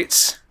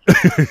websites.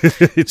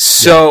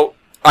 So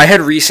I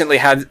had recently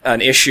had an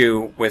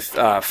issue with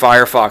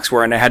Firefox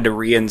where I had to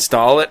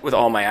reinstall it with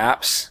all my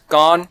apps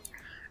gone,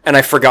 and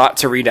I forgot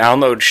to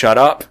re-download Shut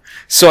Up.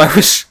 So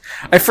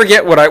I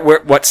forget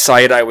what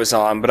site I was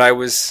on, but I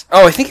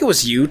think it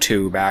was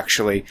YouTube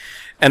actually,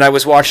 and I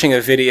was watching a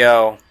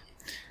video,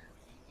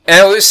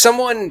 and it was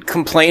someone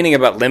complaining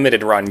about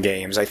limited run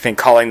games, I think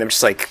calling them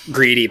just like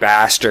greedy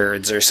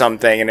bastards or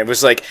something, and it was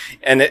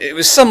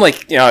some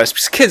like,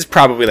 this kid's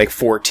probably like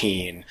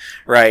 14,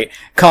 right?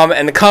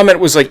 And the comment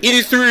was like,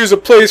 E3 is a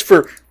place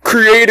for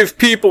creative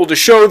people to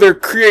show their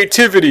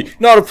creativity,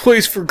 not a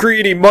place for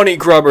greedy money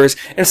grubbers.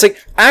 And it's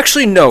like,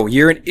 actually, no,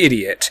 you're an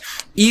idiot.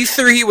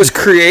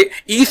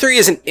 E3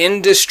 is an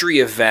industry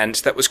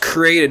event that was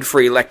created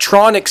for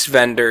electronics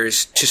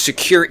vendors to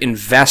secure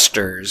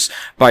investors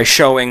by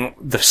showing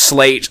the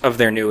slate of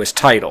their newest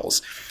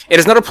titles. It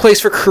is not a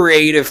place for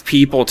creative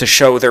people to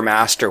show their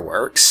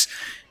masterworks.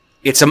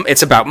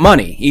 It's about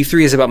money.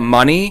 E3 is about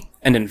money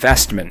and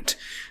investment.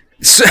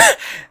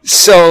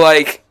 So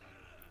like,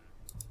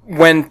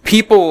 when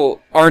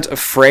people aren't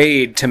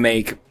afraid to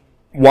make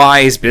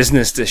wise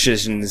business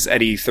decisions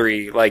at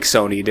E3 like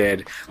Sony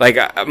did, like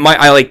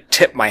I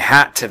tip my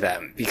hat to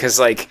them, because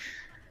like,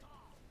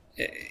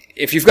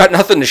 if you've got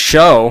nothing to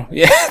show,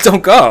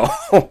 don't go.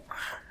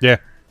 Yeah.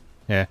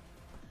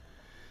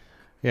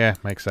 Yeah,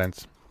 makes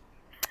sense.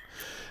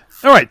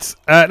 All right,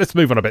 let's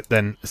move on a bit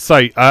then.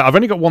 So, I've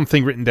only got one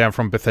thing written down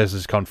from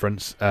Bethesda's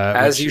conference.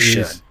 As you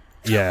should.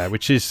 Yeah,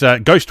 which is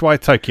Ghostwire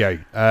Tokyo,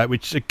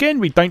 which, again,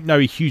 we don't know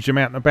a huge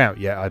amount about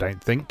yet, I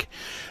don't think.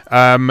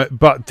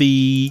 But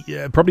the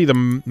probably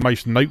the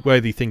most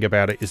noteworthy thing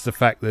about it is the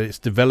fact that it's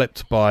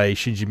developed by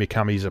Shinji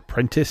Mikami's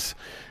apprentice,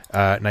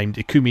 named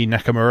Ikumi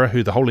Nakamura,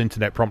 who the whole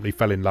internet promptly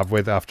fell in love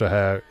with after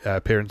her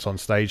appearance on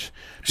stage.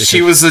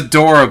 She was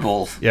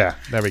adorable. Yeah,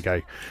 there we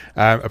go.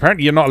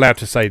 Apparently, you're not allowed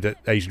to say that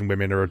Asian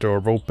women are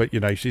adorable, but,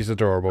 she's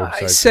adorable.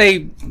 I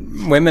say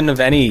women of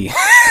any...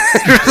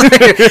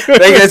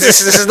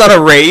 this is not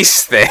a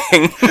race thing.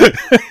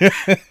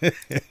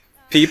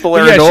 People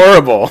are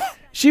adorable.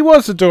 She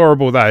was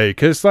adorable, though,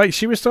 because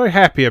she was so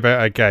happy about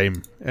her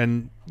game,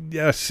 and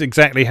that's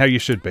exactly how you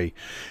should be.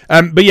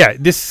 But yeah,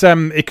 this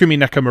Ikumi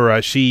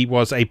Nakamura, she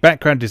was a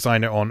background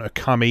designer on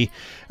Okami.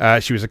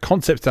 She was a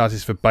concept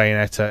artist for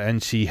Bayonetta,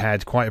 and she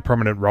had quite a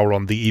prominent role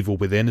on The Evil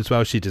Within as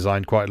well. She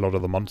designed quite a lot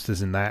of the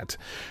monsters in that.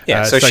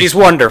 Yeah, so she's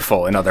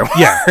wonderful, in other words.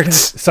 Yeah,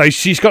 so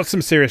she's got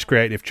some serious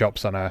creative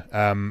chops on her.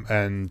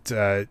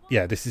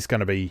 This is going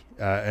to be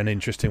an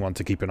interesting one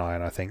to keep an eye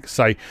on, I think.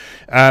 So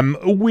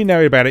all we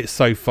know about it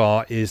so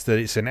far is that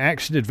it's an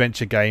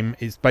action-adventure game.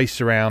 It's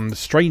based around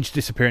strange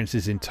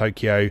disappearances in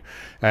Tokyo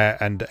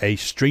and a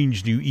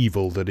strange new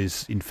evil that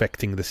is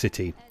infecting the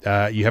city.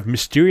 You have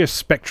mysterious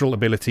spectral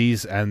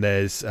abilities, and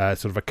there's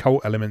sort of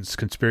occult elements,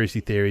 conspiracy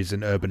theories,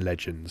 and urban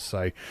legends.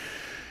 So,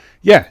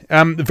 yeah,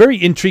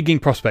 very intriguing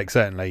prospect,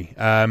 certainly.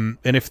 And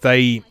if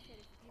they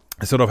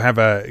sort of have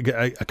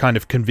a kind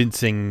of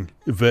convincing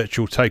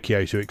virtual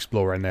Tokyo to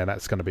explore in there,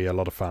 that's going to be a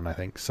lot of fun, I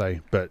think. So,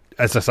 but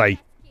as I say,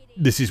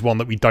 this is one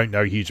that we don't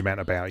know a huge amount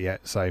about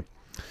yet. So,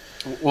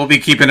 we'll be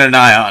keeping an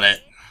eye on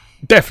it.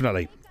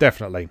 Definitely.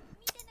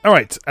 All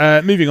right,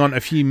 moving on, a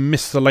few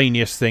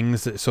miscellaneous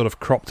things that sort of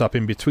cropped up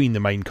in between the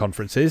main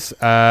conferences.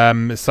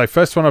 So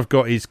first one I've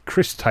got is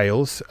Chris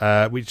Tales,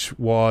 which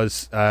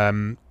was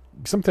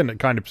something that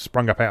kind of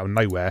sprung up out of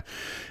nowhere,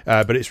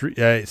 but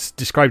it's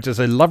described as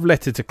a love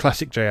letter to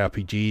classic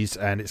JRPGs,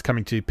 and it's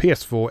coming to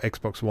PS4,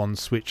 Xbox One,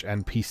 Switch,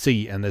 and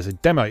PC, and there's a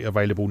demo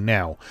available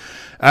now.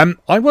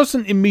 I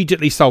wasn't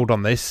immediately sold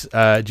on this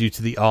due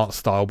to the art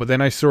style, but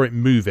then I saw it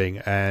moving,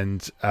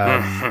 and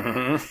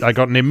I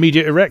got an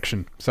immediate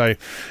erection. So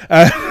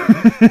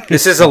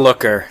this is a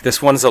looker.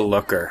 This one's a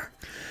looker.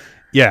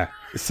 Yeah.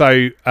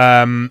 So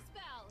I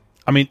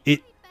mean,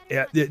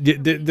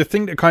 the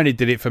thing that kind of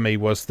did it for me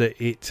was that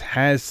it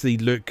has the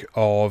look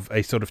of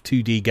a sort of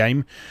 2D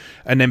game,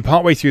 and then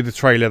partway through the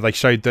trailer they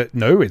showed that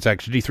no, it's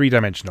actually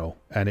 3-dimensional,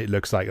 and it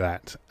looks like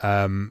that.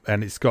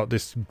 And it's got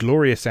this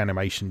glorious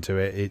animation to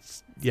it.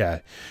 It's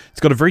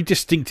got a very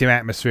distinctive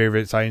atmosphere of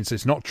its own, so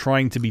it's not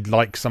trying to be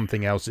like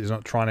something else. It's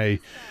not trying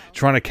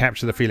to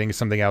capture the feeling of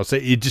something else.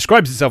 It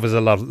describes itself as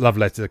a love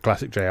letter to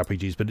classic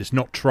JRPGs, but it's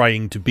not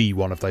trying to be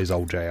one of those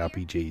old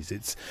JRPGs.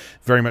 It's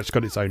very much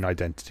got its own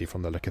identity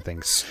from the look of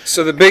things.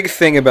 So the big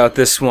thing about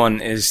this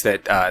one is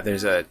that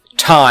there's a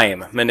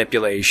time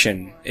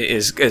manipulation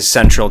is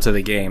central to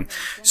the game.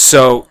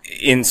 So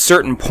in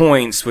certain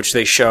points, which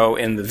they show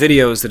in the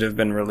videos that have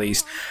been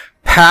released,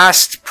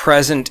 past,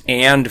 present,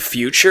 and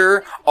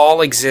future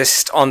all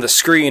exist on the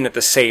screen at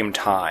the same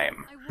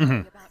time.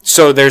 Mm-hmm.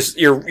 So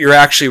you're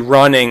actually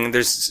running.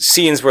 There's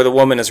scenes where the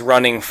woman is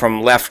running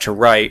from left to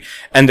right,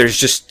 and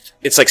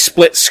it's like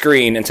split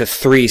screen into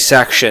 3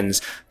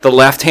 sections. The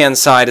left-hand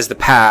side is the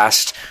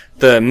past,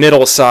 the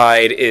middle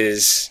side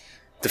is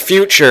the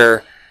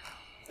future,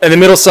 and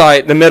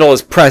the middle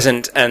is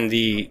present, and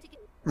the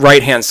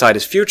right-hand side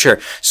is future.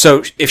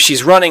 So if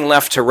she's running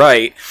left to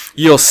right,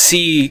 you'll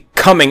see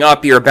coming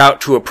up you're about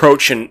to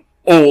approach an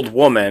old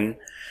woman.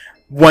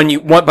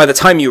 By the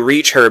time you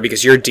reach her,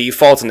 because your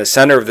default in the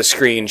center of the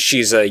screen,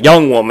 she's a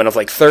young woman of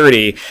like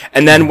 30,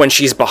 and then when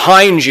she's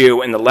behind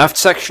you in the left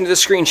section of the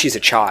screen, she's a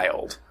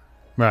child.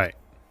 Right.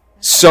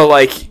 So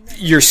like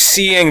you're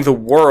seeing the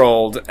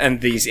world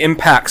and these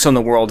impacts on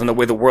the world and the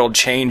way the world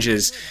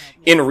changes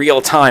in real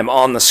time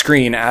on the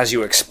screen as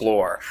you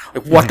explore.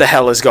 Like, what the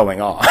hell is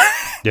going on?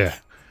 Yeah.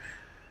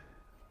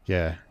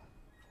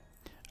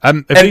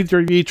 Have either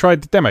of you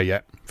tried the demo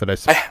yet for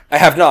this? I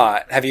have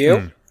not. Have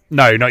you?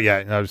 No, not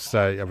yet. I was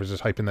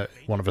just hoping that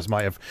one of us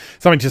might have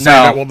something to say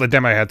about what the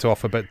demo had to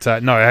offer, but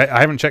no,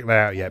 I haven't checked that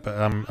out yet, but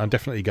I'm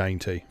definitely going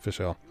to, for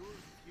sure.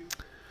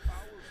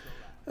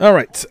 All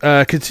right,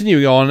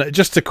 continuing on,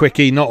 just a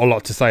quickie, not a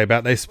lot to say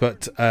about this,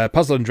 but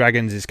Puzzle &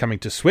 Dragons is coming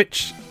to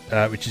Switch,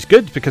 which is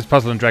good, because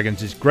Puzzle &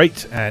 Dragons is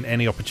great, and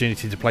any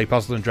opportunity to play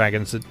Puzzle &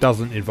 Dragons that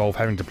doesn't involve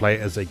having to play it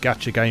as a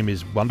gacha game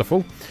is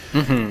wonderful.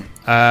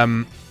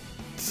 Mm-hmm.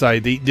 So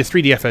the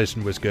 3DS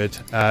version was good.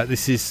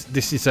 This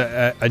is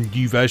a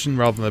new version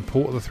rather than a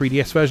port of the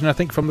 3DS version, I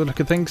think, from the look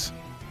of things.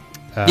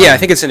 I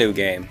think it's a new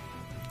game.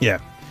 Yeah,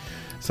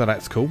 so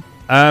that's cool.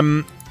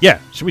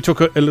 Should we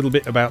talk a little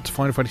bit about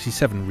Final Fantasy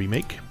VII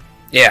Remake?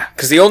 Yeah,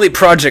 because the only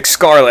Project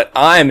Scarlet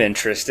I'm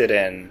interested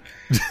in,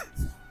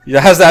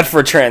 how's that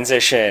for a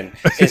transition,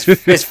 is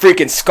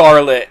freaking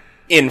Scarlet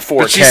in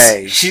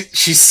 4K. But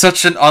she's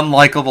such an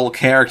unlikable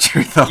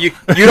character, though.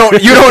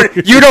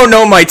 You don't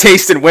know my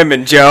taste in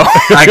women, Joe.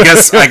 I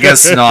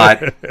guess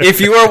not.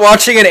 If you are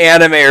watching an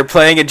anime or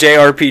playing a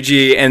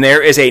JRPG and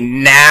there is a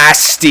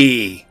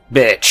nasty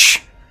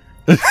bitch,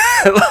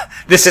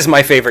 this is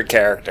my favorite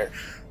character.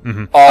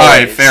 Mm-hmm. All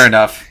right, fair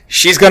enough.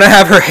 She's gonna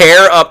have her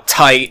hair up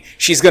tight.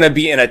 She's gonna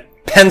be in a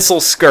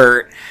pencil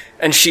skirt.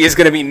 And she is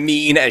going to be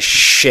mean as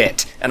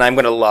shit, and I'm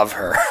going to love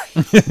her.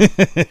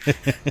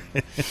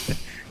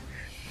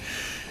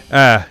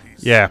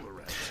 Yeah.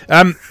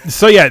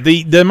 So yeah,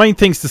 the main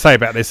things to say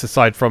about this,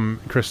 aside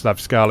from Chris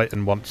loves Scarlett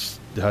and wants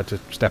her to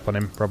step on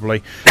him,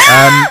 probably,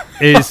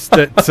 is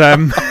that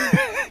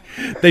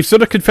they've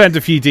sort of confirmed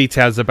a few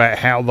details about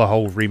how the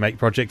whole remake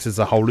project as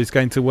a whole is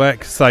going to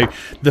work. So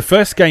the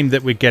first game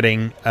that we're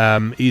getting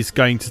is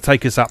going to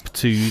take us up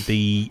to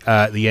the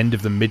end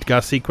of the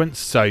Midgar sequence.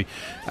 So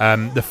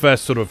the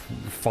first sort of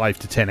 5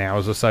 to 10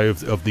 hours or so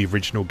of the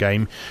original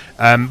game.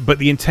 But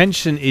the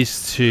intention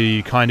is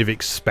to kind of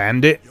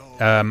expand it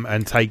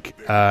and take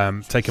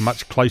a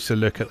much closer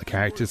look at the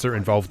characters that are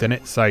involved in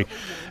it. So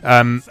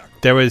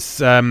there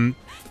was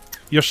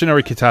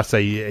Yoshinori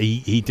Kitase.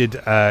 He did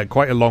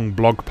quite a long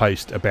blog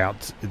post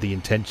about the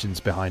intentions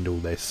behind all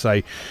this.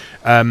 So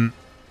I'm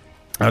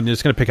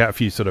just going to pick out a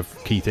few sort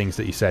of key things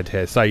that he said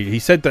here. So he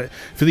said that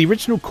for the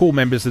original core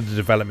members of the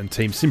development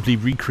team, simply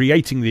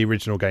recreating the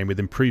original game with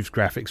improved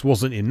graphics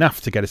wasn't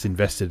enough to get us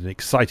invested and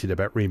excited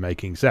about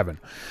remaking 7.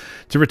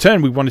 To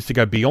return, we wanted to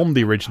go beyond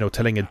the original,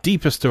 telling a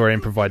deeper story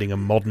and providing a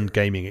modern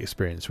gaming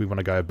experience. We want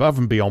to go above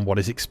and beyond what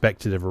is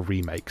expected of a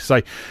remake. So,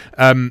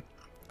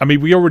 I mean,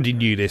 we already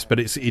knew this, but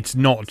it's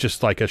not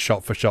just like a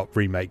shot-for-shot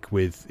remake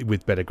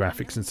with better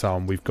graphics and so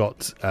on. We've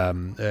got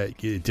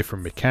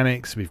different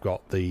mechanics. We've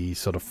got the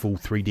sort of full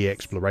 3D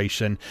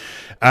exploration.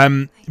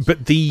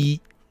 But the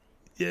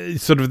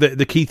sort of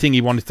the key thing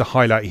he wanted to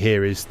highlight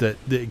here is that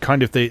the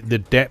kind of the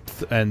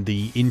depth and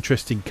the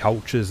interesting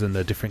cultures and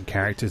the different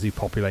characters who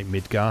populate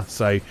Midgar.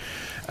 So,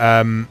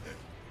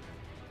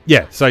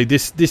 yeah, so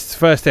this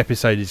first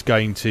episode is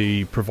going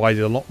to provide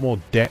a lot more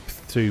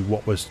depth to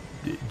what was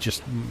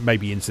just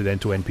maybe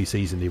incidental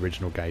NPCs in the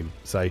original game.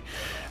 So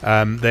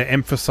they're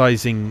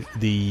emphasizing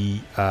the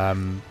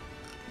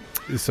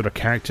sort of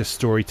character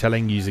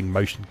storytelling using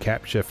motion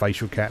capture,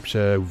 facial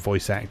capture,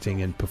 voice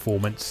acting, and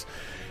performance.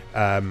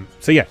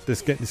 So yeah,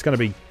 there's going to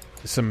be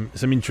some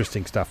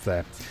interesting stuff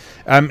there.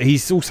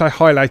 He's also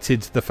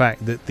highlighted the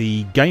fact that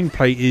the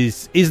gameplay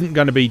isn't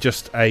going to be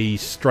just a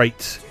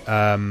straight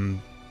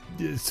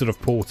sort of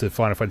port of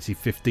Final Fantasy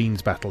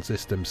XV's battle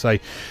system. So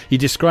he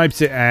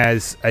describes it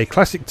as a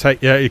classic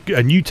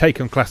a new take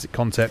on classic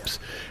concepts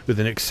with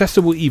an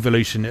accessible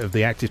evolution of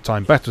the active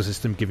time battle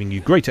system, giving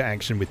you greater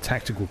action with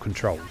tactical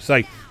control.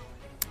 So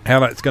how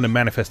that's going to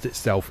manifest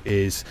itself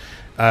is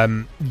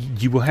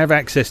you will have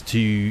access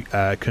to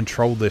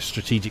control the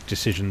strategic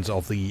decisions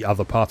of the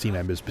other party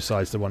members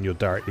besides the one you're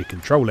directly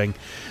controlling,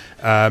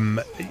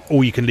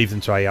 or you can leave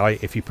them to AI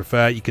if you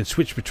prefer. You can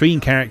switch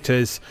between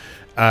characters.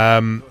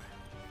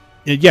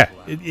 Yeah,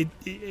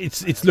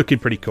 it's looking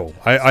pretty cool.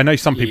 I know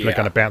some people are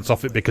going to bounce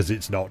off it because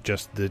it's not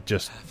just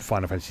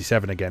Final Fantasy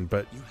VII again,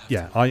 but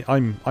yeah,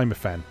 I'm a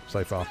fan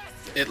so far.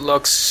 It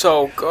looks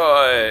so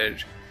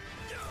good.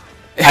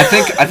 I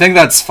think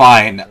that's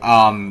fine.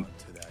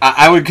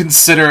 I would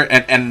consider,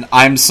 and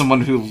I'm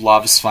someone who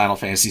loves Final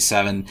Fantasy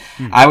VII.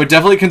 I would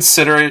definitely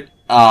consider it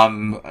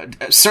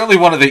certainly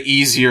one of the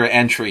easier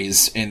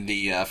entries in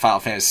the Final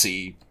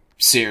Fantasy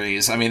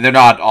series. I mean, they're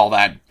not all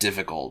that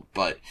difficult,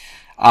 but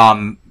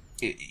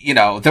you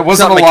know, there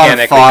wasn't a lot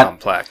of thought.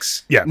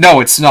 Complex. Yeah.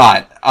 No, it's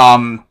not.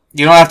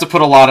 You don't have to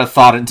put a lot of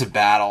thought into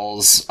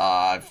battles.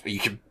 You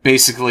can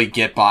basically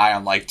get by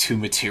on like 2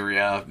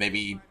 materia,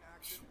 maybe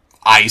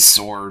ice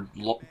or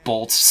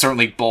bolt.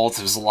 Certainly bolt.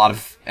 There's a lot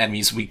of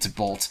enemies weak to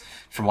bolt,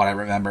 from what I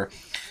remember.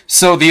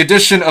 So the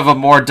addition of a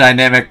more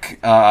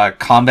dynamic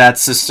combat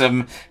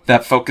system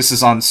that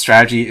focuses on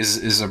strategy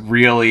is a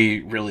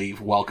really, really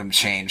welcome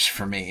change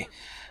for me.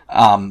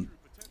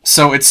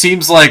 So it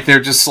seems like they're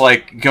just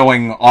like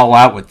going all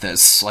out with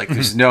this. Like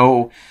there's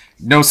no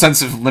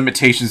sense of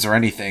limitations or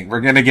anything.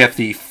 We're gonna get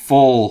the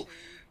full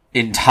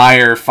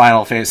entire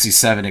Final Fantasy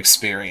VII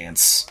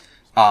experience.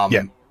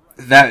 I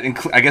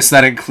guess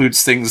that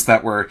includes things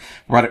that were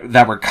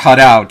cut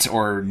out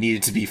or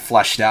needed to be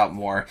fleshed out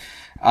more.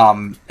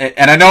 And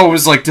I know it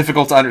was like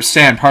difficult to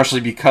understand, partially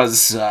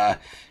because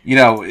you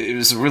know, it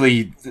was a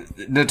really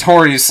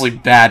notoriously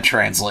bad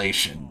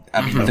translation.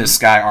 I mean, this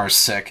guy are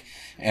sick.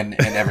 And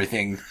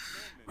everything,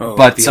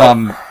 but it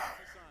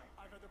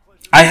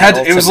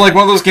was like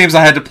one of those games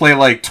I had to play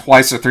like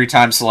twice or 3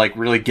 times to like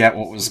really get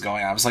what was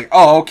going on. I was like,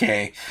 oh,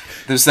 okay.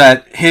 There's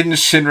that hidden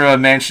Shinra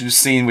mansion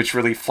scene which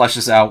really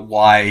fleshes out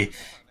why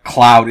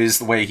Cloud is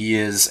the way he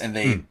is, and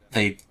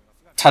they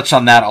touch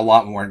on that a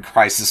lot more in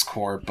Crisis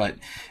Core. But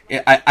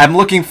I'm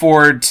looking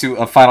forward to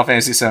a Final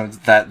Fantasy VII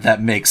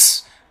that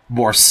makes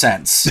more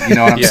sense. You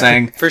know what I'm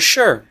saying? For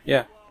sure.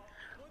 Yeah.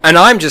 And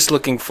I'm just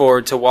looking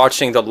forward to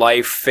watching the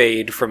life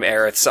fade from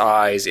Aerith's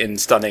eyes in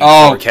stunning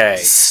 4K.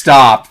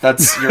 Stop!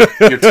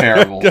 You're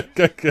terrible.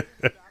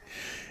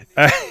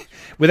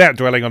 Without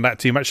dwelling on that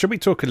too much, should we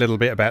talk a little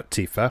bit about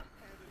Tifa?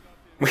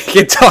 We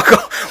can talk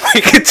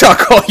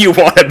all you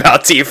want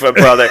about Tifa,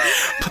 brother.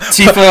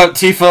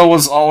 Tifa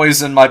was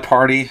always in my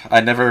party.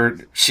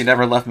 She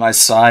never left my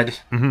side.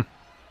 Mm-hmm.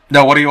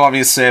 No, what do you want me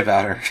to say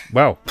about her?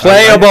 Well,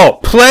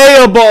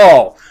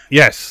 playable.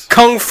 Yes,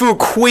 Kung Fu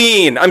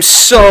Queen. I'm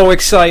so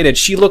excited.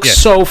 She looks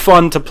so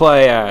fun to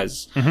play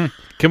as. Mm-hmm.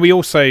 Can we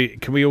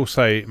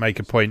also make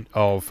a point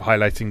of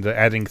highlighting that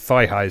adding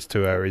thigh highs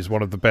to her is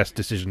one of the best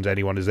decisions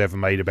anyone has ever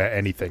made about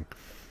anything?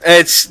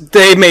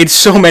 They made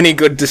so many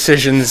good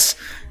decisions.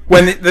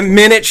 When the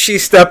minute she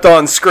stepped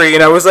on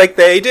screen, I was like,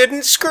 they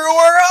didn't screw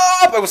her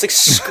up. I was like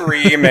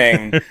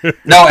screaming.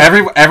 No,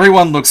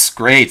 everyone looks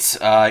great.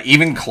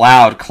 Even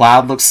Cloud.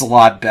 Cloud looks a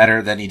lot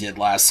better than he did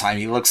last time.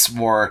 He looks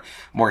more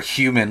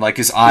human. Like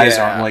his eyes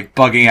aren't like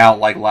bugging out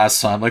like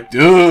last time. Like,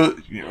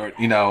 you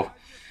know,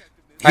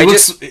 he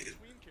looks.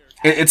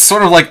 It's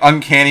sort of like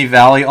Uncanny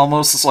Valley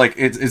almost. It's like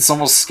it's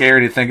almost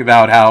scary to think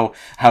about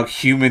how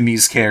human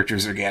these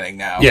characters are getting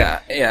now.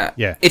 Yeah.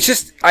 It's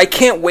just I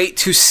can't wait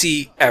to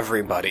see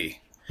everybody.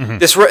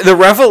 Mm-hmm. The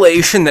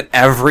revelation that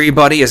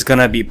everybody is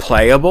gonna be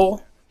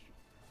playable.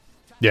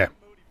 Yeah.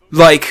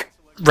 Like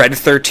Red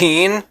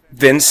 13,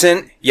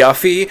 Vincent,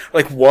 Yuffie,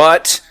 like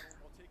what?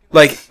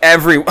 Like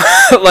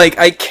like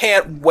I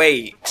can't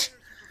wait.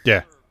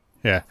 Yeah.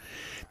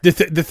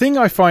 The thing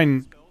I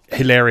find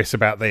hilarious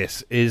about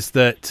this is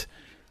that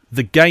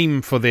the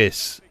game for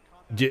this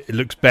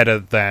looks better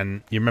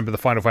than you remember the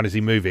Final Fantasy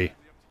movie.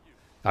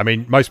 I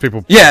mean, most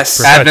people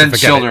Advent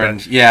Children.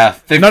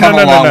 They've come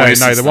a long way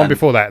since the one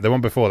before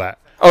that.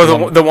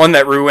 Oh, the one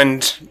that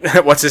ruined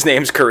what's his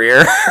name's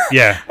career.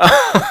 Yeah,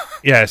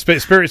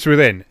 Spirits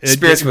Within.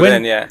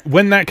 Yeah.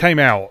 When that came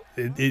out,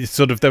 it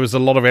sort of there was a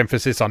lot of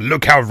emphasis on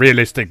look how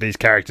realistic these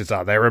characters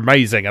are. They're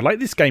amazing, and like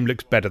this game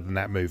looks better than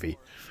that movie.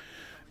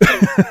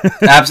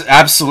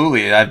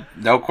 Absolutely,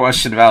 no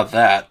question about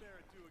that.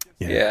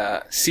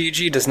 Yeah,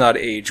 CG does not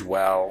age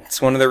well.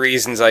 It's one of the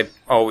reasons I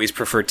always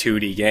prefer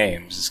 2D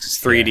games, because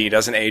 3D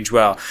doesn't age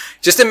well.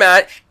 Just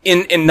imagine,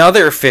 in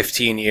another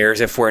 15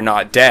 years, if we're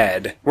not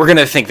dead, we're going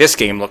to think this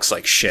game looks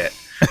like shit.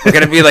 We're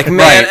going to be like,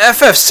 man,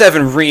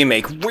 FF7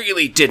 Remake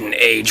really didn't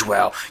age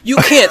well. You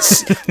can't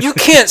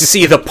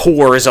see the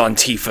pores on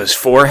Tifa's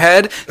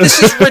forehead.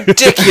 This is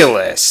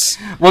ridiculous.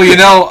 Well,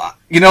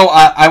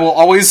 I will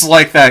always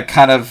like that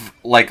kind of,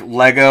 like,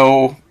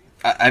 Lego.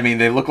 I mean,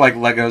 they look like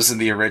Legos in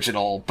the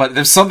original, but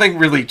there's something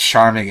really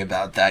charming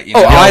about that. You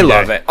know? I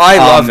love it. I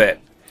love it.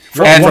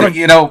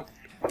 And,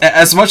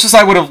 as much as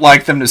I would have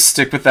liked them to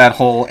stick with that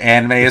whole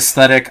anime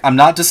aesthetic, I'm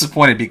not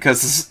disappointed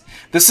because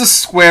this is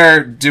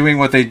Square doing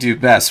what they do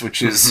best,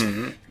 which is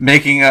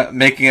making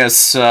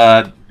us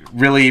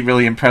really,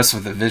 really impressed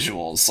with the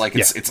visuals. Like,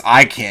 it's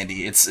eye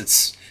candy.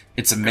 It's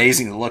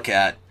amazing to look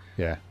at.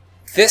 Yeah.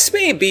 This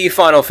may be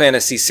Final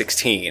Fantasy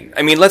 16.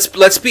 I mean,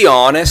 let's be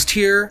honest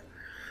here.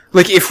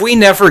 Like, if we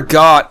never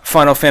got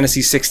Final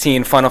Fantasy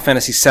 16, Final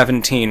Fantasy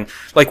 17,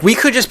 like, we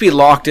could just be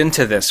locked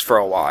into this for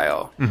a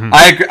while. Mm-hmm.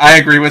 I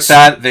agree with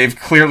that. They've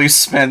clearly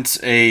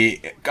spent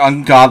a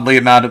ungodly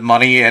amount of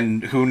money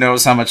and who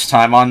knows how much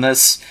time on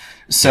this.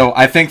 So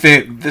I think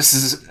this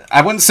is,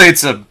 I wouldn't say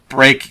it's a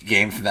break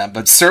game for them,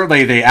 but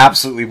certainly they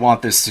absolutely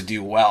want this to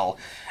do well.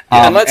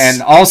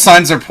 And all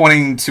signs are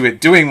pointing to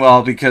it doing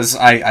well because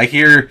I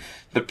hear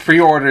the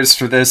pre-orders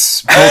for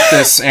this, both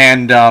this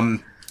and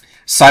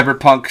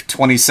Cyberpunk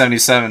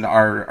 2077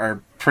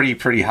 are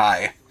pretty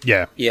high.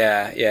 Yeah.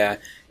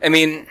 I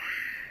mean,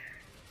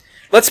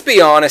 let's be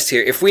honest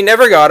here. If we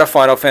never got a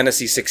Final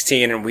Fantasy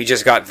 16 and we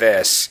just got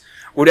this,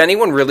 would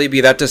anyone really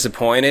be that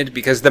disappointed?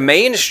 Because the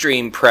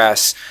mainstream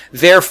press,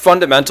 their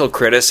fundamental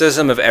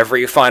criticism of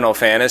every Final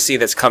Fantasy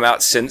that's come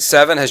out since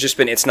 7 has just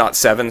been, it's not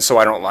 7, so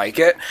I don't like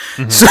it.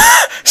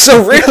 Mm-hmm.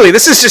 So really,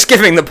 this is just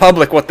giving the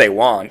public what they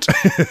want.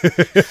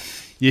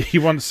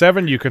 You want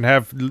 7, you can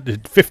have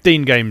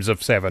 15 games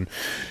of 7.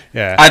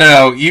 Yeah. I don't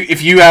know.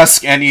 If you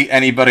ask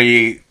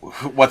anybody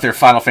what their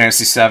Final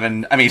Fantasy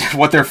 7, I mean,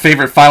 what their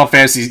favorite Final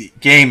Fantasy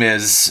game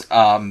is,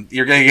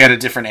 you're going to get a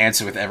different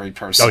answer with every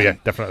person. Oh yeah,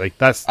 definitely.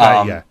 That's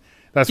one of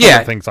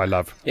the things I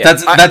love. Yeah.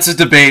 That's a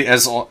debate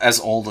as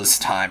old as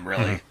time,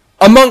 really.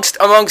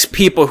 Mm-hmm. Amongst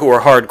people who are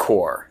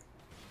hardcore.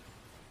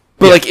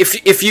 But like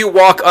if you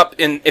walk up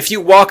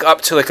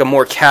to like a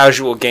more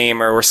casual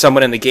gamer or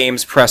someone in the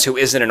games press who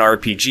isn't an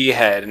RPG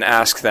head and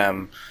ask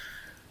them,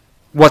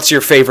 "What's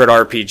your favorite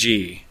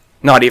RPG?"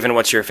 Not even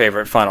what's your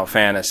favorite Final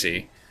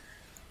Fantasy.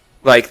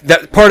 Like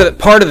that part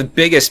of the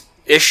biggest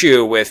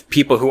issue with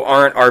people who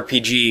aren't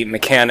RPG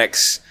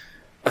mechanics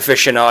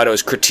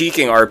aficionados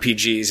critiquing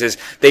RPGs is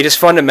they just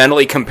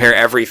fundamentally compare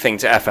everything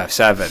to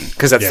FF7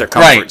 because that's their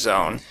comfort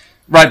zone.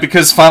 Right,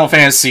 because Final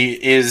Fantasy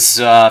is,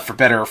 for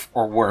better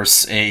or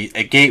worse, a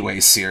gateway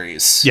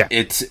series. Yeah.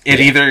 It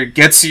either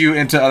gets you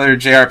into other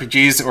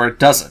JRPGs or it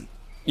doesn't.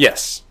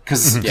 Yes.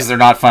 Because they're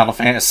not Final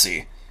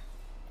Fantasy.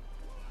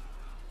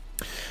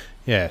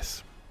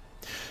 Yes.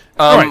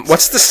 Right.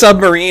 What's the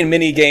submarine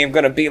minigame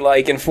going to be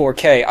like in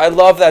 4K? I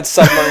love that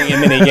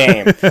submarine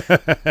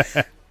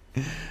minigame.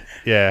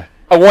 Yeah.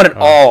 I want it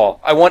all.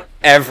 I want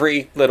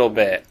every little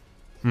bit.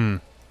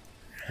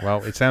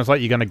 Well, it sounds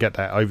like you're going to get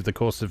that over the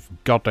course of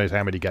God knows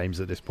how many games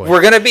at this point.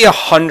 We're going to be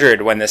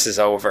 100 when this is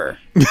over.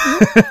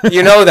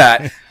 You know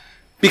that.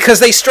 Because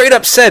they straight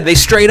up said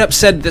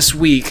this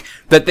week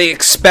that they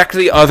expect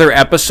the other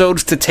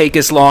episodes to take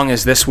as long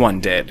as this one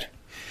did.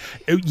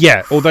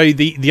 Yeah, although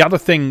the other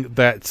thing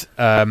that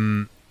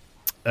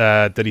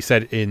that he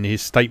said in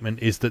his statement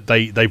is that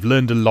they've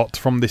learned a lot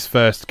from this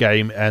first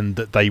game, and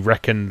that they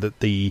reckon that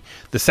the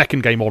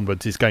second game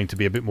onwards is going to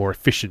be a bit more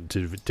efficient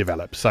to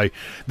develop. So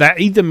that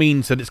either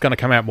means that it's going to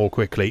come out more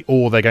quickly,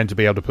 or they're going to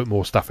be able to put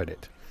more stuff in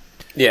it.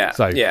 Yeah,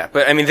 So- yeah,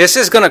 but I mean, this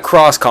is going to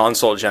cross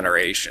console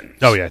generations.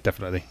 Oh yeah,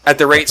 definitely. At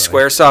the rate Definitely.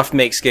 Squaresoft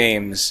makes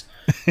games,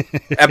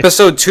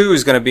 Episode 2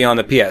 is going to be on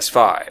the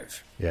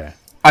PS5. Yeah.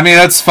 I mean,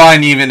 that's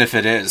fine even if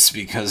it is,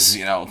 because,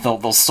 you know,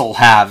 they'll still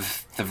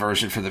have the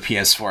version for the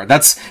PS4.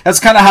 That's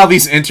kind of how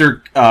these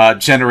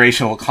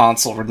generational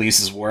console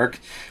releases work,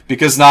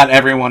 because not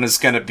everyone is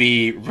going to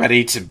be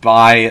ready to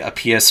buy a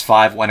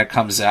PS5 when it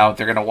comes out.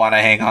 They're going to want to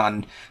hang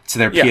on to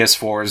their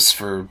PS4s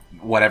for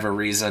whatever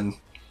reason.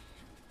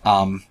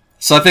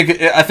 So I think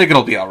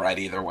it'll be all right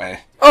either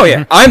way. Oh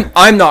yeah,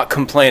 I'm not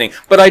complaining,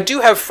 but I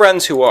do have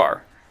friends who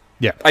are.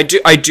 Yeah. I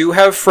do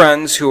have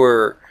friends who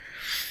are,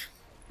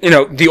 you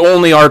know, the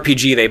only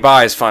RPG they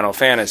buy is Final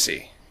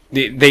Fantasy.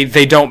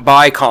 They don't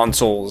buy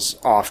consoles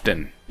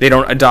often. They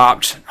don't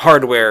adopt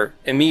hardware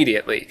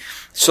immediately.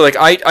 So like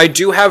I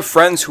do have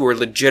friends who are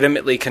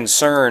legitimately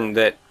concerned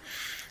that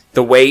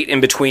the wait in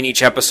between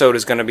each episode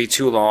is going to be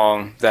too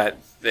long, that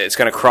it's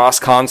going to cross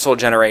console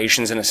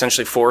generations and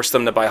essentially force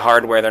them to buy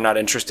hardware they're not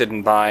interested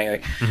in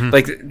buying.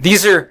 Like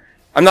these are,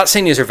 I'm not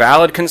saying these are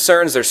valid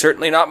concerns. They're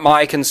certainly not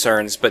my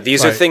concerns, but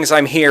these are Right. things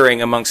I'm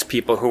hearing amongst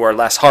people who are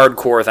less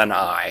hardcore than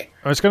I.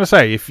 I was going to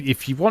say,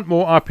 if you want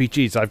more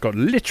RPGs, I've got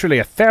literally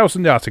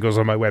 1,000 articles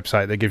on my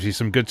website that gives you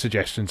some good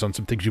suggestions on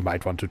some things you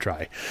might want to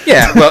try.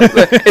 Yeah, well,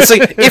 it's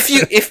like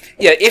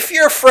if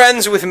you're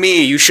friends with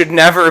me, you should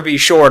never be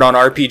short on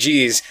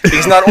RPGs,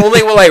 because not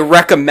only will I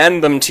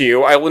recommend them to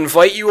you, I will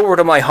invite you over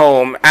to my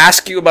home,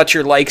 ask you about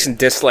your likes and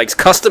dislikes,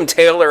 custom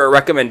tailor a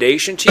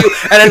recommendation to you,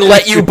 and then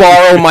let you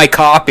borrow my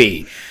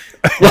copy.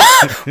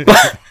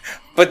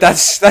 but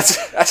that's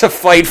a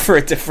fight for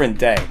a different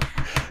day.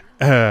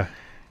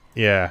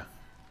 Yeah.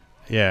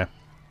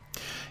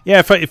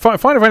 Final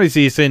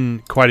Fantasy is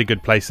in quite a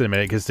good place at the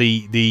minute, because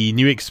the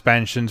new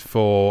expansion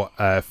for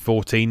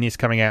 14 is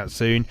coming out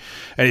soon,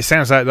 and it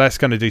sounds like that's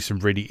going to do some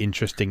really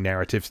interesting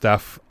narrative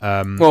stuff.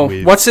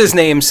 What's his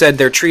name said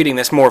they're treating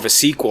this more of a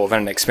sequel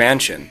than an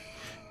expansion.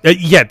 They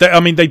do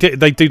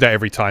that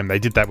every time. They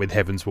did that with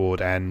Heaven's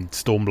Ward and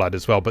Stormblood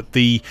as well. But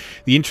the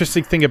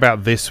interesting thing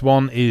about this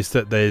one is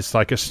that there's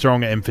like a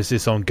strong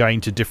emphasis on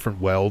going to different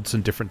worlds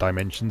and different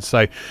dimensions.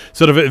 So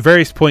sort of at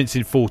various points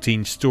in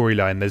 14's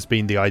storyline, there's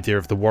been the idea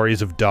of the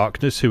Warriors of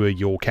Darkness, who are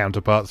your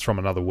counterparts from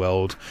another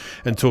world,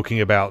 and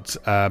talking about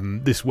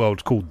this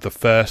world called the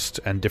First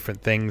and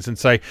different things. And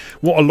so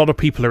what a lot of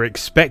people are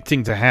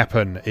expecting to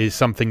happen is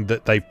something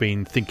that they've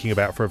been thinking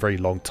about for a very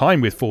long time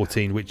with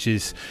 14, which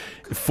is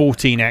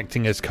 14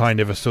 acting as kind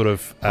of a sort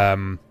of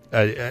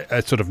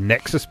a sort of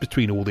nexus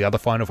between all the other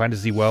Final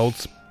Fantasy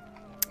worlds.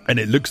 And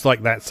it looks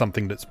like that's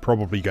something that's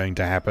probably going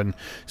to happen,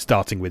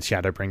 starting with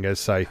Shadowbringers.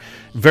 So,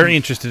 very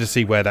interested to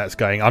see where that's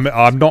going.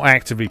 I'm not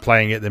actively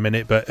playing it at the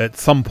minute, but at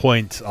some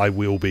point I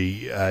will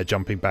be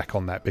jumping back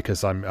on that,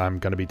 because I'm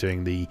going to be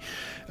doing the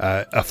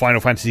a Final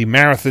Fantasy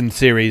marathon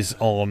series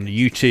on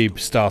YouTube,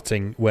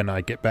 starting when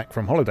I get back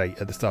from holiday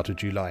at the start of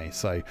July.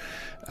 So,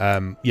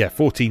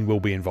 14 will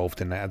be involved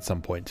in that at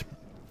some point.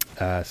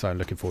 So I'm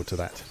looking forward to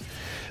that.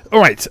 All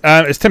right,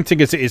 as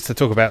tempting as it is to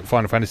talk about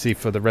Final Fantasy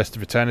for the rest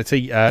of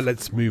eternity,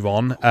 let's move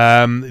on.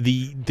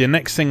 The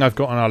next thing I've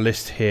got on our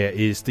list here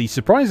is the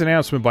surprise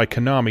announcement by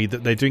Konami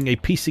that they're doing a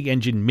PC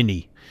Engine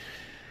Mini.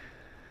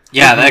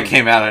 Yeah, that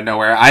came out of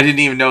nowhere. I didn't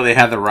even know they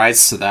had the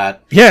rights to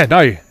that. Yeah,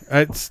 no,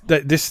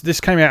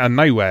 this came out of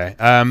nowhere.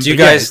 Do you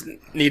guys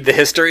need the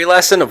history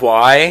lesson of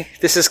why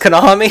this is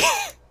Konami?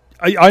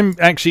 I'm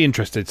actually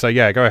interested, so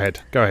yeah, go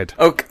ahead.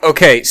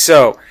 Okay,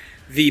 so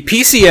the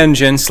PC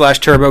Engine /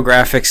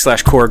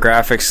 TurboGrafx / Core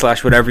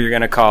Graphics / whatever you're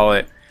going to call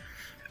it,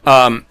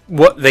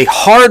 what the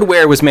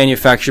hardware was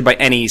manufactured by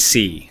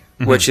NEC,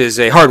 which is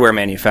a hardware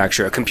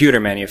manufacturer, a computer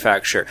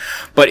manufacturer.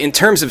 But in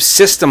terms of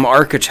system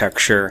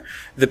architecture,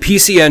 the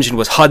PC Engine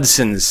was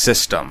Hudson's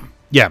system.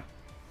 Yeah.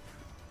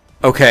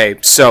 Okay,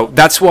 so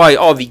that's why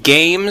all the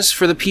games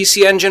for the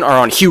PC Engine are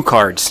on Hue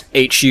cards.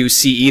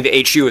 HUCE,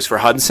 the HU is for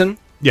Hudson.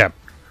 Yeah.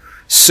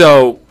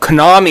 So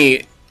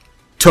Konami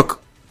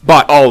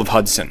bought all of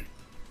Hudson.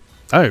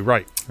 Oh,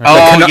 right. Okay.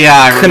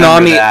 I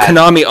remember that.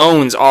 Konami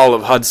owns all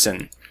of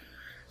Hudson.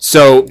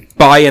 So,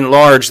 by and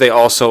large, they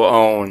also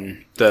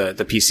own the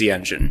PC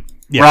Engine.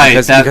 Yeah. Right,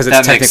 Because that it's makes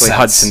technically sense.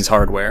 Hudson's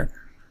hardware.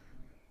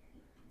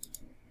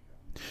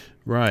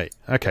 Right.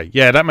 Okay.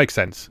 Yeah, that makes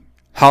sense.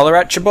 Holler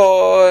at your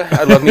boy.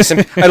 I love me some.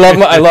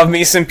 I love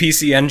me some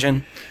PC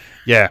Engine.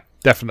 Yeah,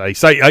 definitely.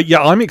 So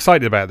yeah, I'm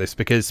excited about this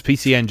because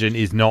PC Engine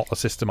is not a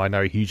system I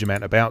know a huge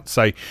amount about.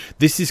 So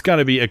this is going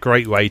to be a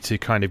great way to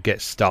kind of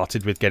get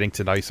started with getting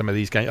to know some of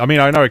these games. I mean,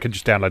 I know I can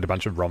just download a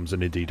bunch of ROMs,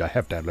 and indeed I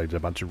have downloaded a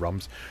bunch of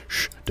ROMs.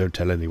 Shh, don't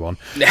tell anyone.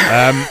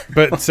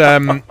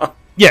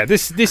 Yeah,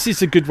 this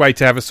is a good way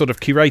to have a sort of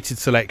curated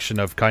selection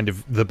of kind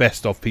of the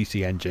best of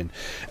PC Engine.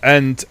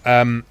 And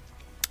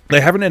they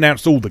haven't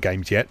announced all the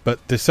games yet, but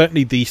there's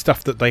certainly the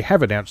stuff that they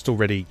have announced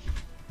already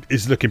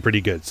is looking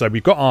pretty good. So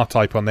we've got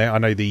R-Type on there. I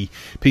know the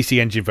PC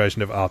Engine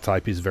version of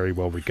R-Type is very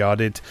well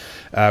regarded.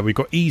 We've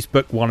got Ys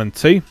Book 1 and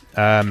 2.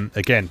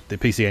 Again, the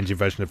PC Engine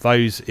version of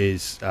those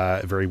is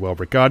very well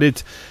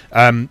regarded.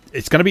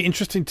 It's going to be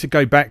interesting to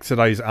go back to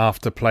those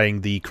after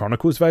playing the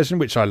Chronicles version,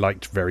 which I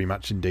liked very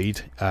much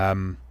indeed.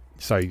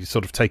 So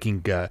sort of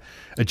taking a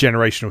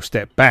generational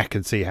step back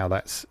and see how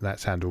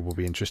that's handled will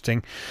be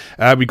interesting.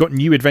 We've got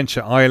New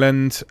Adventure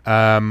Island,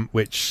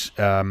 which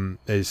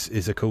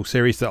is a cool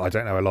series that I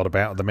don't know a lot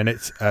about at the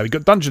minute. We've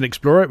got Dungeon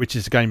Explorer, which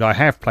is a game that I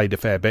have played a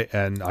fair bit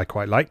and I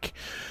quite like.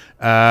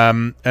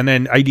 And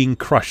then Alien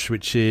Crush,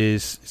 which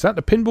is that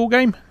the pinball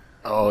game?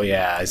 Oh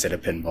yeah, is it a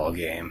pinball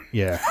game?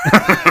 Yeah.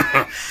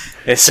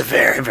 It's a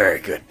very, very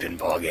good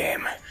pinball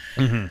game.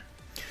 Mm-hmm.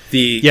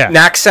 The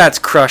Naxat's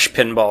Crush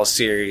pinball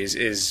series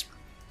is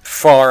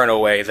far and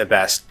away the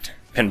best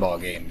pinball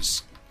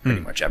games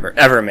pretty much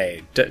ever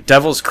made.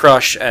 Devil's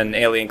Crush and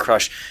Alien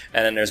Crush,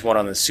 and then there's one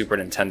on the Super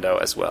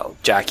Nintendo as well,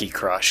 Jackie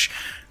Crush.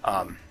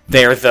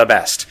 They're the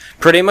best.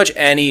 Pretty much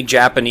any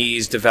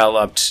Japanese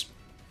developed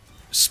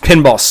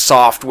pinball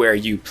software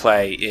you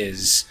play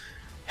is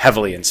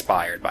heavily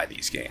inspired by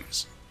these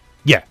games.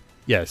 Yeah.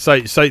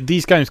 So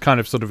these games kind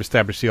of sort of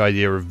established the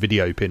idea of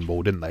video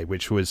pinball, didn't they?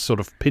 Which was sort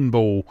of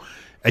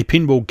a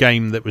pinball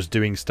game that was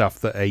doing stuff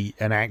that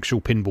an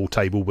actual pinball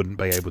table wouldn't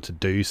be able to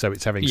do. So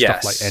it's having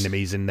stuff like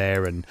enemies in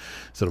there and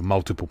sort of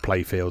multiple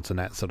play fields and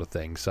that sort of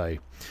thing. So,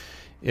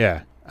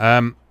 yeah,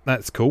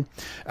 that's cool.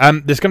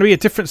 There's going to be a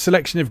different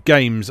selection of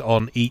games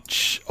on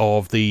each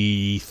of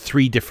the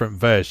 3 different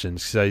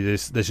versions. So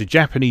there's a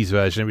Japanese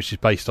version, which is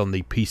based on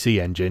the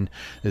PC Engine.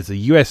 There's a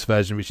US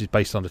version, which is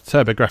based on the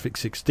TurboGrafx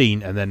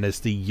 16. And then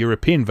there's the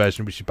European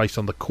version, which is based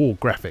on the core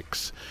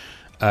graphics.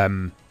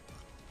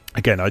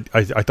 Again,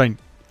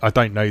 I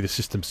don't know the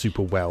system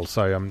super well,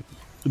 so I'm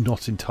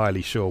not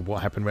entirely sure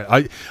what happened.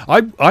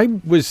 I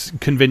was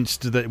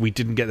convinced that we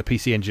didn't get the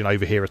PC Engine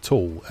over here at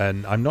all,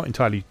 and I'm not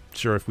entirely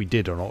sure if we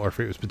did or not, or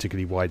if it was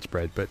particularly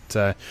widespread. But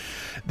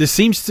there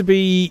seems to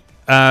be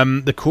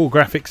the core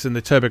graphics and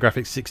the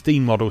TurboGrafx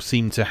 16 model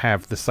seem to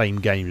have the same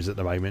games at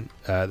the moment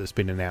that's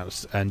been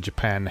announced, and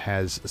Japan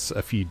has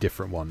a few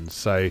different ones.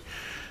 So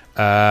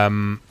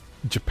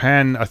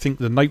Japan, I think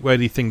the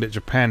noteworthy thing that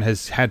Japan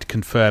has had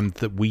confirmed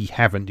that we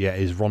haven't yet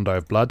is Rondo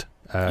of Blood.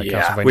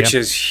 Which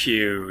is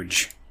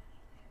huge.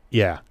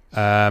 Yeah.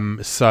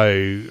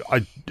 So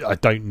I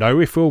don't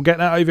know if we'll get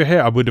that over here.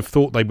 I would have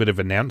thought they would have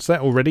announced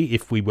that already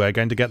if we were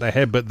going to get that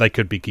here, but they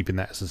could be keeping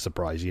that as a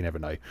surprise. You never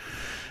know.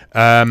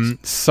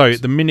 So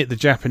at the minute, the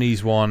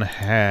Japanese one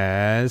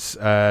has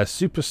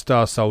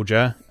Superstar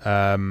Soldier.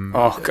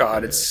 Oh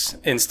god, it's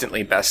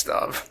instantly best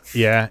of.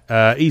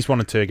 Yeah. Ys 1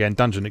 and 2 again.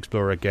 Dungeon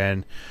Explorer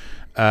again.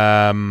 Is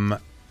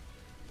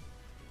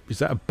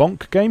that a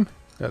Bonk game?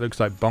 That looks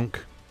like Bonk.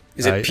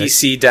 Is it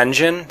PC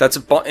Dungeon? That's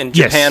in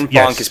Japan.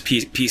 Bonk is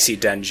PC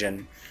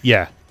Dungeon.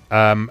 Yeah,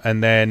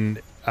 and then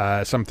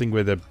something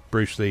with a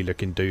Bruce Lee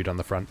looking dude on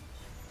the front.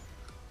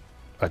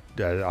 I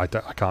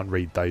can't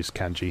read those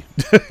kanji.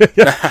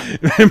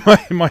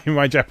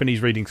 my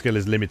Japanese reading skill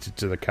is limited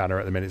to the kana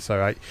at the minute,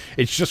 so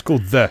it's just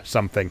called the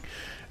something.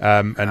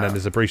 And then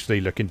there's a Bruce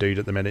Lee looking dude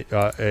at the minute,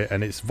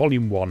 and it's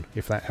Volume 1,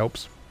 if that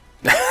helps.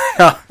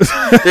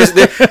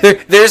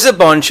 There's a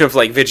bunch of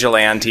like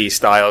vigilante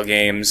style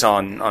games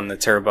on the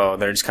Turbo.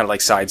 They're just kind of like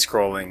side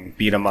scrolling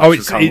beat 'em up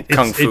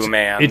kung fu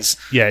man. It's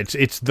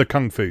the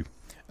kung fu.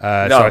 So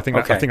I think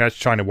that's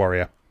China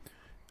Warrior.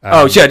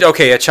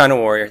 China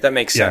Warrior. That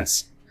makes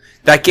sense.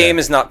 That game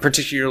is not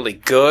particularly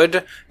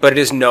good, but it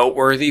is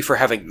noteworthy for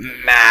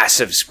having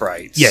massive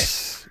sprites.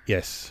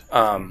 Yes.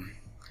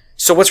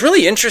 So what's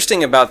really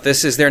interesting about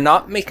this is they're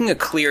not making a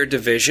clear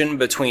division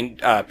between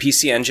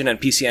PC Engine and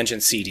PC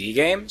Engine CD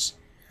games.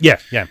 Yeah.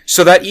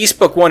 So that Ys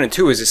Book 1 and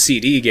 2 is a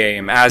CD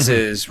game, as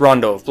is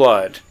Rondo of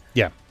Blood.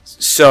 Yeah.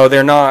 So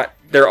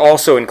they're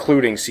also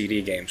including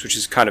CD games, which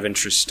is kind of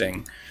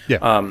interesting.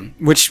 Yeah.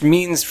 Which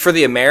means for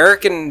the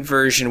American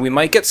version, we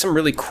might get some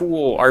really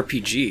cool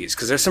RPGs,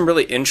 because there's some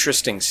really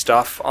interesting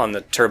stuff on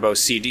the Turbo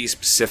CD,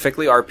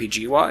 specifically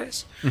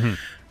RPG-wise.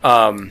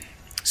 Mm-hmm.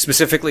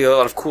 Specifically, a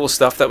lot of cool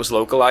stuff that was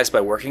localized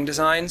by Working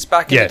Designs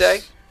back in the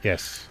day.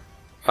 Yes.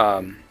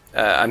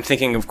 I'm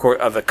thinking, of course,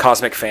 of the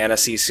Cosmic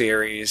Fantasy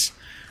series.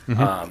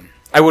 Mm-hmm.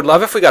 I would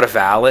love if we got a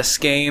Valis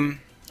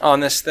game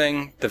on this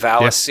thing. The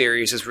Valis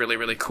series is really,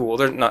 really cool.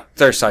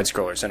 They're side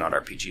scrollers, they're not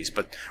RPGs,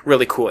 but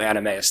really cool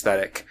anime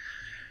aesthetic.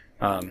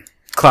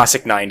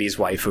 Classic 90s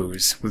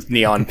waifus with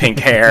neon pink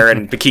hair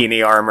and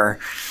bikini armor.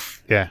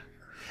 Yeah.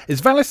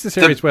 Is Valis the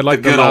series where like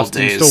the good last old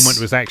days. installment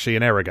was actually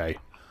an Ergo?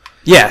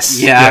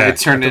 Yes. Yeah, it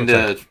turned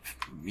into... So.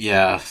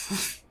 Yeah.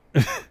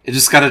 It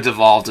just kind of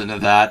devolved into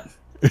that.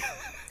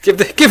 Give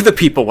the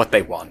people what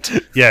they want.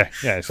 Yeah.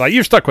 It's like,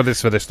 you've stuck with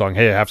this for this long.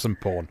 Here, have some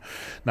porn.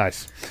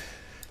 Nice.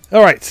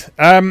 All right.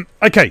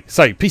 Okay,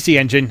 so PC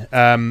Engine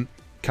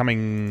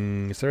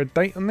coming... Is there a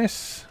date on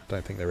this? I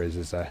don't think there is.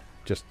 Is there?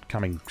 Just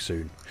coming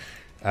soon.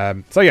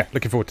 So yeah,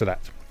 looking forward to that.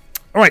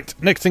 All right,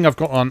 next thing I've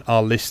got on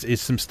our list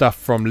is some stuff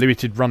from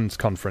Limited Runs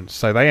Conference.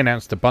 So they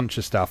announced a bunch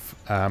of stuff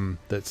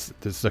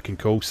that's looking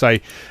cool. So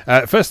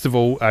first of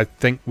all, I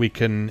think we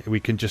can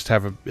just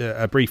have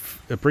a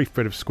brief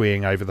bit of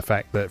squeeing over the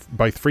fact that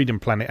both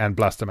Freedom Planet and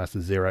Blaster Master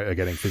Zero are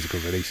getting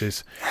physical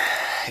releases.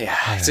 Yeah,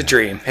 it's a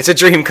dream. It's a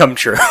dream come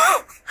true.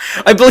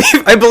 I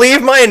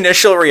believe my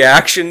initial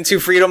reaction to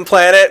Freedom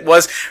Planet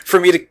was for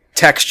me to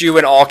text you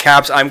in all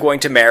caps, "I'm going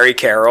to marry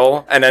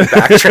Carol," and then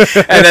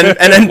backtrack,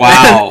 and then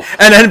wow,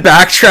 and then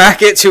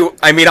backtrack it to,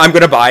 I'm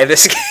going to buy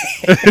this game.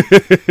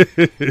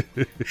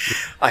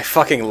 I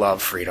fucking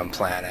love Freedom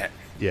Planet.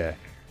 Yeah,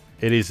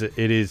 it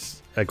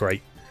is a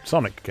great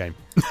Sonic game.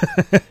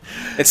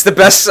 It's the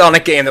best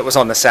Sonic game that was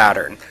on the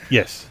Saturn.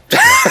 Yes.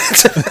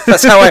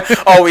 That's how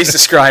I always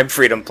describe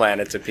Freedom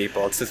Planet to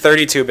people. It's the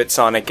 32-bit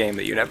Sonic game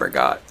that you never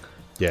got.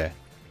 Yeah.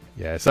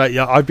 So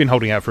yeah, I've been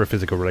holding out for a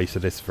physical release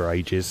of this for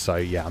ages. So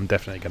yeah, I'm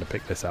definitely going to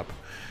pick this up.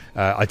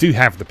 I do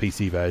have the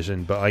PC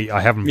version, but I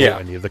haven't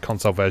bought any of the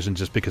console version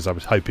just because I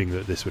was hoping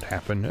that this would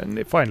happen, and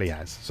it finally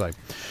has. So,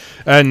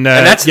 and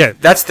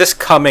that's this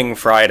coming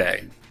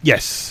Friday.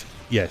 Yes.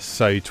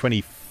 So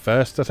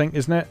 21st, I think,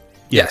 isn't it?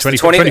 Yeah, yes,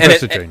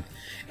 21st of June.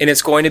 And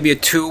it's going to be a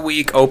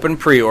 2-week open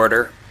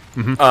pre-order.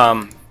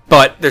 Mm-hmm.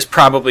 But there's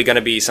probably going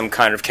to be some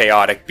kind of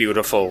chaotic,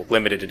 beautiful,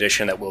 limited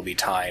edition that will be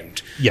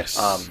timed. Yes.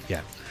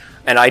 Yeah.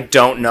 And I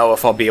don't know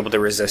if I'll be able to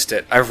resist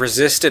it. I've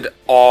resisted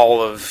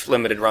all of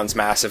Limited Run's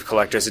massive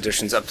collector's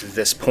editions up to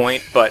this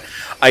point, but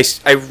I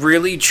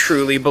really,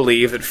 truly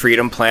believe that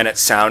Freedom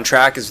Planet's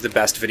soundtrack is the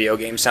best video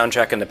game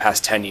soundtrack in the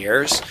past 10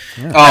 years.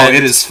 Yeah.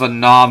 It is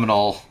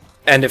phenomenal.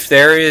 And if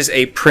there is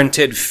a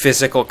printed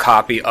physical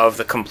copy of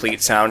the complete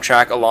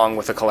soundtrack along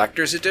with a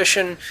collector's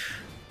edition,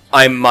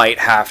 I might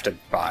have to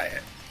buy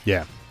it.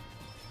 Yeah.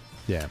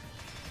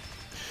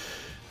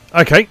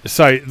 Okay,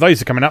 so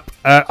those are coming up.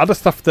 Other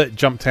stuff that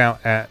jumped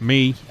out at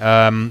me,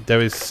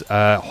 there is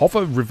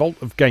Hover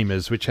Revolt of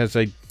Gamers, which has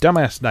a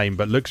dumbass name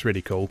but looks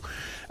really cool.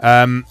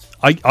 I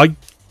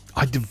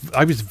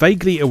was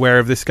vaguely aware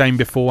of this game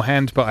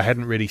beforehand, but I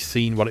hadn't really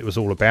seen what it was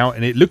all about,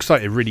 and it looks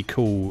like a really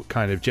cool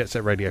kind of Jet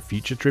Set Radio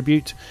Future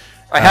tribute.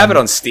 I have it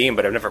on Steam,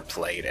 but I've never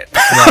played it.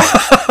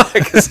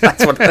 Because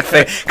that's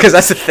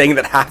the thing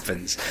that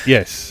happens.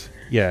 Yes,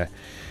 yeah.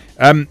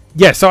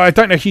 So I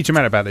don't know a huge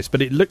amount about this,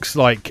 but it looks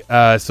like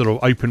a sort of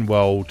open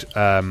world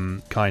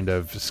kind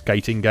of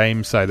skating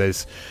game. So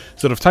there's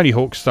sort of Tony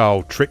Hawk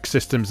style trick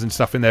systems and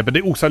stuff in there, but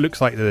it also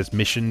looks like there's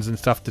missions and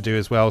stuff to do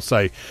as well.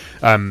 So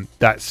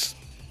that's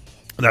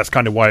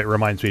kind of why it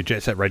reminds me of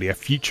Jet Set Radio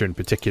Future in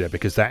particular,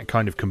 because that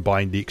kind of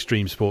combined the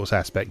extreme sports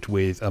aspect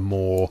with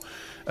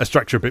a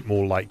structure a bit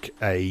more like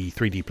a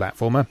 3D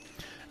platformer.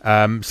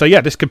 So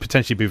yeah, this could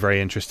potentially be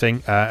very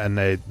interesting, and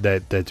they're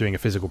doing a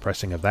physical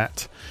pressing of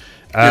that.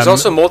 There's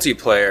also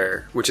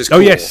multiplayer, which is cool.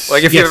 Oh, yes.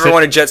 Like, if you ever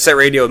wanted Jet Set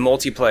Radio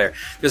multiplayer,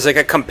 there's like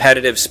a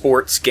competitive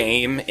sports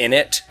game in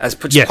it as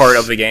part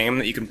of the game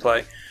that you can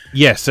play.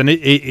 Yes, and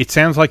it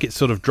sounds like it's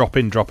sort of drop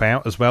in, drop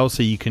out as well,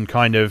 so you can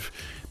kind of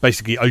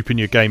basically open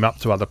your game up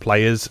to other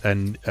players,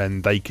 and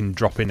they can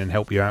drop in and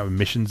help you out with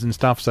missions and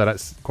stuff, so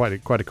that's quite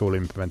a cool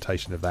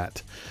implementation of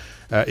that,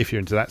 if you're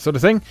into that sort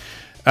of thing.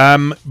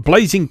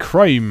 Blazing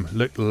Chrome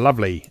looked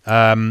lovely.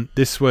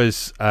 This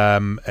was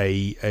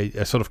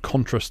a sort of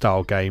Contra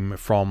style game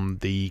from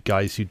the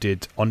guys who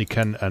did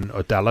Oniken and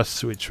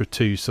Odalis, which were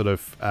two sort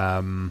of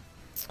how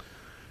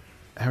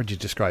would you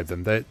describe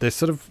them? They're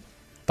sort of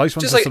those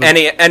ones just like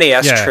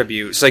NES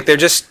tributes. Like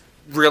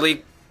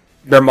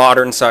they're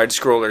modern side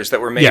scrollers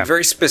that were made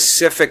very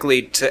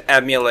specifically to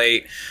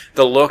emulate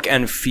the look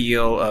and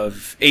feel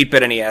of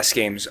 8-bit NES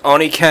games.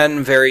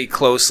 Oniken very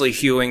closely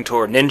hewing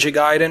toward Ninja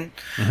Gaiden.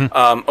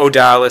 Mm-hmm.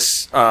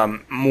 Odalis,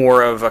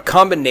 more of a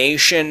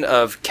combination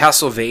of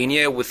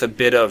Castlevania with a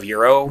bit of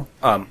Euro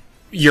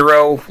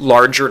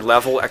larger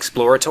level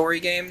exploratory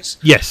games.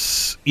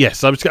 Yes.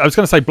 I was going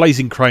to say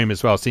Blazing Chrome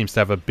as well seems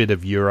to have a bit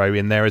of Euro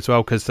in there as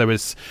well, because there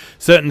was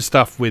certain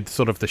stuff with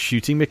sort of the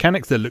shooting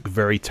mechanics that look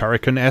very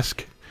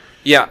Turrican-esque.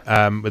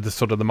 Yeah. With the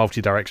sort of the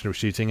multi-directional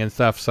shooting and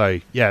stuff. So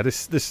yeah,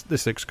 this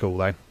looks cool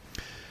though.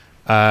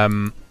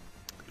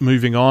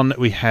 Moving on,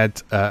 we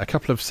had a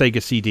couple of Sega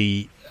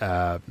CD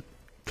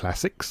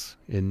classics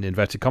in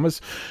inverted commas.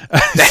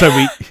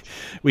 So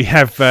we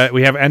have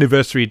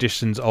anniversary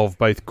editions of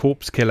both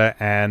Corpse Killer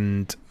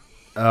and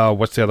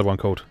what's the other one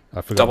called?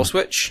 I forgot. Double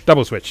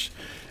Switch.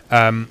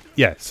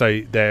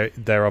 So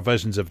there are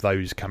versions of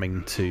those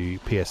coming to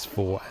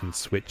PS4 and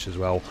Switch as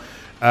well.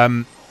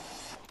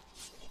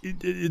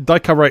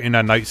 Like I wrote in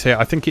our notes here,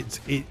 I think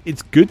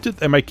it's good that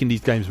they're making these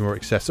games more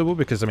accessible,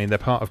 because I mean they're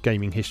part of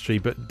gaming history.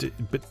 But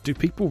do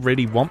people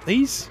really want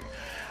these?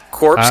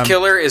 Corpse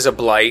Killer is a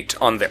blight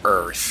on the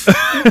earth.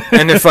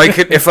 And if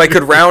I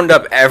could round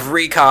up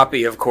every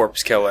copy of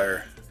Corpse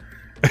Killer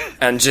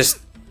and just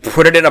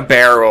put it in a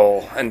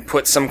barrel and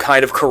put some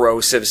kind of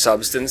corrosive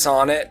substance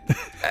on it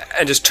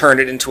and just turn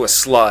it into a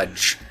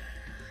sludge,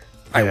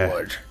 I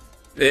would.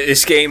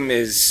 This game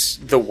is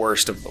the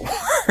worst of the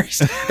worst.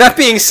 That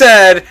being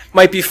said,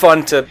 might be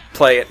fun to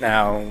play it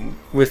now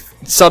with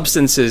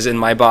substances in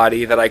my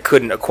body that I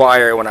couldn't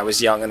acquire when I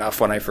was young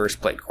enough when I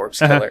first played Corpse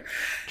Killer.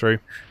 True.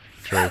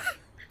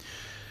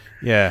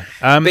 Yeah.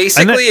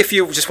 Basically, if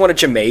you just want a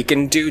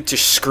Jamaican dude to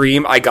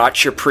scream, "I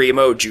got your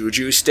primo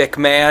juju stick,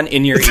 man,"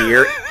 in your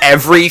ear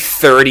every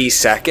 30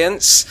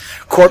 seconds,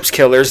 Corpse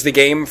Killer's the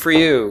game for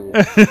you.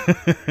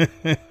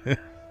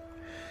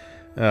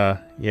 Yeah.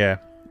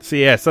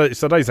 So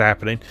those are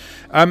happening.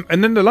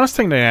 And then the last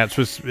thing they announced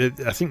was,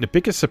 I think, the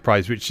biggest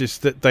surprise, which is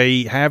that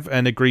they have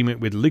an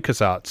agreement with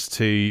LucasArts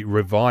to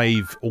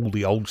revive all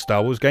the old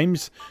Star Wars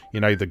games,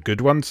 the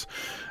good ones.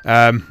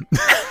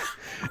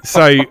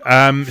 So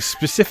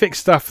specific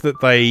stuff that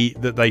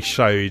they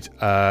showed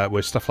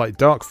was stuff like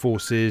Dark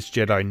Forces,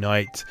 Jedi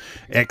Knight,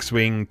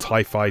 X-Wing,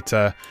 TIE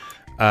Fighter.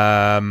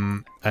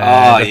 And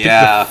I think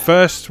the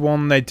first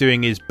one they're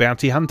doing is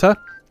Bounty Hunter.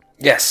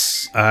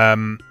 Yes.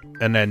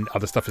 And then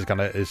other stuff is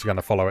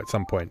gonna follow at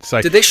some point.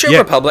 So did they show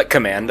Republic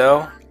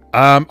Commando?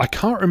 I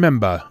can't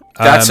remember.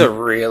 That's a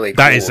really cool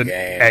game. That is an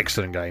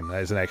excellent game.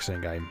 That is an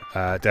excellent game.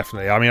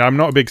 Definitely. I mean, I'm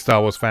not a big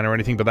Star Wars fan or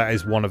anything, but that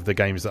is one of the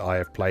games that I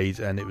have played,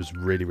 and it was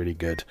really, really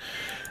good.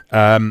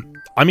 I'm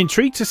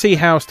intrigued to see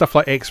how stuff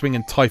like X-Wing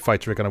and TIE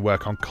Fighter are going to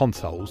work on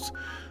consoles,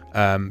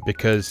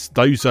 because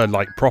those are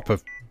like proper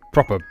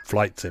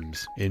flight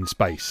sims in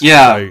space.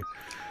 Yeah. So,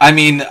 I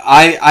mean,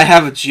 I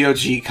have a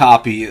GOG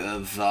copy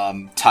of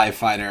TIE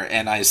Fighter,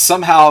 and I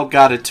somehow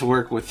got it to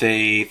work with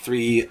a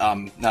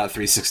not a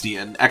 360,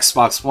 an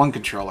Xbox One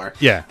controller.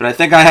 Yeah. But I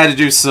think I had to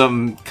do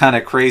some kind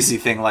of crazy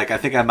thing, like I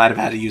think I might have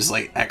had to use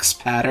like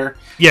X-Patter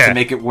to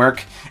make it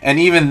work. And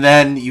even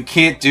then, you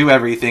can't do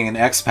everything in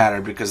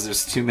X-Patter because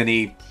there's too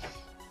many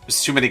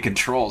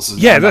controls.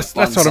 That's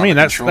what I mean.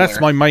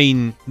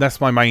 That's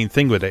my main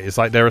thing with it. Is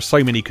like there are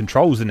so many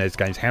controls in those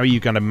games. How are you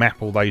going to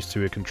map all those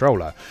to a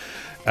controller?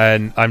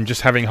 And I'm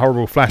just having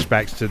horrible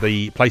flashbacks to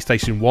the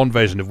PlayStation 1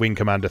 version of Wing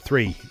Commander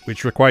 3,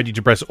 which required you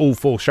to press all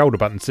 4 shoulder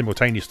buttons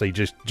simultaneously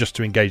just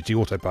to engage the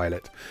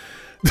autopilot.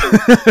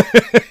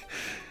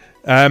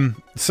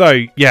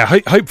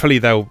 Hopefully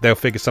they'll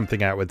figure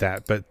something out with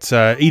that. But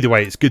either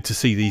way, it's good to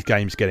see these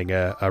games getting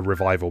a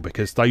revival,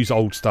 because those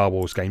old Star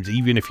Wars games,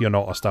 even if you're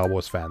not a Star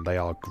Wars fan, they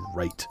are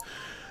great.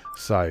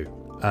 So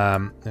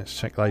let's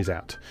check those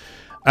out.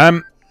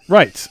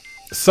 Right.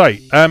 So,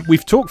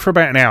 we've talked for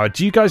about an hour.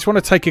 Do you guys want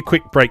to take a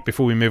quick break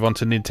before we move on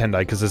to Nintendo?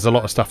 Because there's a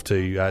lot of stuff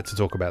to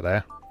talk about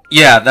there.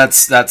 Yeah,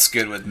 that's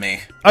good with me.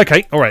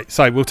 Okay, all right.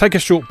 So we'll take a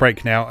short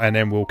break now, and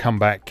then we'll come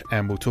back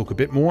and we'll talk a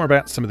bit more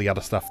about some of the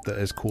other stuff that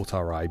has caught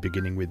our eye,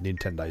 beginning with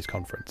Nintendo's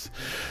conference.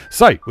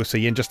 So, we'll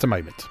see you in just a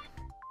moment.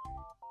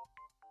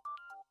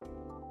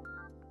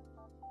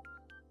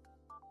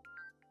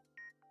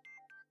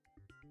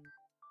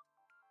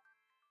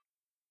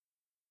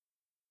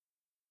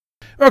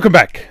 Welcome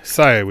back.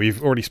 So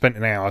we've already spent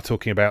an hour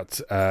talking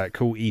about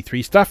cool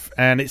E3 stuff,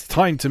 and it's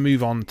time to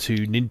move on to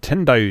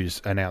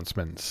Nintendo's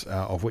announcements,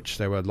 of which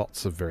there were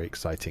lots of very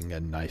exciting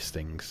and nice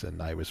things,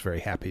 and I was very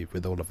happy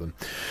with all of them.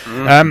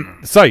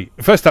 So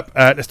first up,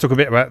 let's talk a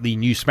bit about the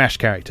new Smash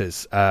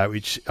characters,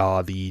 which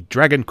are the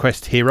Dragon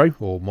Quest hero,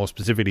 or more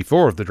specifically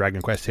 4 of the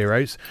Dragon Quest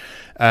heroes,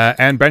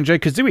 and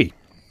Banjo-Kazooie.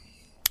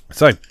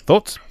 So,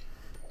 thoughts?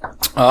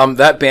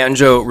 That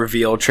Banjo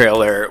reveal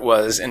trailer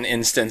was an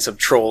instance of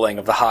trolling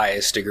of the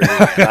highest degree.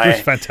 It was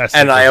fantastic.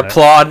 And I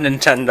applaud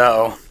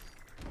Nintendo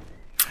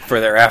for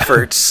their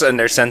efforts and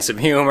their sense of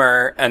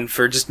humor, and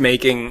for just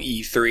making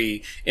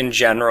E3 in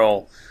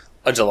general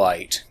a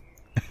delight.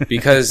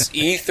 Because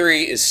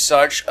E3 is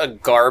such a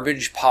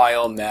garbage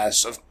pile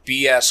mess of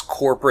BS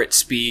corporate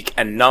speak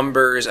and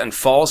numbers and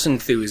false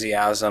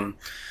enthusiasm,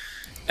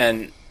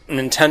 and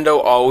Nintendo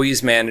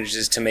always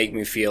manages to make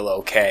me feel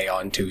okay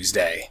on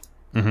Tuesday.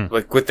 Mm-hmm.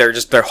 Like with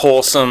their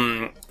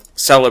wholesome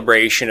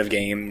celebration of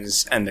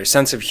games and their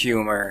sense of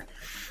humor.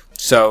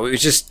 So it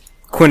was just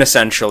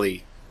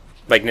quintessentially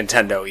like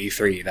Nintendo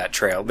E3, that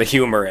trail, the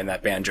humor in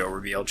that Banjo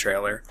reveal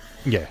trailer.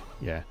 Yeah.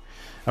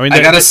 I mean,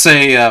 I gotta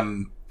say,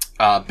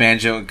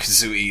 Banjo and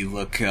Kazooie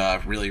look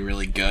really,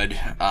 really good.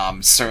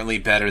 Certainly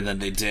better than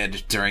they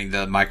did during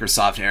the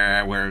Microsoft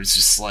era, where it was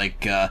just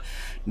like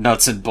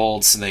nuts and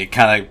bolts, and they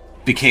kind of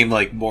became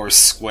like more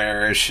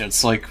squarish.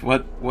 It's like,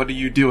 what are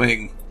you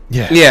doing?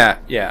 Yeah.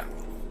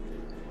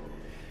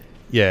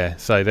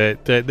 So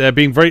they're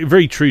being very,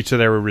 very true to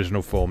their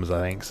original forms, I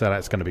think. So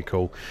that's going to be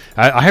cool.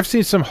 I have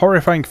seen some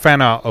horrifying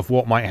fan art of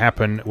what might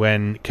happen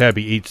when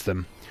Kirby eats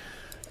them.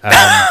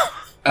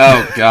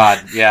 Oh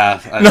God, yeah,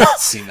 I've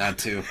seen that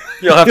too.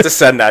 You'll have to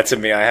send that to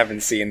me. I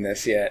haven't seen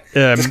this yet.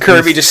 Does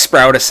Kirby just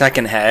sprout a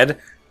second head?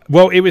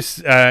 Well, it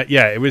was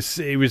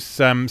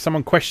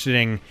someone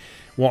questioning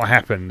what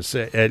happens.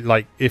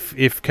 Like,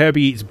 if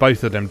Kirby eats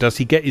both of them, does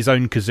he get his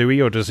own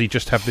Kazooie, or does he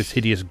just have this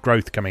hideous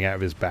growth coming out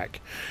of his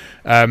back?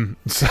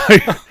 So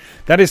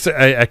that is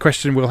a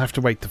question we'll have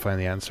to wait to find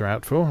the answer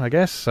out for, I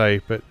guess. So,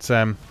 but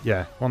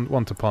yeah,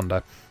 one to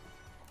ponder.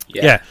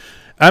 Yeah.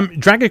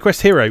 Dragon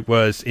Quest Hero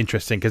was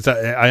interesting because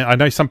I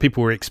know some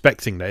people were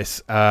expecting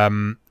this,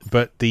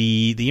 but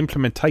the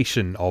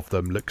implementation of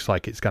them looks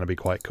like it's going to be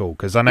quite cool.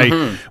 Because I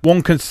know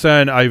one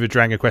concern over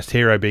Dragon Quest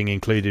Hero being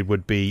included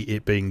would be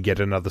it being yet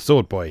another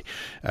Sword Boy,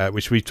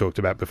 which we've talked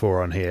about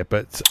before on here.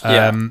 But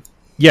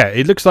yeah,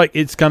 it looks like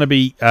it's going to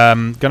be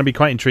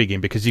quite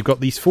intriguing because you've got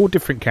these 4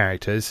 different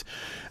characters.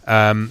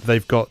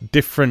 They've got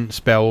different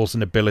spells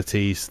and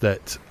abilities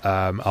that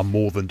are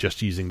more than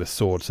just using the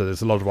sword. So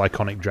there's a lot of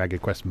iconic Dragon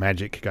Quest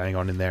magic going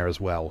on in there as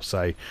well.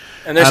 So,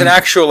 and there's an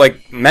actual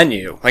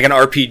menu, like an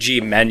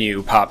RPG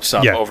menu pops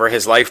up over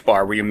his life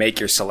bar where you make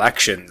your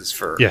selections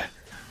for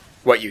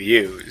what you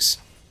use.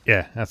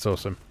 Yeah, that's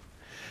awesome.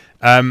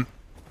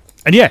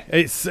 And yeah,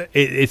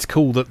 it's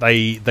cool that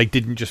they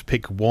didn't just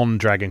pick one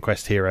Dragon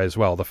Quest hero as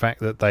well. The fact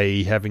that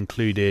they have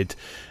included,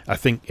 I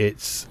think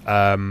it's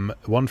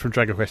one from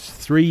Dragon Quest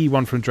 3,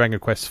 one from Dragon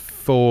Quest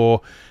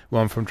 4,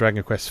 one from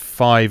Dragon Quest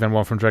 5, and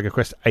one from Dragon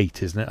Quest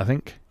 8, isn't it? I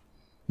think.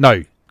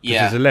 No,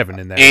 there's 11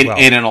 in there. 8, as well.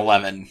 8 and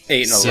 11.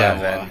 8 and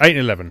 11. 8 and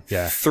 11.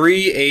 Yeah.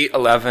 3, 8,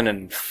 11,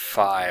 and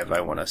 5. I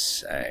want to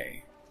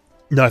say.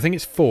 No, I think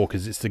it's 4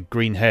 because it's the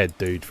green-haired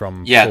dude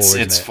from. Yeah, 4,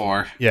 it's it?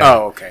 4. Yeah.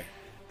 Oh, okay.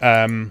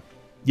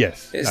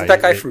 Yes. Isn't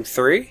that guy from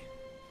 3?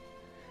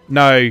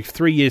 No,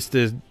 3 is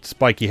the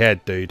spiky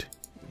haired dude.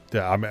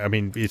 I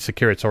mean, it's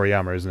Akira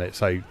Toriyama, isn't it?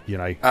 So, you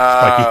know,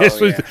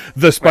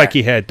 the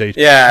spiky haired dude.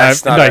 Yeah,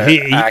 no,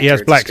 he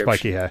has black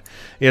spiky hair.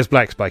 He has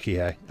black spiky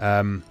hair.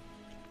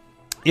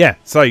 Yeah,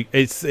 so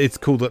it's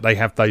cool that they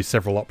have those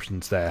several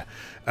options there.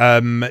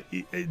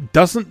 It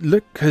doesn't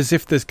look as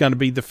if there's going to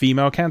be the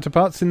female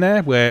counterparts in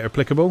there where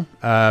applicable.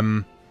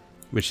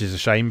 Which is a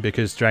shame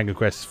because Dragon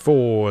Quest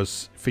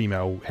 4's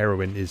female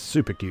heroine is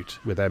super cute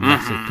with her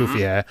massive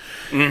poofy hair.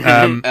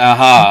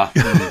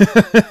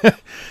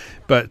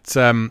 But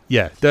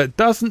yeah, that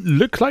doesn't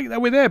look like they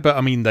were there. But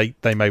I mean,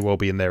 they may well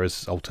be in there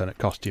as alternate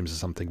costumes or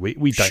something.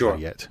 We don't know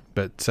yet.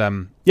 But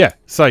yeah,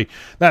 so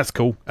that's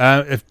cool.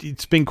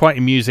 It's been quite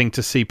amusing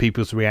to see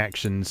people's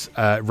reactions,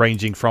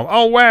 ranging from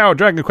 "Oh wow,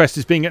 Dragon Quest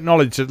is being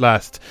acknowledged at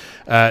last,"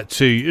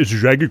 to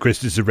 "Dragon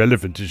Quest is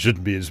irrelevant. It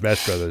shouldn't be in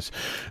Smash Brothers."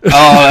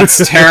 Oh,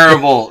 that's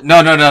terrible.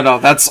 No.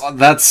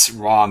 That's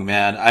wrong,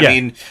 man. I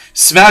mean,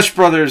 Smash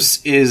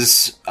Brothers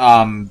is.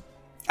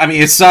 I mean,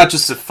 it's not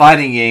just a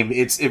fighting game.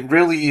 It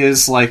really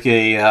is like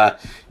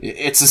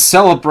it's a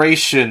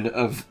celebration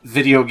of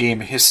video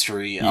game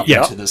history up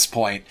to this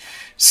point.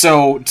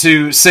 So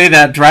to say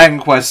that Dragon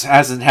Quest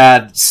hasn't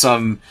had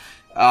some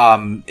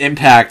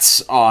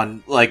impacts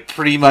on like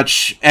pretty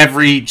much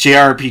every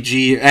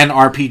JRPG and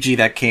RPG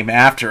that came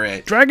after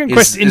it, Dragon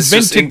Quest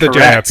invented the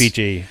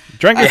JRPG.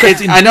 Dragon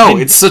Quest I know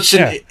it's such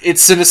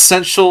it's an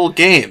essential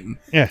game.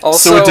 Yeah,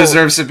 also, so it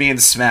deserves to be in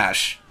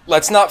Smash.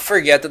 Let's not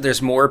forget that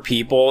there's more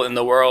people in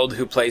the world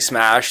who play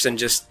Smash than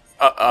just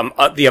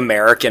the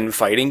American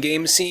fighting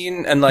game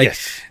scene. And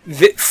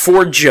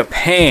for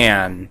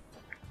Japan,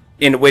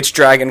 in which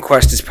Dragon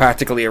Quest is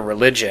practically a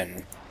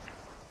religion,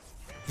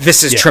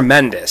 this is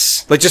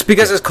tremendous. Like, just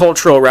because its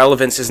cultural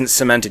relevance isn't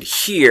cemented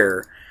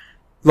here,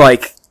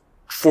 like,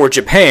 for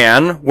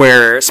Japan,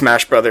 where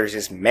Smash Brothers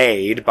is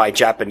made by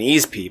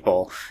Japanese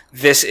people,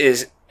 this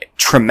is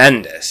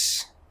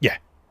tremendous.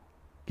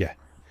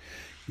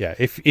 Yeah,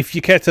 if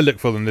you care to look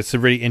for them, there's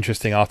some really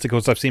interesting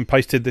articles I've seen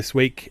posted this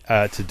week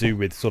to do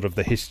with sort of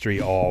the history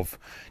of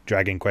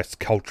Dragon Quest's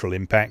cultural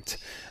impact,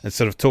 and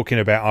sort of talking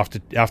about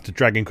after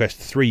Dragon Quest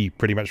 3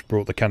 pretty much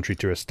brought the country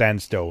to a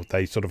standstill,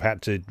 they sort of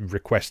had to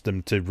request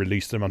them to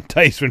release them on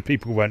days when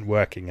people weren't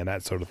working and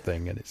that sort of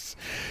thing. And it's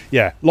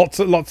lots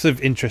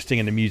of interesting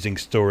and amusing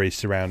stories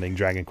surrounding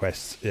Dragon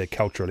Quest's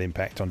cultural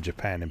impact on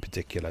Japan in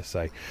particular.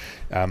 So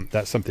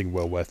that's something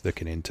well worth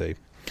looking into.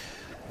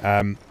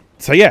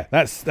 So yeah,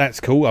 that's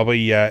cool. I'll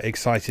be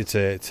excited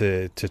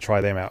to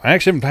try them out. I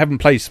actually haven't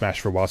played Smash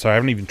for a while, so I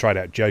haven't even tried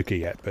out Joker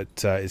yet. But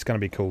it's going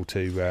to be cool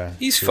to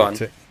he's fun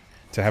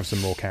to have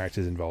some more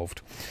characters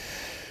involved.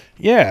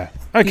 Yeah,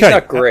 okay. He's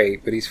not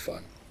great, but he's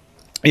fun.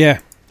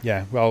 Yeah.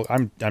 Well,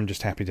 I'm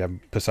just happy to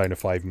have Persona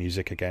 5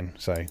 music again.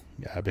 So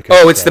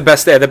because it's the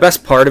best there. The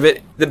best part of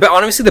it,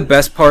 honestly, the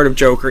best part of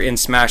Joker in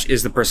Smash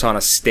is the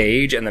Persona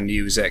stage and the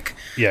music.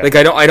 Yeah, like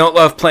I don't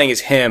love playing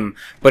as him,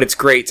 but it's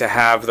great to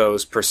have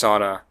those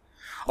Persona.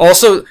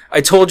 Also,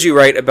 I told you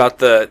about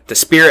the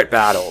spirit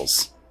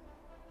battles.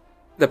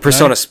 The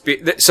Persona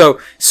so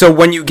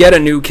when you get a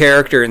new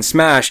character in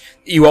Smash,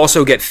 you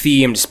also get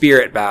themed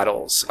spirit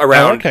battles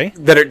around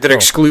that are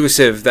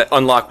exclusive that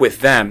unlock with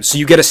them. So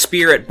you get a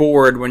spirit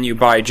board when you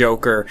buy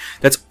Joker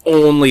that's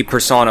only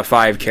Persona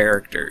 5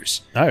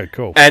 characters. Oh,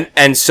 cool.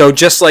 And so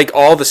just like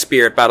all the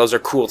spirit battles are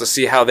cool to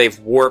see how they've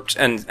warped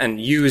and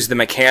used the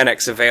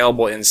mechanics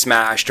available in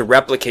Smash to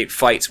replicate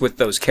fights with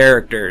those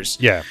characters.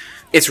 Yeah.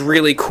 it's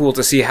really cool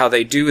to see how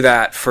they do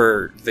that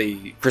for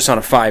the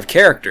Persona 5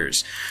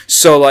 characters.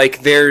 So,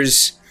 like,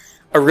 there's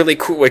a really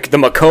cool, like, the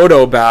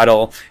Makoto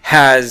battle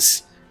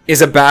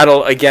is a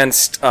battle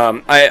against,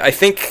 I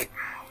think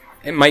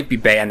it might be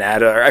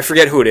Bayonetta, or I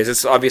forget who it is.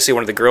 It's obviously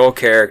one of the girl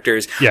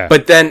characters. Yeah.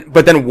 But then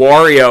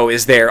Wario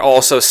is there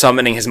also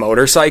summoning his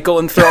motorcycle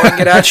and throwing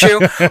it at you.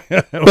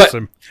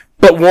 Awesome.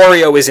 But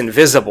Wario is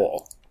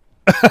invisible.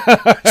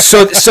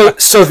 So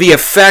the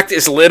effect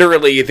is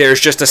literally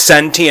there's just a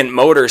sentient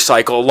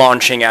motorcycle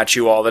launching at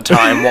you all the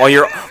time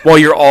while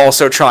you're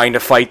also trying to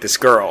fight this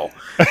girl.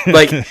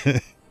 Like,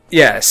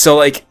 yeah, so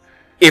like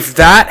if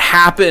that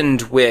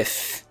happened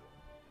with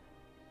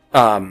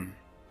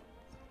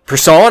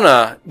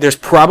Persona, there's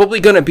probably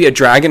going to be a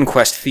Dragon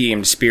Quest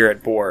themed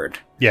spirit board.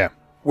 Yeah.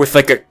 With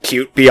like a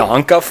cute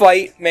Bianca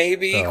fight,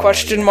 maybe?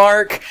 Question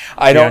mark.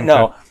 I don't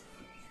know.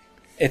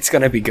 It's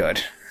going to be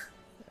good.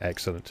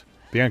 Excellent.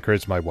 Bianca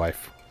is my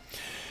wife.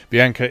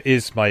 Bianca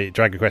is my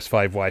Dragon Quest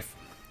V wife.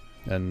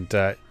 And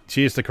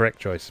she is the correct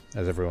choice,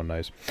 as everyone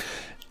knows.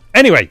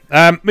 Anyway,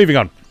 moving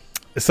on.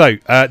 So,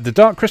 the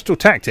Dark Crystal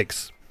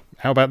Tactics.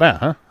 How about that,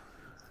 huh?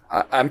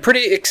 I'm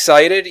pretty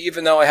excited,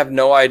 even though I have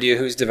no idea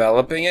who's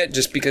developing it,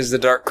 just because the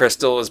Dark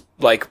Crystal is,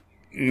 like,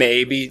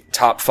 maybe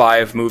top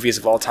 5 movies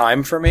of all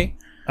time for me.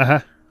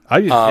 Uh-huh.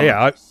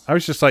 I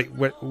was just like,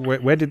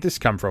 where did this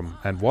come from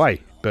and why?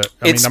 But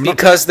it's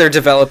because they're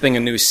developing a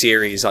new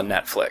series on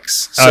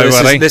Netflix. So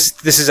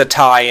this is a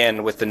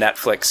tie-in with the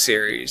Netflix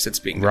series that's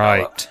being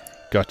developed.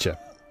 Right. Gotcha.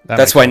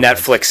 That's why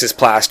Netflix is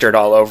plastered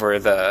all over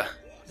the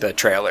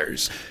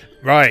trailers.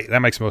 Right. That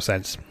makes more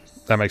sense.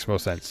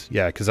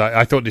 Yeah, because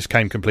I thought this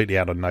came completely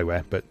out of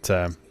nowhere, but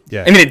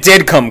yeah. I mean, it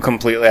did come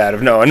completely out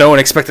of nowhere. No one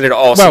expected it to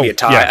also be a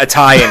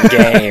tie-in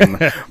game,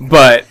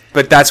 but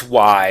that's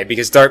why,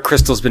 because Dark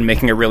Crystal's been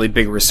making a really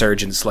big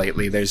resurgence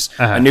lately. There's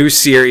a new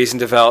series in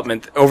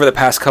development. Over the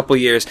past couple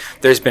of years,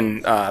 there's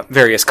been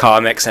various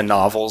comics and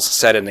novels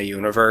set in the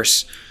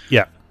universe.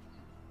 Yeah.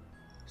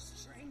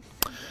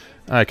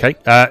 Okay.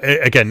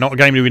 Again, not a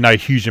game that we know a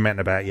huge amount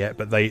about yet,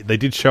 but they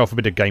did show off a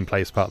bit of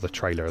gameplay as part of the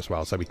trailer as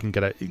well, so we can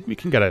get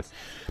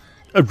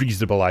a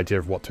reasonable idea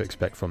of what to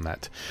expect from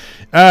that.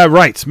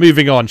 Right,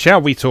 moving on. Shall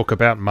we talk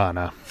about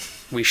mana?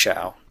 We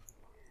shall.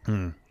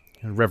 A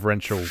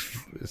reverential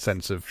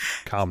sense of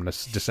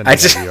calmness descending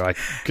over you. I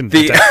can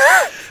detect.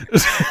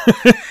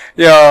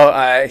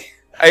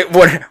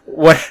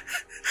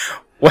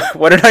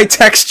 What did I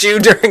text you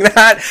during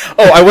that?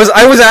 Oh, I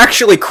was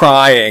actually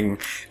crying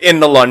in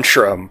the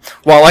lunchroom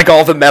while like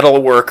all the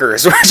metal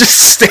workers were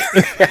just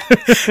staring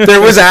at.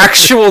 There was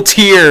actual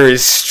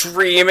tears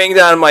streaming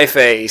down my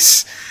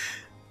face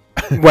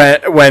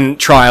when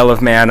Trial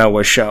of Mana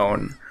was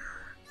shown.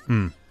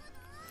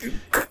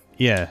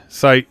 Yeah,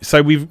 so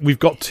we've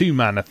got 2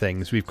 mana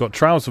things. We've got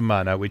Trials of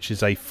Mana, which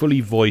is a fully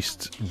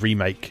voiced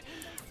remake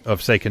of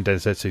Seiken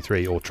Densetsu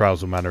 3, or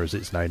Trials of Mana as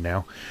it's known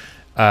now.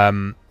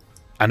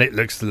 And it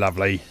looks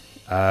lovely.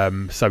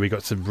 So we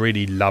got some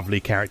really lovely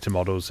character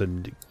models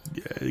and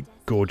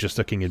gorgeous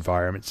looking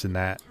environments in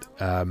that.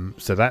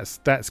 So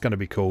that's going to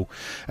be cool.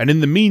 And in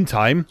the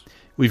meantime,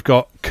 we've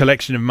got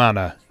Collection of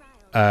Mana,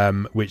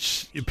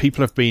 which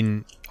people have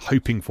been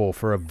hoping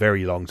for a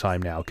very long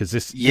time now, because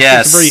this was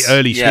a very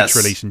early Switch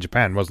release in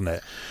Japan, wasn't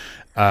it?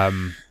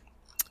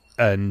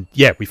 And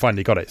yeah, we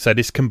finally got it. So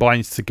this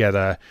combines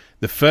together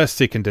the first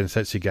Seiken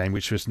Densetsu game,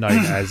 which was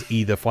known as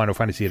either Final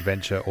Fantasy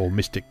Adventure or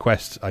Mystic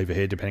Quest over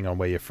here, depending on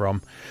where you're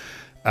from.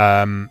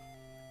 Then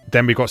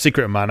we've got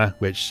Secret of Mana,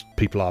 which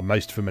people are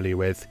most familiar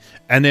with.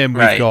 And then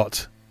we've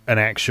got an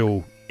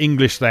actual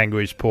English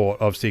language port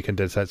of Seiken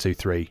Densetsu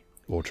 3,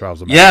 or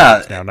Trials of Mana,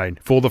 as it's now known,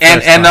 for the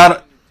first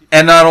time.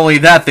 And not only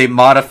that, they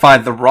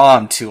modified the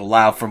ROM to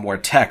allow for more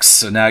text,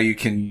 so now you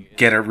can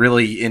get a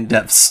really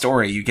in-depth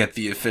story. You get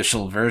the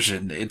official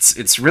version.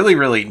 It's really,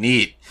 really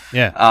neat.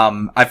 Yeah.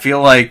 I feel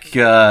like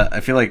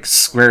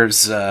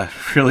Square's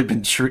really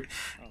been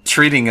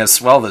treating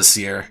us well this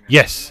year.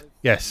 Yes.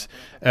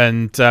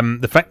 And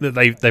the fact that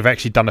they've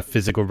actually done a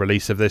physical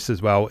release of this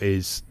as well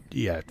is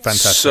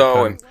fantastic.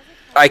 So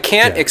I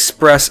can't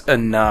express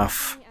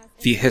enough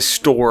the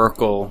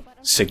historical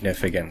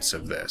significance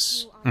of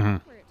this. Mm-hmm.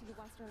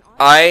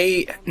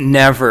 I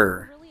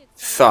never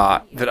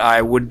thought that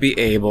I would be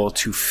able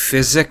to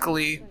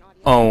physically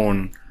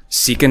own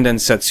Seiken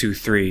Densetsu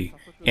 3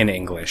 in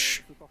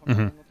English.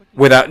 Mm-hmm.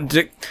 Without...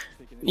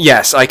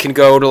 Yes, I can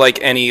go to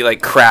like any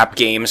like crap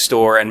game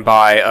store and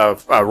buy a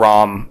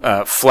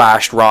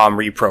flashed ROM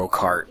repro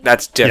cart.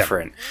 That's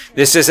different. Yeah.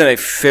 This is an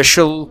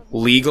official,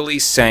 legally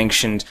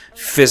sanctioned,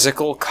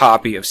 physical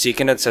copy of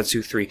Seiken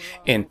Densetsu 3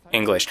 in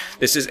English.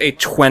 This is a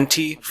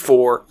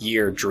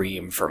 24-year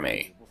dream for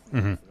me.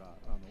 Mm-hmm.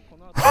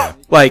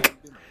 Like,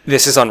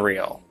 this is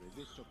unreal.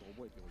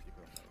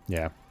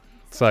 Yeah.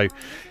 So,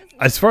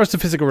 as far as the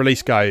physical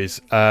release goes,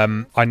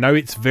 I know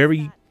it's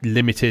very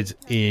limited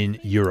in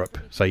Europe,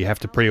 so you have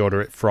to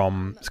pre-order it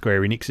from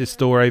Square Enix's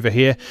store over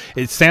here.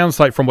 It sounds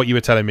like, from what you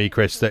were telling me,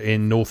 Chris, that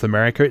in North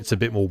America it's a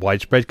bit more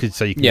widespread,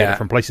 so you can get it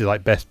from places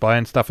like Best Buy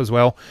and stuff as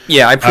well.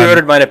 Yeah, I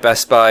pre-ordered mine at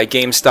Best Buy.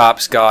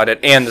 GameStop's got it,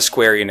 and the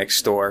Square Enix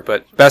store,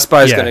 but Best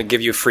Buy is going to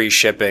give you free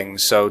shipping,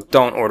 so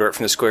don't order it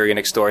from the Square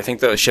Enix store. I think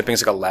the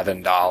shipping's like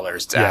 $11.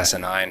 It's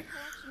asinine.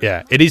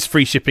 Yeah, it is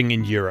free shipping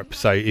in Europe,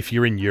 so if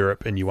you're in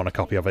Europe and you want a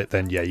copy of it,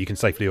 then you can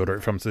safely order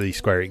it from the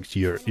Square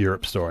Enix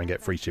Europe store and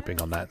get free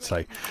shipping on that.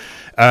 So,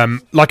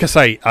 like I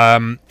say,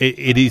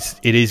 it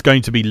is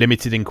going to be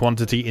limited in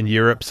quantity in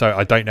Europe, so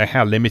I don't know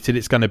how limited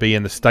it's going to be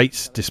in the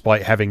States.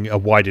 Despite having a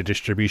wider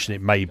distribution,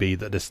 it may be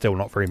that there's still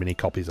not very many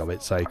copies of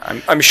it. So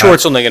I'm sure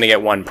it's only going to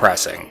get one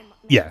pressing.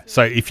 Yeah,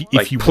 so if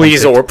you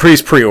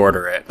please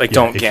pre-order it.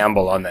 Don't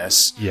gamble on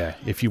this. Yeah,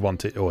 if you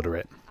want it, order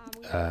it.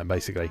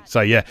 Basically. So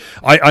yeah,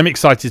 I'm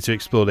excited to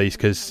explore these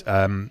because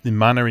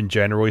Mana in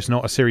general is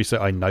not a series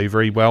that I know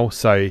very well,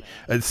 so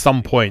at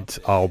some point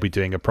I'll be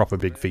doing a proper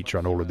big feature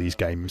on all of these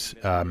games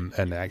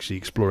and actually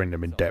exploring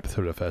them in depth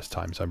for the first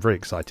time, so I'm very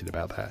excited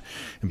about that.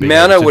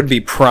 Mana would be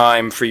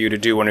prime for you to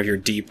do one of your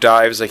deep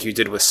dives like you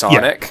did with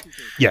Sonic,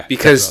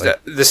 because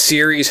the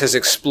series has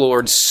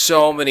explored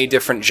so many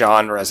different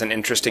genres and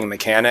interesting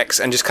mechanics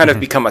and just kind of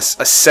become a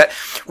set.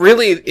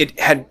 Really, it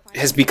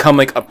has become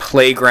like a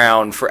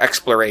playground for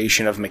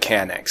exploration of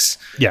mechanics.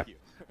 Yeah.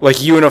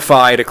 Like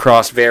unified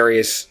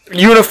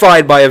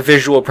by a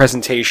visual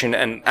presentation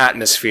and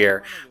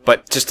atmosphere,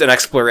 but just an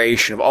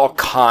exploration of all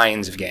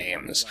kinds of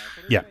games.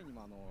 Yeah.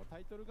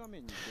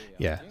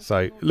 Yeah,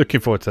 so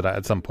looking forward to that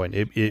at some point.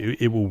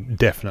 It will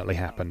definitely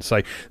happen.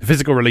 So the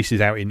physical release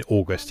is out in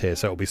August here,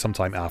 so it'll be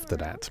sometime after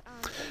that.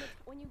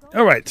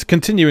 All right,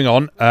 continuing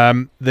on,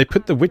 they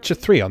put The Witcher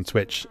 3 on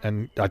Switch,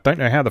 and I don't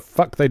know how the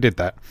fuck they did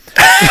that.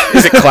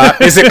 Is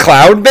it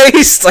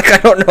cloud-based? Like, I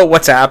don't know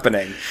what's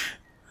happening.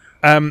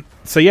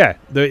 So yeah,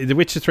 The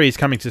Witcher 3 is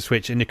coming to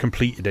Switch in the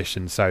complete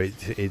edition, so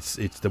it's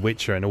The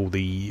Witcher and all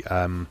the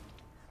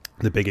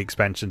big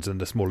expansions and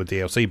the smaller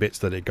DLC bits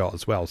that it got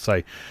as well.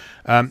 So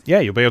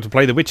you'll be able to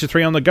play The Witcher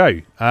 3 on the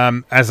go.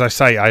 As I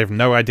say, I have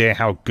no idea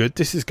how good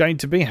this is going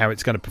to be, how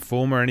it's going to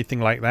perform or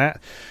anything like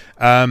that.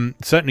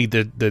 Certainly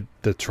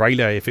the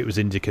trailer, if it was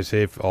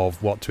indicative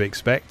of what to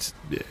expect,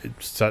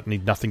 certainly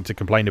nothing to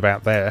complain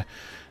about there.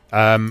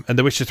 And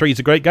The Witcher 3 is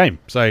a great game,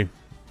 so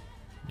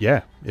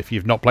yeah, if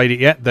you've not played it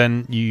yet,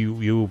 then you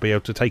will be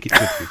able to take it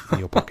with you in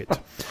your pocket.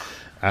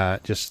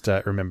 Just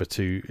remember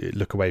to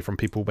look away from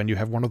people when you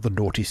have one of the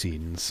naughty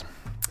scenes.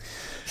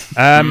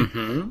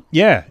 Continuing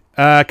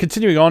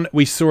on,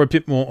 we saw a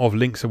bit more of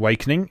Link's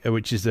Awakening,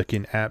 which is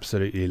looking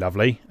absolutely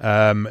lovely.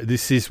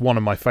 This is one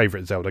of my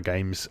favourite Zelda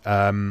games.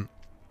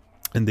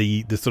 And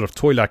the sort of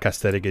toy-like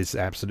aesthetic is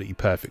absolutely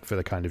perfect for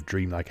the kind of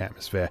dreamlike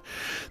atmosphere.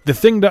 The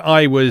thing that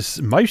I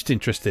was most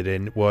interested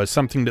in was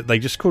something that they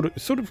just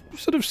sort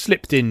of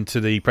slipped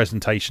into the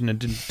presentation and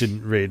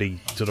didn't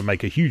really sort of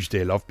make a huge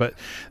deal of. But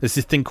there's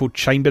this thing called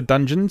Chamber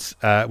Dungeons,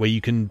 where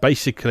you can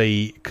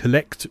basically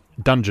collect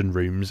dungeon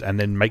rooms and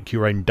then make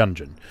your own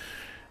dungeon.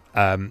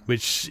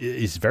 Which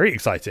is very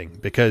exciting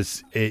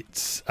because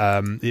it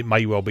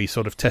may well be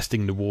sort of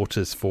testing the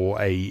waters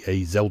for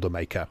a Zelda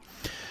maker.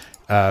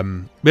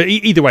 But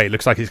either way, it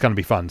looks like it's going to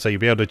be fun. So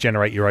you'll be able to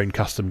generate your own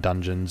custom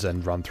dungeons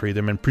and run through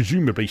them, and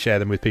presumably share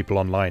them with people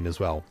online as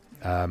well.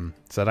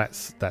 So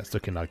that's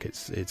looking like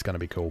it's going to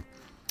be cool.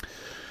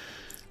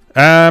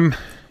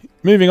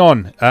 Moving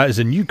on, there's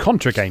a new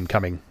Contra game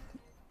coming.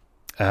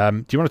 Do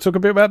you want to talk a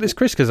bit about this,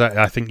 Chris? Because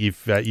I think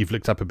you've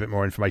looked up a bit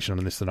more information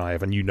on this than I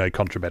have, and you know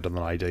Contra better than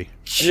I do.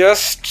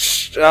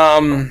 There's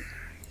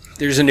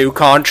a new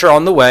Contra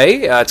on the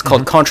way. It's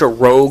called Contra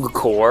Rogue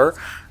Core.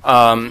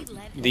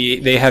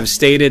 They have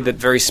stated that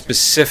very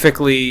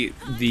specifically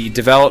the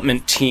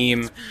development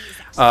team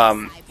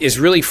is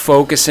really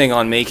focusing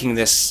on making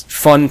this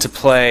fun to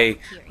play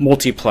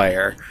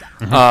multiplayer,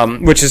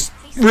 which is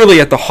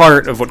really at the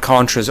heart of what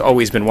Contra's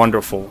always been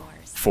wonderful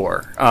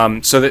for.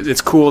 So that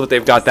it's cool that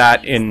they've got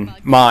that in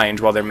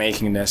mind while they're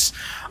making this.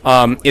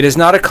 It is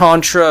not a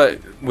Contra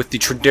with the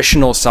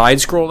traditional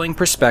side-scrolling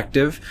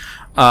perspective.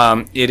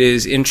 It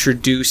is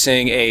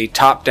introducing a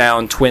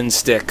top-down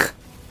twin-stick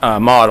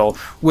model,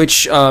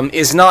 which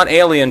is not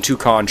alien to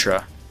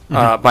Contra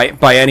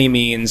by any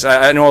means.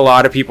 I know a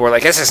lot of people are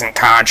like, this isn't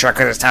Contra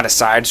because it's not a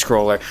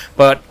side-scroller.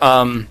 But,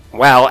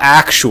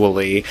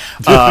 actually,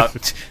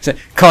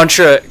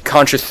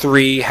 Contra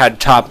 3 had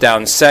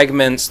top-down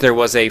segments. There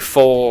was a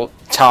full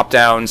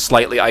top-down,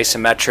 slightly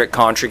isometric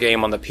Contra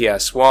game on the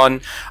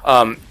PS1.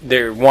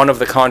 One of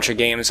the Contra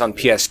games on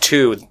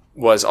PS2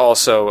 was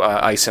also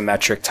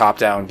isometric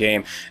top-down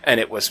game,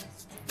 and it was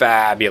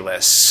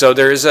fabulous. So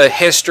there's a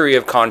history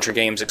of Contra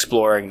games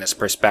exploring this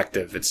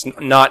perspective. It's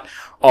not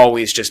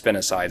always just been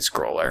a side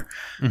scroller.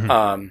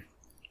 I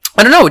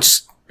don't know.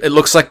 It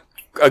looks like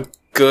a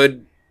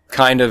good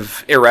kind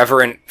of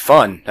irreverent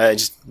fun.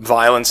 Just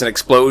violence and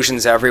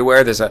explosions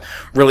everywhere. There's a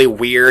really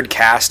weird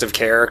cast of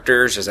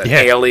characters. There's an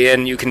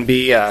alien you can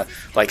be,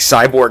 like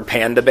cyborg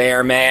panda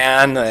bear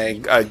man,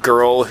 a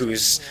girl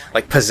who's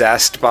like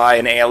possessed by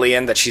an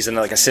alien that she's in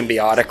like a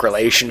symbiotic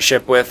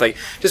relationship with. Like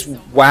just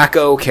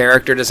wacko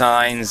character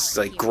designs,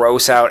 like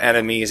gross out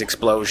enemies,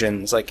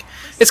 explosions. Like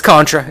it's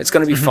Contra. It's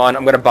going to be fun.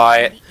 I'm going to buy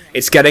it.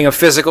 It's getting a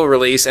physical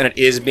release, and it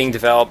is being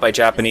developed by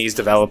Japanese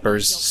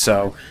developers,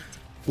 so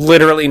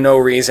literally no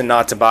reason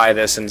not to buy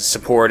this and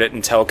support it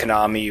and tell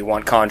Konami you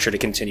want Contra to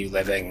continue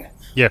living.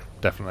 Yeah,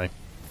 definitely.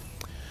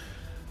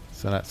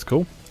 So that's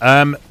cool.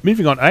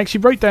 Moving on, I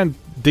actually wrote down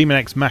Demon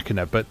X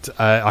Machina, but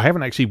I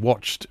haven't actually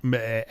watched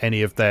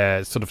any of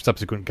their sort of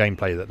subsequent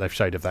gameplay that they've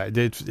showed of that.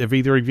 Have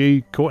either of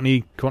you caught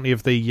any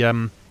of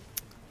the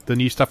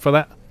new stuff for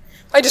that?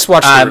 I just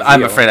watched the review.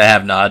 I'm afraid I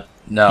have not.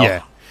 No.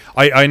 Yeah.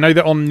 I know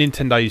that on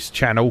Nintendo's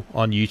channel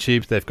on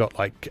YouTube, they've got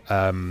like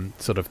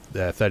sort of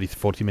 30 to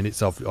 40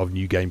 minutes of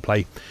new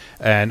gameplay,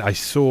 and I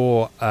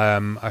saw I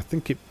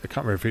can't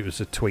remember if it was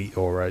a tweet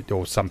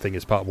or something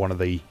as part of one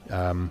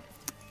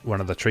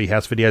of the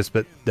Treehouse videos,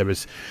 but they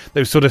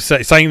were sort of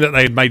saying that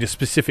they had made a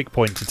specific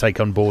point to take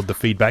on board the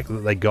feedback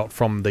that they got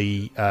from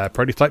the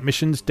prototype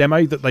missions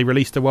demo that they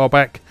released a while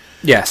back.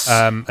 Yes,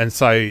 and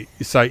so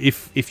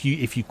if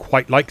you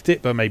quite liked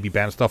it but maybe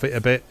bounced off it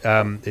a bit,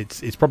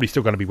 it's probably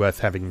still going to be worth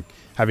having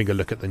a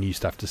look at the new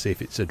stuff to see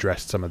if it's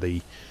addressed some of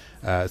the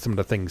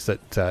things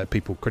that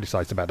people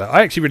criticised about it.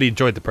 I actually really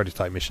enjoyed the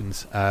prototype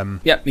missions.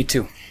 Yeah, me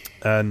too.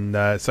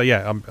 And so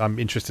yeah, I'm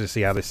interested to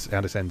see how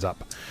this ends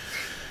up.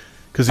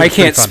 I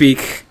can't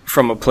speak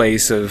from a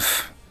place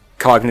of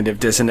cognitive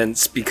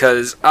dissonance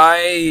because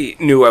I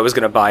knew I was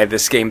going to buy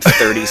this game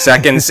 30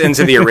 seconds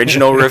into the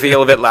original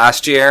reveal of it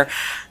last year.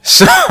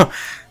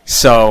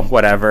 So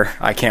whatever.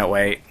 I can't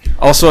wait.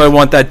 Also, I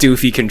want that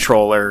doofy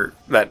controller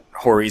that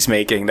Hori's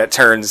making that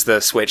turns the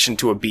Switch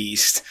into a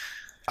beast.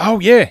 Oh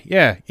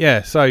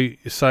yeah. So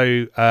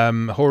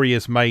Hori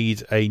has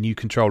made a new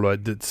controller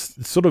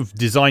that's sort of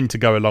designed to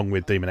go along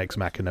with Demon X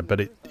Machina, but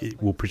it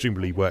will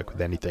presumably work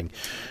with anything,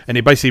 and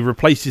it basically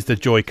replaces the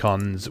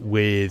Joy-Cons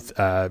with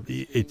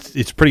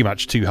it's pretty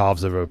much two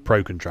halves of a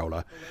Pro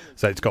controller.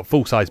 So it's got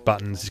full size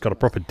buttons, it's got a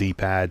proper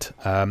D-pad,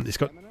 it's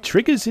got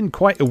triggers in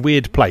quite a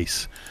weird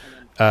place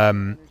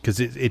because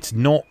it's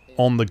not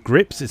on the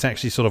grips, it's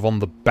actually sort of on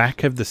the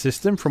back of the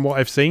system from what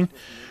I've seen.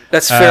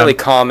 That's fairly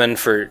common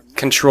for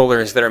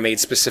controllers that are made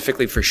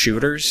specifically for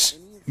shooters.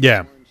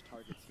 Yeah.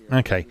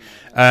 Okay.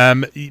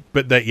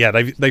 But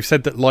they've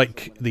said that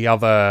like the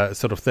other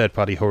sort of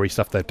third-party Hori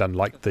stuff they've done,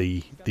 like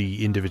the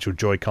individual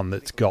Joy-Con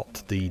that's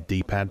got the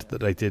D-pad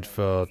that they did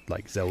for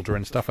like Zelda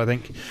and stuff, I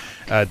think,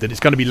 that it's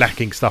going to be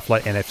lacking stuff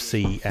like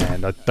NFC,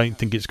 and I don't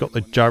think it's got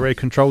the gyro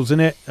controls in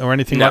it or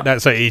anything like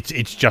that. So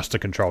it's just a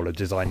controller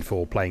designed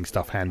for playing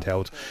stuff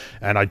handheld,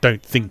 and I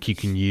don't think you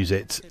can use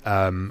it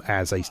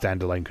as a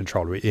standalone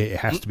controller. It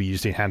has to be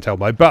used in handheld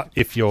mode. But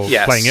if you're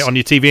playing it on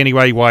your TV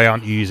anyway, why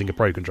aren't you using a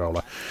Pro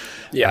controller?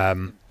 Yeah.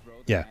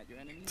 Yeah.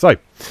 So,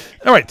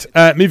 all right.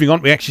 Moving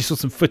on, we actually saw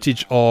some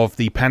footage of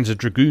the Panzer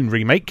Dragoon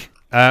remake.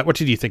 What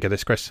did you think of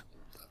this, Chris?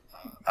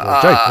 Or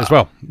Joe as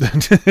well.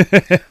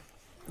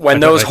 When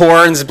those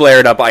horns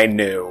blared up, I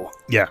knew.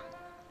 Yeah.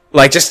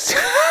 Like, just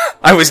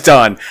I was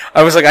done.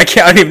 I was like, I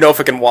don't even know if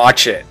I can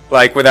watch it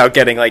like without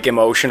getting like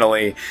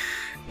emotionally.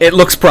 It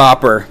looks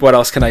proper. What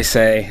else can I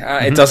say?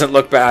 It doesn't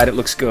look bad. It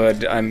looks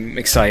good. I'm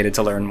excited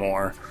to learn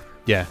more.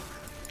 Yeah.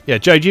 Yeah.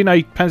 Joe, do you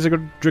know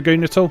Panzer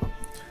Dragoon at all?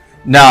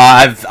 No,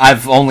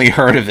 I've only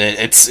heard of it.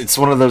 It's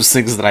one of those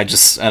things that I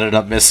just ended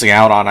up missing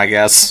out on, I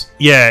guess.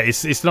 Yeah,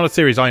 it's not a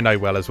series I know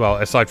well as well,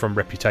 aside from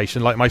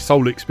reputation. Like my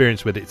sole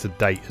experience with it to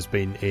date has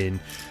been in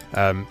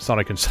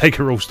Sonic and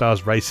Sega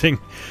All-Stars Racing,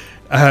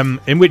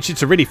 in which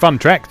it's a really fun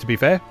track, to be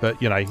fair.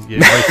 But you know,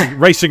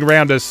 racing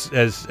around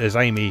as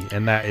Amy,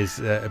 and that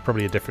is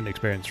probably a different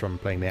experience from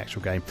playing the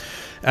actual game.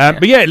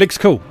 But yeah, it looks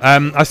cool.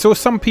 I saw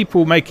some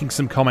people making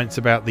some comments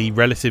about the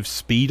relative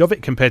speed of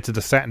it compared to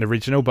the Saturn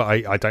original, but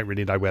I don't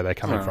really know where they're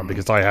coming from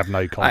because I have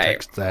no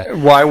context there.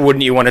 Why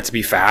wouldn't you want it to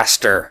be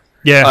faster?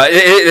 Yeah,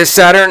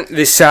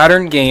 the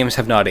Saturn games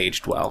have not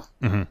aged well.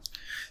 Mm-hmm.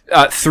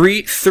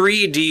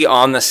 3D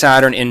on the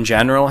Saturn in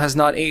general has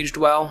not aged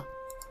well.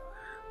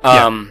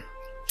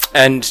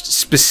 And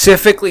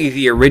specifically,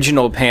 the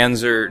original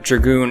Panzer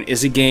Dragoon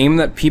is a game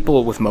that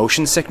people with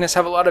motion sickness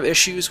have a lot of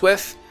issues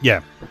with.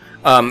 Yeah.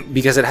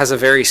 Because it has a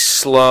very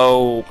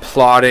slow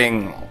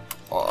plotting.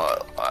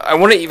 I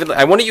want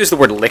to use the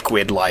word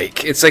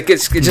liquid-like. It's like it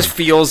just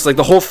feels like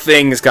the whole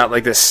thing has got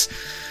like this,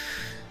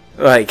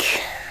 like,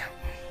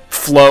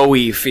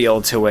 flowy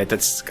feel to it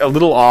that's a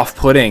little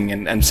off-putting,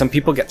 and some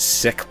people get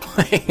sick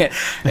playing it.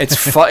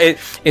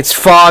 It's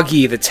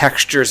foggy. The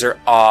textures are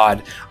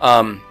odd.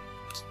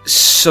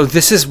 So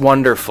this is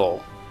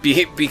wonderful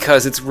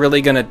because it's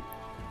really going to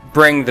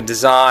bring the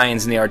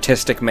designs and the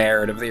artistic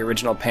merit of the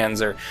original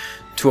Panzer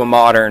to a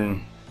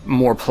modern,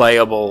 more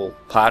playable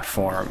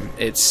platform.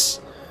 It's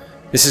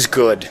This is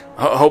good.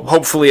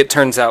 Hopefully it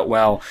turns out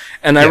well.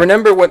 And I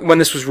remember when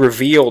this was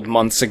revealed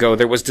months ago,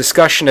 there was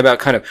discussion about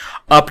kind of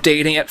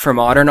updating it for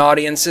modern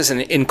audiences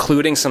and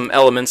including some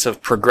elements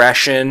of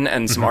progression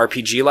and some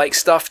RPG-like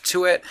stuff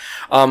to it,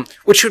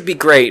 which would be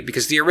great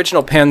because the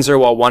original Panzer,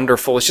 while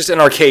wonderful, is just an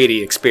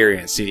arcadey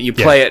experience. You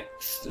play it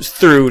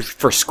through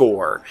for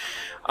score.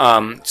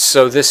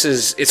 So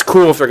it's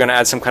cool if they're going to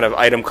add some kind of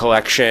item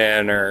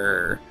collection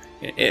or...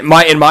 In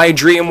my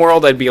dream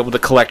world, I'd be able to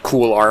collect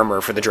cool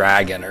armor for the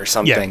dragon or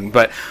something.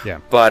 But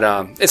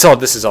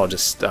this is all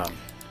just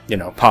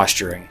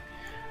posturing.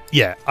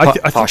 Yeah,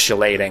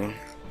 postulating.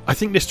 I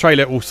think this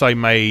trailer also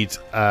made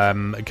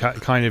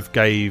kind of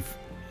gave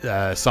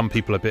some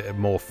people a bit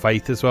more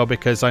faith as well,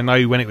 because I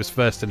know when it was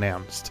first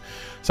announced,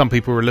 some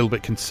people were a little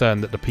bit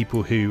concerned that the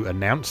people who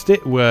announced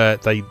it were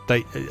they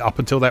up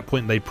until that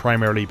point they'd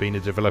primarily been a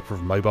developer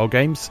of mobile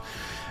games,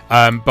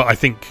 but I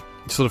think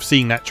sort of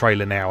seeing that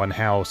trailer now and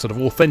how sort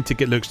of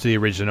authentic it looks to the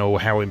original,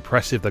 how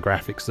impressive the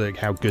graphics look,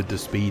 how good the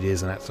speed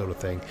is and that sort of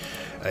thing,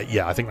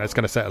 I think that's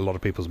going to set a lot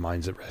of people's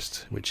minds at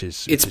rest, which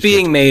is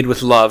being good. Made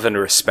with love and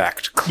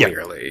respect,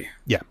 clearly.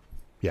 Yeah,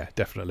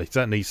 definitely.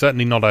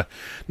 Certainly not a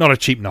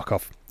cheap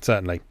knockoff,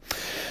 certainly.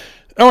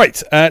 All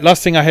right,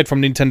 last thing I had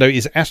from Nintendo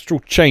is Astral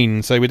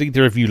Chain. So would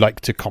either of you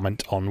like to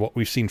comment on what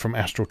we've seen from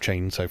Astral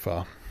Chain so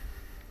far?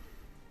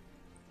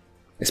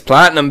 It's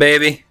platinum,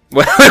 baby.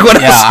 What else?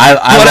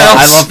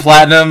 I love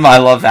platinum. I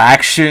love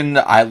action.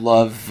 I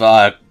love,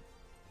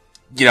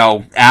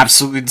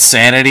 absolute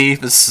insanity.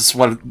 This is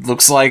what it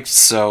looks like.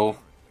 So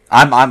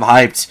I'm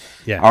hyped.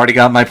 Yeah. I already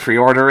got my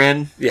pre-order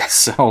in. Yeah.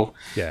 So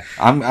yeah,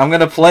 I'm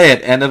gonna play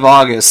it end of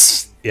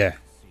August. Yeah.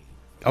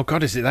 Oh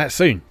God, is it that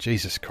soon?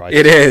 Jesus Christ!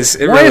 It is.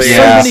 Why are so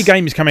many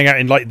games coming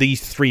out in like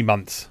these 3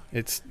 months?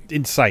 It's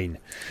insane.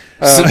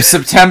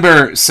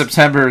 September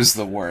is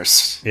the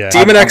worst. Yeah.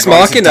 Demon X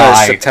Machina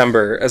is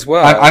September as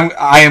well.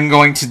 I am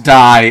going to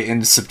die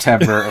in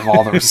September of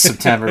all the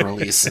September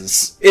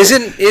releases.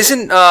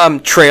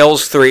 Isn't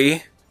Trails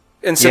 3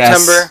 in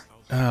September? Yes.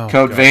 Oh,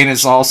 Code Vein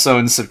is also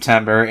in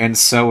September, and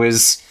so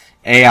is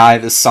AI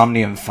the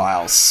Somnium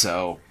Files.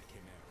 So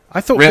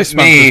I thought this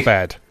month was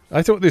bad.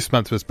 It's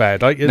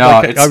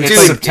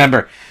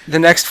September. The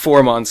next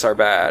 4 months are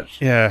bad.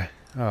 Yeah.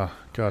 Oh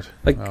God.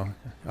 Well,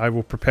 I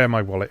will prepare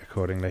my wallet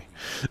accordingly.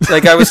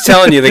 Like I was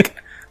telling you,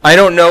 I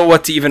don't know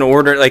what to even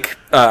order.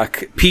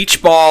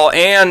 Peach Ball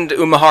and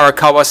Umahara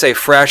Kawase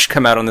Fresh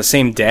come out on the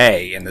same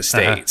day in the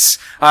States.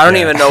 I don't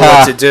even know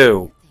what to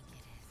do.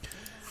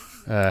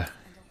 Yeah.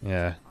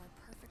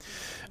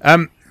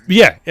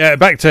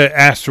 Back to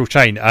Astral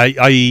Chain.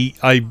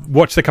 I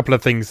watched a couple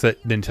of things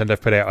that Nintendo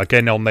put out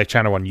again on their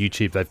channel on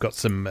YouTube. They've got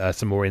some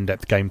more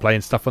in-depth gameplay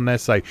and stuff on there,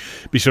 so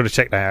be sure to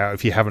check that out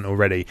if you haven't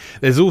already.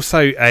 There's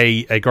also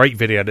a great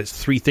video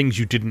that's 3 things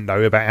you didn't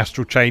know about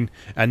Astral Chain,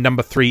 and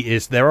number 3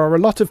 is there are a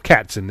lot of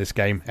cats in this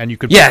game, and you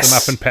can pick them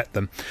up and pet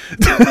them.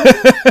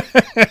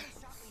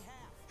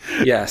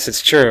 Yes,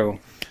 it's true.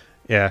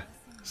 Yeah.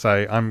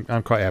 So I'm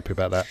quite happy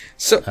about that.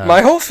 So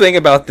my whole thing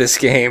about this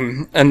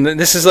game, and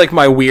this is like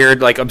my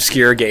weird,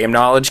 obscure game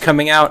knowledge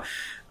coming out.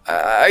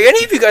 Are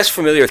any of you guys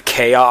familiar with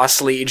Chaos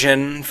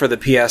Legion for the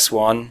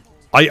PS1?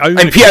 For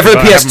the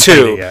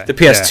PS2. The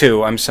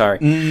PS2. I'm sorry.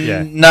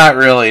 Not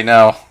really.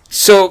 No.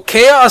 So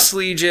Chaos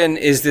Legion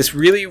is this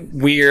really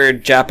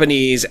weird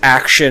Japanese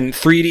action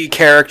 3D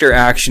character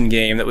action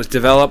game that was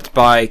developed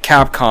by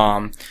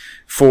Capcom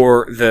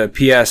for the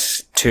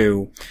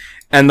PS2.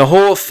 And the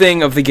whole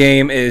thing of the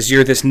game is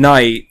you're this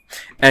knight,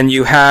 and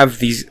you have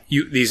these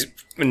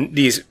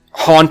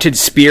haunted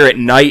spirit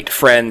knight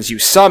friends you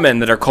summon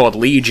that are called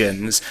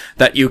legions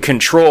that you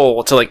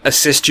control to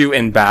assist you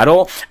in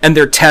battle, and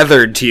they're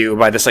tethered to you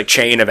by this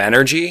chain of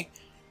energy.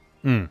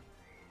 And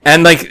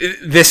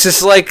this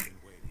is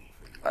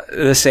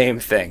the same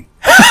thing.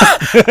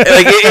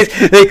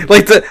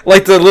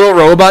 The little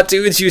robot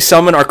dudes you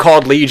summon are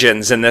called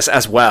legions in this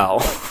as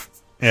well.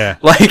 Yeah.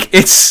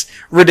 It's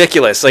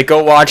ridiculous.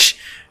 Go watch.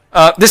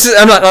 This is.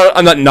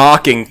 I'm not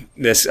knocking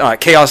this.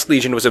 Chaos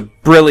Legion was a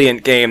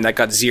brilliant game that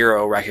got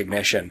 0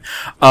 recognition.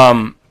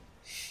 But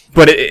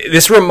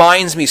this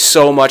reminds me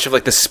so much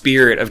of the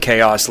spirit of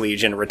Chaos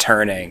Legion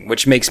returning,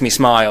 which makes me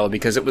smile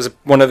because it was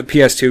one of the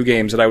PS2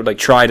 games that I would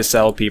try to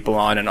sell people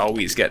on and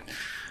always get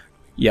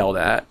yelled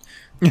at.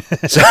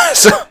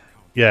 so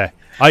yeah,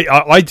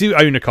 I do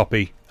own a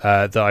copy.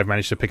 That I've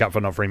managed to pick up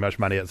for not very much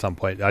money at some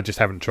point. I just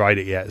haven't tried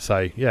it yet,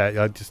 so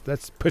yeah,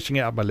 that's pushing it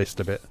up my list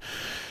a bit.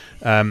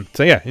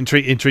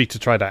 Intrigued to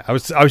try that. I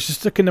was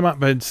just looking them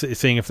up and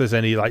seeing if there's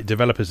any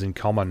developers in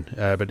common,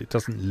 but it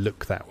doesn't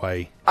look that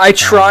way. I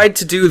tried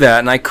to do that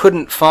and I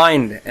couldn't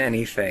find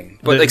anything.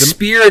 But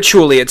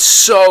spiritually, it's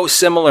so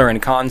similar in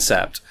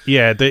concept.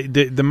 Yeah,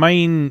 the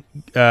main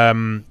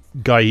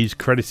guy who's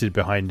credited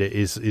behind it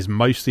is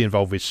mostly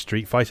involved with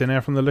Street Fighter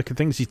now from the look of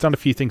things. He's done a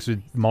few things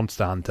with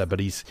Monster Hunter,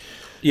 but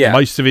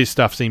most of his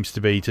stuff seems to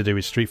be to do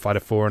with Street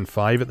Fighter 4 and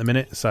 5 at the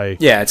minute. So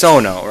yeah, it's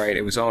Ono, right?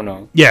 It was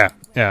Ono. Yeah.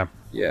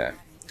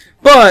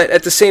 But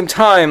at the same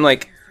time,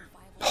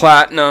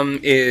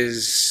 Platinum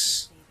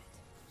is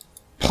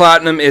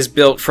Platinum is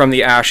built from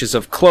the ashes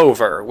of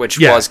Clover, which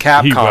was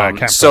Capcom.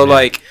 Capcom. So,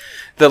 like,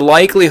 the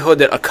likelihood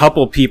that a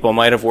couple people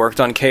might have worked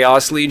on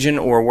Chaos Legion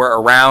or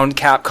were around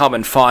Capcom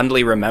and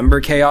fondly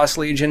remember Chaos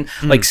Legion,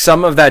 like,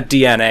 some of that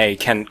DNA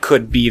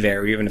could be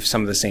there, even if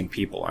some of the same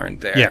people aren't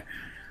there. Yeah.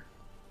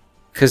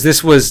 Because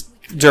this was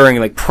during,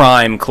 like,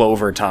 prime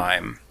Clover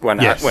time when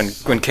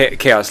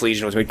Chaos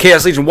Legion was made.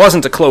 Chaos Legion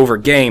wasn't a Clover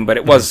game, but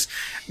it was.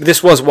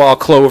 This was while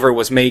Clover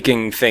was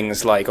making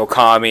things like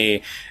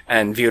Okami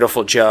and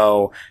Beautiful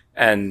Joe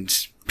and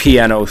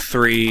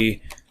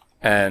PNO3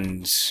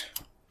 and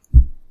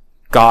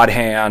God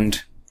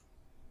Hand.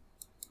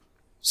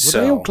 Were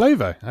they all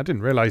Clover? I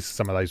didn't realise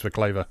some of those were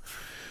Clover.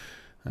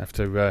 I have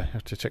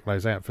to check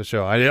those out for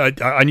sure.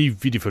 I knew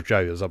Beautiful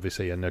Joe was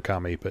obviously in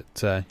Okami,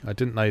 but I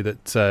didn't know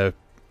that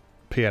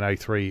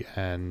PNO3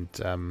 and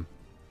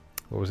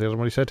what was the other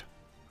one you said?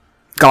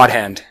 God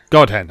Hand.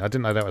 God Hand. I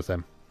didn't know that was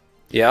them.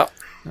 Yeah.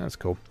 That's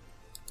cool.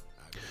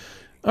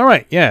 All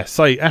right, yeah.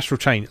 So Astral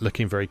Chain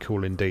looking very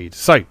cool indeed.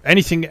 So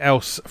anything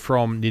else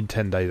from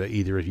Nintendo that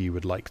either of you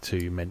would like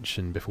to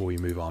mention before we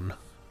move on?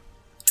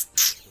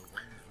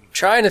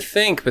 Trying to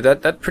think,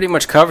 but that pretty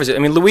much covers it. I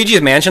mean,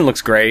 Luigi's Mansion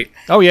looks great.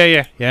 Oh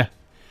yeah.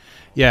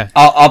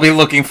 I'll be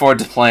looking forward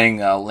to playing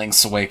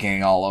Link's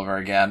Awakening all over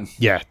again.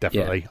 Yeah,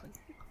 definitely.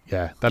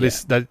 Yeah, that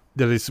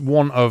is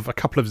one of a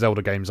couple of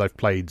Zelda games I've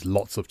played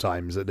lots of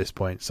times at this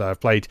point. So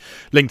I've played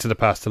Link to the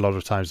Past a lot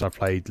of times. I've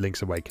played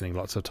Link's Awakening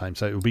lots of times.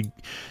 So it would be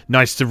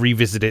nice to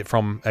revisit it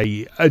from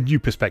a new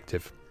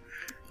perspective.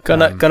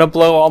 Gonna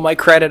blow all my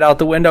credit out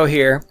the window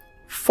here.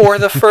 For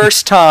the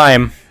first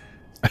time,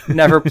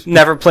 never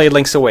played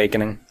Link's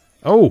Awakening.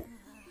 Oh,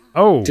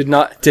 did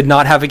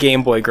not have a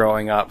Game Boy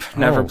growing up.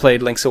 Never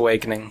played Link's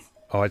Awakening.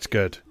 Oh, it's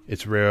good.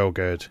 It's real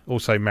good.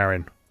 Also,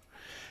 Marin.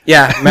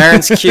 Yeah,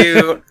 Marin's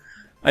cute.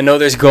 I know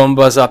there's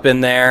Goombas up in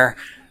there.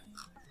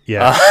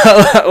 Yeah.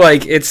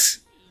 Like, it's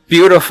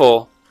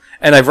beautiful.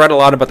 And I've read a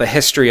lot about the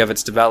history of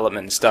its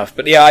development and stuff.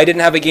 But yeah, I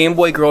didn't have a Game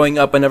Boy growing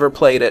up. I never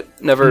played it.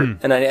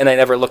 And I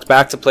never looked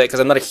back to play it because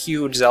I'm not a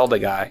huge Zelda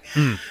guy.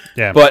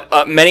 Yeah.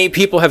 But many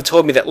people have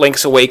told me that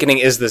Link's Awakening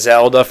is the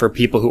Zelda for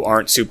people who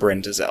aren't super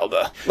into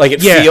Zelda. Like,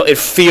 it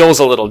feels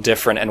a little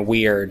different and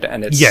weird.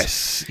 And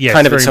it's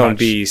kind of its own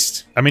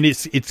beast. I mean,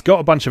 it's got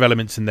a bunch of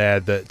elements in there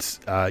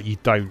that you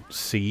don't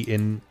see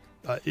in...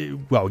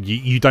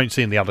 you don't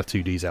see in the other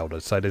 2D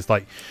Zeldas. So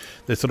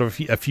there's sort of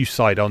a few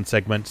side-on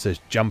segments. There's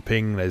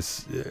jumping.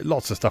 There's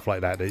lots of stuff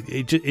like that.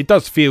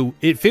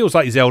 It feels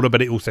like Zelda,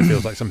 but it also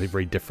feels like something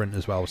very different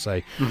as well.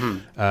 So,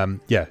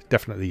 yeah,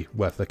 definitely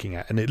worth looking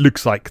at. And it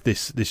looks like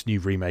this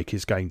new remake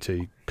is going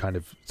to kind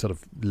of sort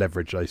of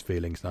leverage those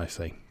feelings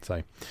nicely.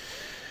 So,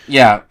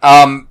 yeah.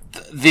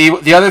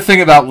 The other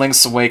thing about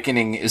Link's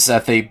Awakening is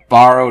that they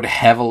borrowed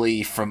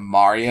heavily from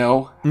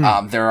Mario.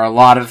 There are a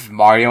lot of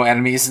Mario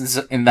enemies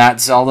in that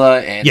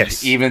Zelda, and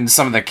even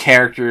some of the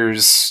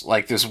characters,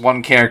 like there's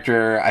one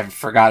character, I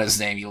forgot his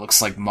name, he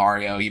looks like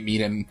Mario, you meet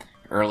him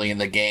early in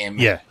the game.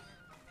 Yeah.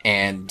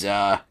 And,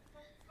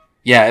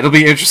 it'll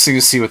be interesting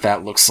to see what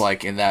that looks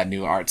like in that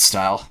new art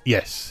style.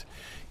 Yes,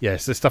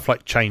 there's stuff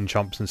like Chain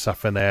Chomps and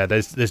stuff in there.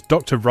 There's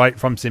Dr. Wright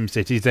from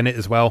SimCity's in it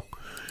as well.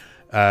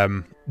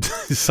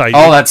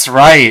 That's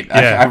right.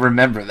 Yeah. I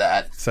remember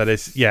that. So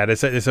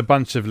there's a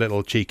bunch of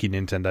little cheeky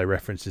Nintendo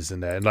references in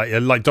there,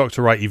 and like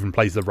Dr. Wright even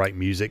plays the right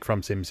music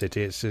from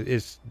SimCity.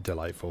 It's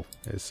delightful.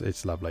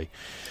 It's lovely.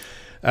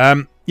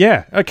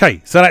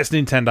 Okay, so that's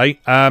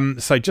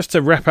Nintendo. So just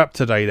to wrap up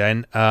today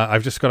then,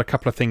 I've just got a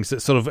couple of things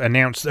that sort of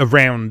announced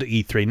around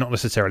E3, not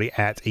necessarily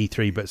at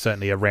E3, but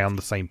certainly around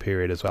the same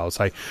period as well.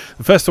 So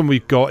the first one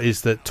we've got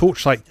is that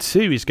Torchlight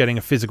 2 is getting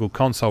a physical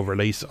console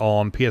release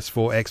on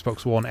PS4,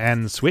 Xbox One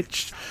and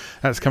Switch.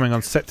 That's coming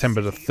on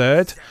September the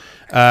 3rd.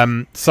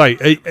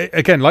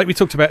 Again, like we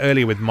talked about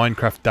earlier with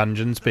Minecraft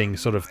Dungeons being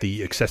sort of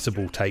the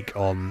accessible take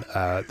on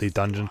the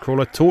dungeon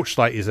crawler,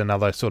 Torchlight is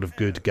another sort of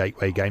good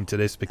gateway game to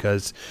this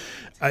because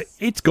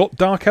it's got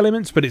dark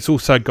elements, but it's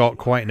also got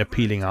quite an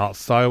appealing art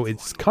style.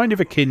 It's kind of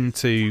akin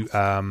to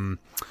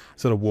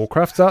sort of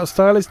Warcraft's art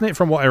style, isn't it?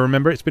 From what I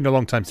remember, it's been a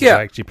long time since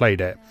I actually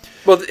played it.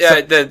 Well,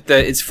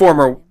 it's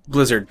former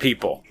Blizzard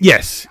people.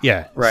 Yes,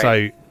 yeah.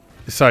 Right.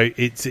 So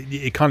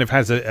it kind of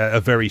has a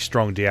very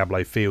strong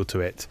Diablo feel to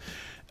it.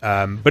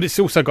 But it's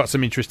also got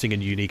some interesting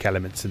and unique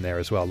elements in there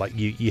as well. Like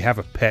you have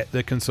a pet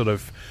that can sort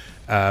of,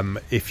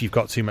 if you've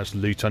got too much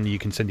loot on you, you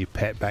can send your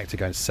pet back to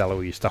go and sell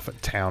all your stuff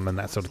at town and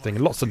that sort of thing.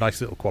 And lots of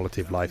nice little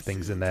quality of life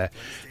things in there.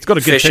 It's got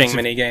a good fishing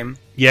mini game.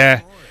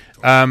 Yeah.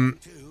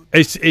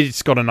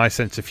 It's got a nice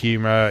sense of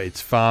humour.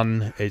 It's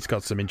fun. It's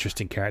got some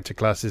interesting character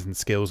classes and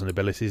skills and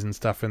abilities and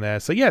stuff in there.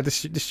 So yeah,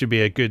 this should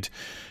be a good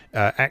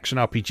action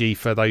RPG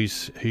for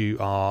those who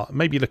are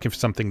maybe looking for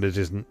something that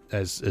isn't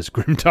as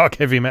grimdark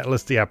heavy metal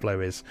as Diablo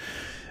is.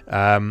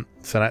 So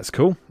that's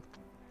cool.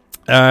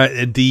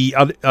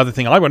 The other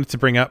thing I wanted to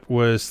bring up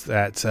was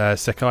that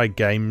Sekai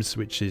Games,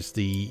 which is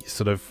the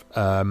sort of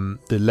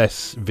the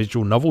less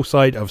visual novel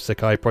side of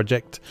Sekai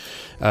Project,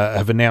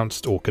 have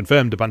announced or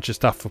confirmed a bunch of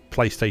stuff for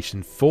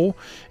PlayStation 4,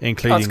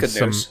 including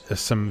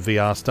some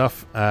VR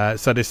stuff.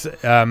 So this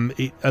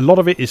a lot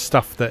of it is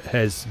stuff that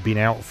has been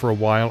out for a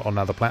while on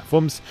other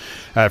platforms.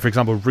 For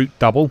example, Root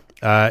Double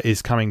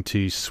is coming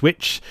to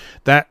Switch.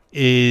 That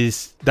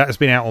has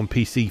been out on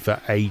PC for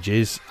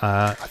ages.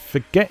 I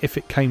forget if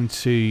it came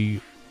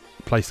to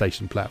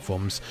PlayStation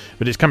platforms,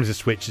 but it's coming to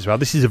Switch as well.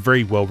 This is a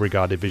very well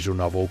regarded visual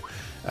novel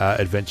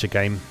adventure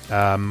game.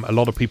 A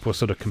lot of people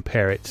sort of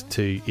compare it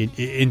to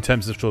in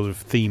terms of sort of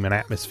theme and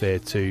atmosphere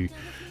to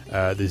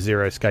the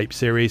Zero Escape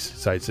series,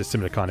 so it's a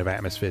similar kind of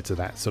atmosphere to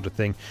that sort of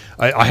thing.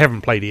 I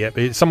haven't played it yet,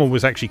 but someone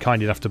was actually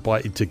kind enough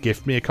to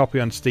gift me a copy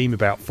on Steam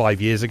about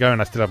 5 years ago,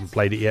 and I still haven't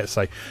played it yet,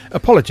 so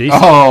apologies.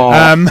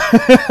 I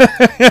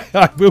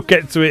will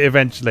get to it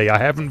eventually. I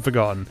haven't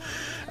forgotten.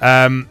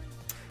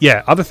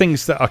 Other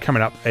things that are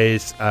coming up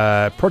is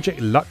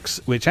Project Lux,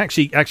 which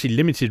actually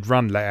limited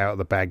run let out of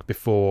the bag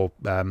before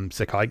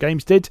Sekai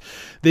Games did.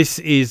 This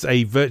is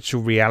a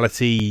virtual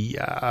reality,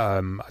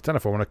 I don't know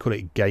if I want to call it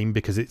a game,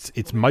 because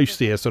it's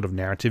mostly a sort of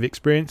narrative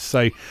experience.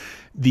 So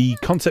the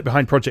concept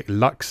behind Project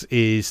Lux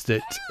is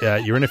that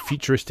you're in a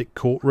futuristic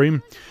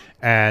courtroom,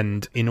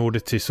 and in order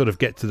to sort of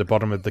get to the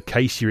bottom of the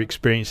case, you're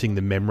experiencing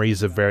the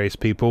memories of various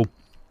people.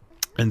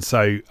 And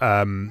so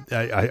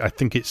I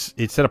think it's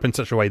set up in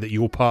such a way that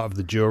you're part of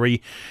the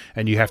jury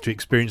and you have to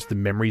experience the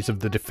memories of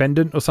the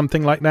defendant or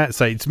something like that.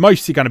 So it's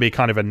mostly going to be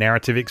kind of a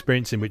narrative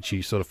experience in which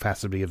you sort of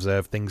passively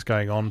observe things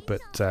going on,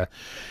 but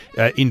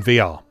in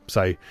VR.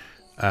 So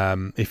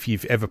if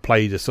you've ever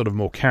played a sort of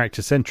more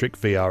character-centric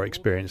VR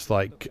experience,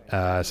 like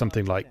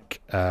something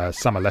like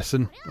Summer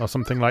Lesson or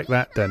something like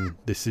that, then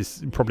this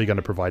is probably going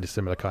to provide a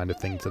similar kind of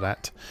thing to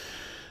that.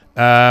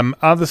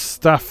 Other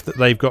stuff that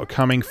they've got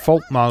coming: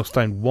 Fault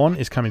Milestone 1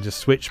 is coming to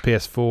Switch,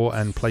 PS4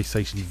 and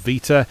PlayStation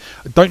Vita.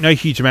 I don't know a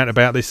huge amount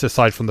about this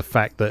aside from the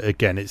fact that,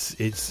 again,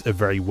 it's a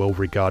very well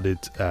regarded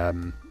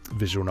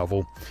visual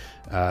novel,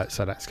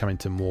 so that's coming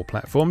to more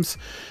platforms.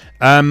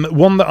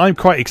 One that I'm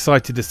quite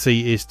excited to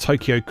see is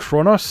Tokyo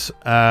Chronos.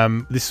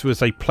 This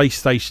was a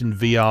PlayStation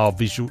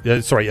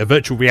VR a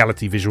virtual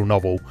reality visual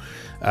novel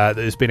that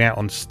has been out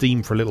on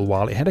Steam for a little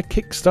while. It had a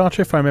Kickstarter,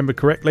 if I remember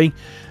correctly,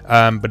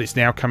 but it's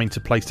now coming to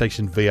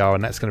PlayStation VR,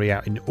 and that's going to be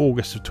out in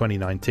August of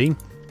 2019.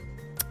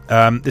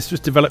 This was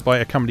developed by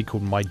a company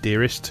called My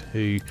Dearest,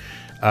 who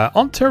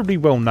aren't terribly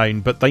well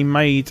known, but they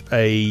made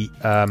a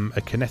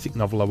kinetic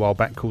novel a while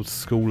back called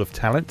School of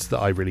Talents that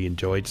I really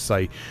enjoyed.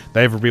 So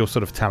they have a real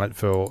sort of talent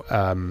for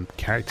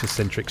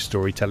character-centric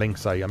storytelling,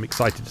 so I'm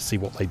excited to see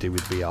what they do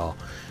with VR.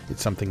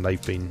 It's something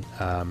they've been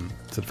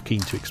sort of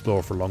keen to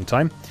explore for a long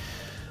time.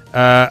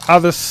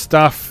 Other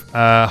stuff,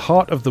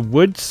 Heart of the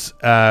Woods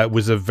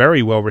was a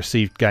very well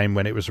received game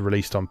when it was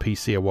released on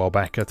PC a while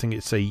back. I think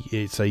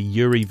it's a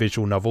Yuri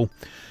visual novel.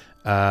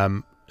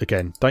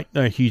 Again, don't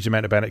know a huge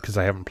amount about it because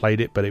I haven't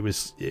played it, but it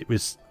was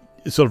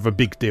sort of a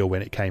big deal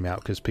when it came out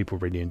because people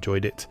really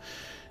enjoyed it.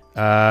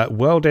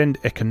 World End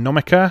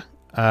Economica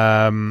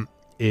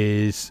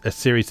is a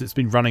series that's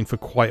been running for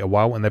quite a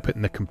while, and they're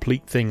putting the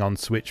complete thing on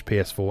Switch,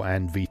 PS4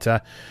 and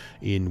Vita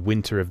in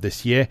winter of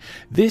this year.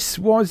 This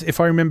was,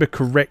 if I remember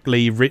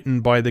correctly,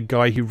 written by the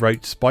guy who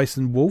wrote Spice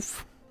and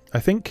Wolf,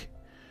 I think.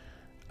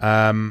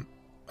 I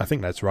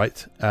think that's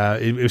right.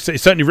 It's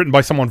certainly written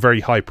by someone very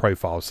high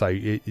profile, so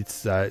it's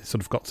sort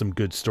of got some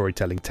good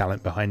storytelling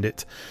talent behind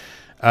it.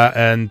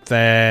 And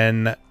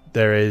then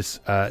there is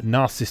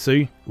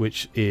Narcissu,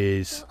 which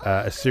is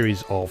a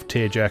series of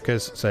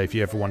tearjerkers. So if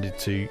you ever wanted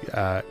to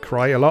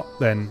cry a lot,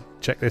 then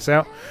check this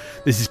out.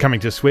 This is coming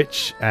to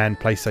Switch and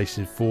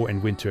PlayStation 4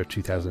 in winter of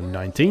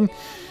 2019.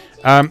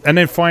 And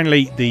then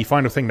finally, the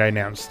final thing they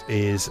announced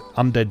is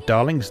Undead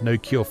Darlings, No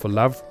Cure for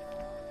Love,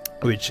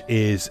 which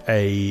is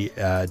a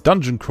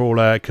dungeon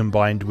crawler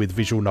combined with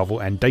visual novel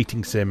and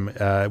dating sim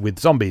with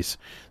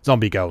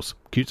zombie girls,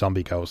 cute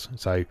zombie girls.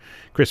 So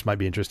Chris might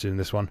be interested in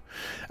this one.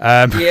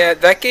 Yeah,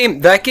 that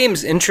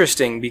game's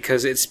interesting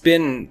because it's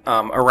been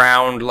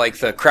around like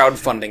the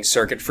crowdfunding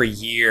circuit for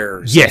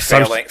years. Yes,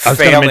 failing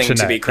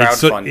to be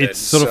crowdfunded. It's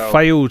sort of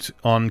failed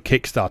on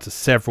Kickstarter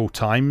several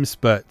times,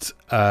 but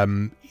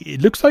it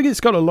looks like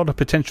it's got a lot of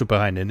potential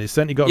behind it. And it's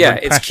certainly got a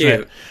very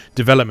passionate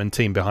development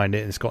team behind it,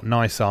 and it's got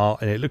nice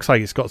art, and it looks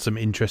like it's got some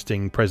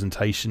interesting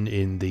presentation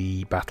in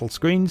the battle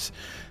screens.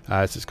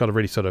 So it's got a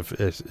really sort of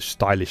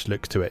stylish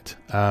look to it.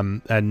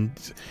 And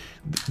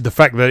the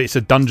fact that it's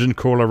a dungeon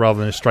crawler rather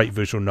than a straight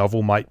visual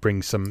novel might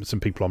bring some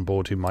people on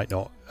board who might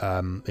not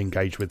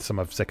engage with some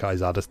of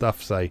Sekai's other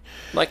stuff. So,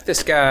 like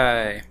this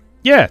guy.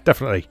 Yeah,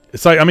 definitely.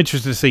 So I'm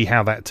interested to see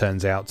how that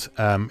turns out.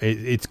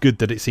 It's good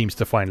that it seems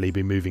to finally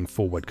be moving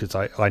forward, because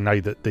I know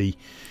that the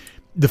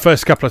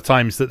first couple of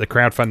times that the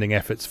crowdfunding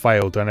efforts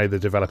failed, I know the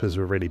developers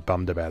were really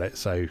bummed about it.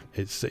 So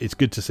it's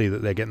good to see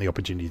that they're getting the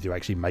opportunity to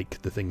actually make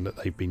the thing that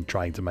they've been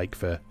trying to make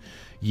for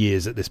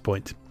years at this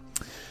point.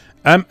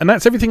 And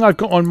that's everything I've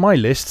got on my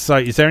list. So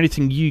is there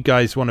anything you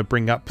guys want to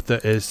bring up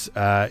that has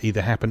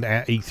either happened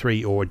at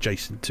E3 or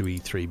adjacent to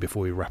E3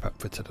 before we wrap up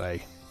for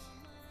today?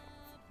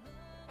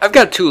 I've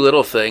got two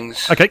little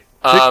things. Okay.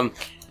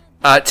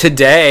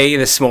 Today,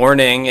 this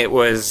morning, it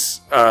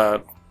was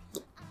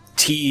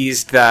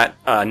teased that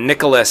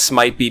Nicholas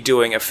might be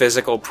doing a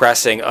physical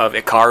pressing of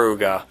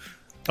Ikaruga.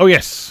 Oh,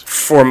 yes.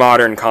 For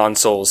modern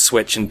consoles,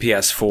 Switch and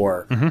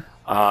PS4.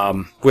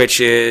 Which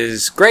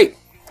is great,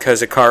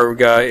 because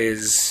Ikaruga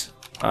is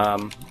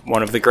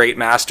one of the great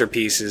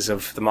masterpieces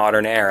of the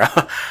modern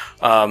era.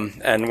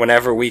 And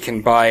whenever we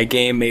can buy a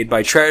game made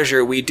by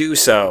Treasure, we do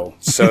so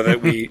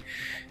that we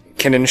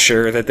can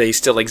ensure that they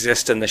still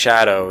exist in the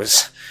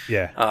shadows.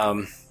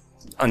 Yeah.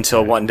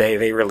 Until one day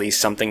they release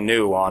something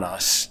new on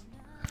us.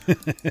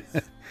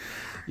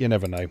 You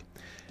never know.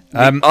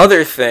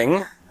 Other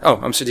thing... Oh,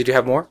 I'm sorry, did you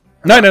have more?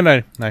 No.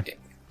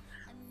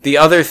 The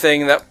other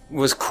thing that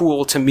was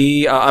cool to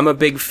me, I'm a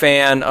big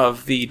fan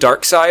of the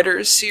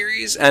Darksiders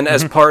series, and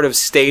as part of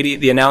Stadia,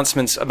 the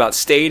announcements about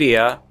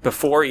Stadia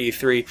before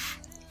E3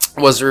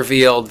 was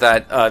revealed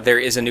that there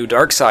is a new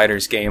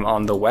Darksiders game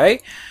on the way,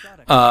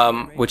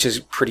 which is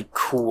pretty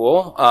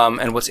cool.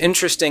 And what's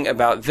interesting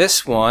about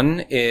this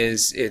one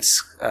is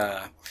it's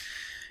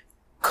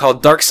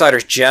called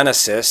Darksiders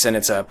Genesis, and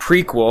it's a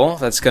prequel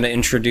that's going to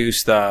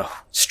introduce the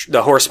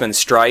Horseman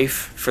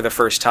Strife for the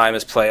first time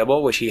as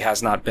playable, which he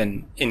has not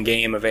been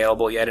in-game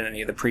available yet in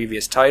any of the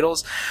previous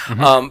titles.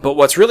 But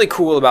what's really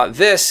cool about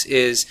this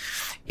is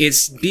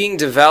it's being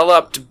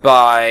developed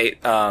by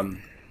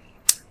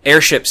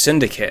Airship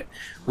Syndicate,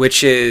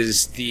 which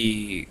is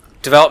the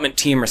development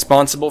team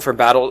responsible for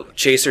Battle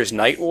Chasers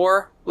Night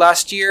War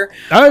last year.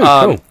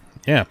 Oh, cool.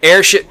 Yeah.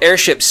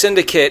 Airship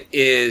Syndicate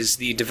is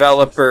the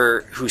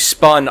developer who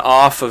spun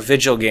off of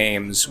Vigil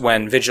Games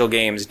when Vigil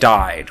Games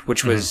died,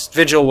 which was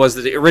Vigil was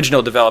the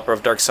original developer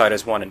of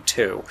Darksiders 1 and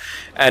 2.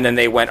 And then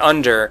they went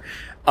under,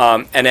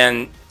 and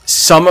then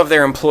some of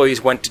their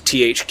employees went to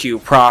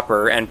THQ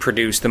proper and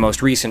produced the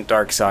most recent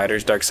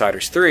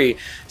Darksiders 3.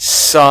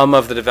 Some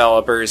of the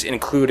developers,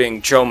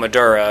 including Joe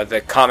Madura,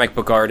 the comic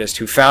book artist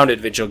who founded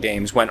Vigil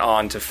Games, went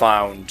on to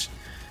found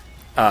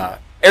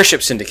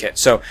Airship Syndicate.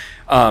 So,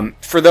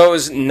 for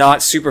those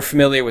not super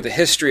familiar with the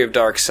history of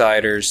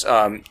Darksiders,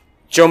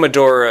 Joe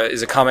Madura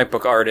is a comic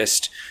book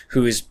artist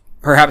who is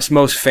perhaps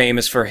most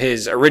famous for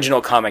his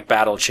original comic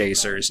Battle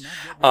Chasers.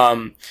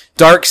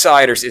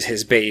 Darksiders is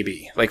his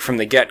baby. Like, from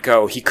the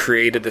get-go, he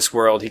created this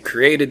world, he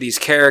created these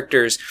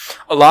characters.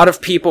 A lot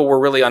of people were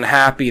really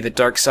unhappy that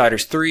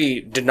Darksiders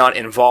 3 did not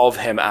involve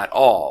him at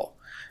all.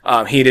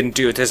 He didn't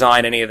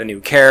design any of the new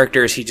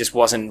characters. He just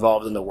wasn't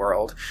involved in the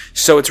world.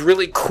 So it's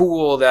really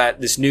cool that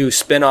this new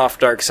spin-off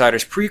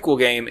Darksiders prequel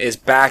game is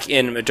back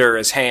in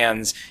Madura's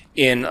hands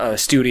in a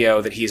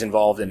studio that he's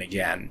involved in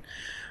again.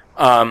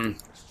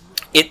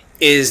 It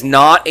is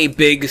not a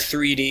big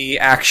 3D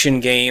action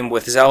game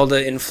with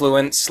Zelda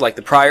influence like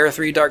the prior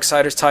three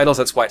Darksiders titles.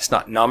 That's why it's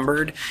not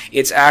numbered.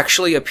 It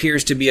actually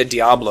appears to be a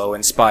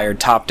Diablo-inspired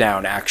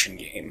top-down action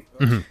game.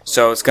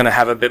 So it's going to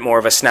have a bit more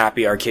of a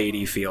snappy,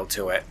 arcadey feel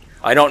to it.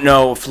 I don't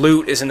know if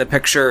loot is in the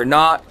picture or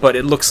not, but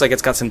it looks like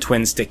it's got some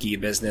twin-sticky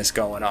business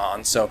going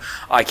on. So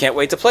I can't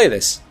wait to play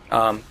this,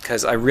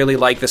 because I really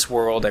like this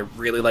world. I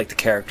really like the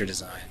character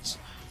designs.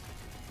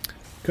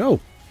 Cool.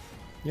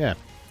 Yeah,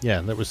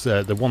 that was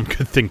the one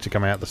good thing to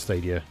come out of the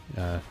Stadia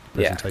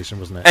presentation,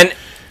 wasn't it?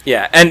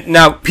 And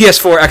now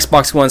PS4,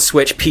 Xbox One,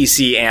 Switch,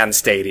 PC, and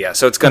Stadia.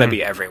 So it's going to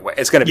be everywhere.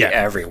 It's going to be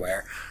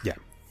everywhere. Yeah.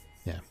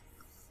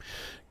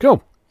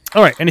 Cool.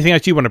 All right, anything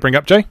else you want to bring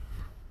up, Jay?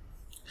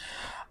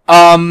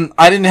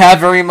 I didn't have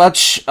very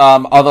much,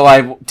 although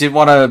I did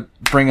want to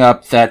bring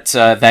up that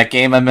that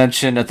game I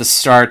mentioned at the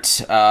start,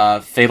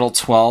 Fatal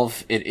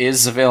 12. It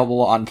is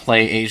available on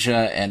Play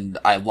Asia, and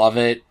I love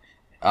it.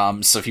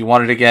 So if you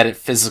wanted to get it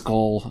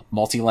physical,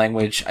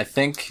 multi-language, I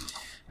think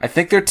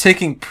they're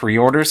taking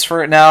pre-orders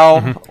for it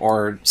now,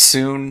 or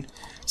soon.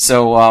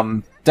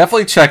 So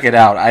definitely check it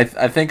out.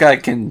 I think I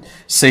can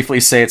safely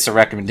say it's a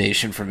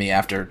recommendation for me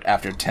after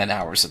 10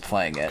 hours of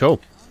playing it.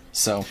 Cool.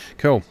 So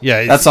cool.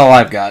 Yeah, that's all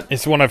I've got.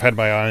 It's one I've had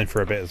my eye on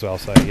for a bit as well.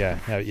 So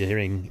yeah, you're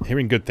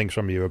hearing good things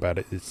from you about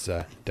it. It's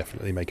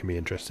definitely making me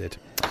interested.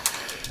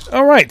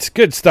 All right,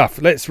 good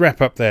stuff. Let's wrap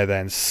up there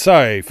then.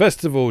 So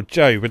first of all,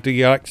 Joe, would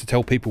you like to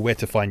tell people where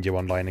to find you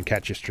online and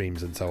catch your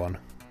streams and so on?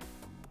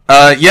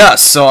 Yeah.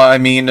 So I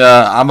mean,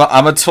 I'm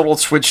a total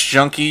Twitch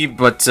junkie,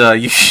 but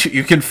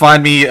you can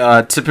find me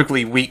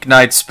typically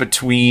weeknights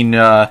between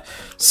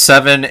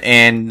 7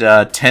 and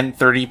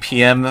 10:30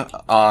 p.m.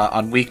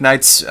 On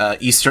weeknights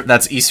Eastern.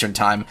 That's Eastern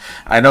time.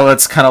 I know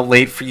that's kind of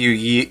late for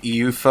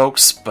you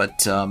folks,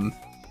 but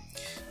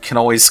can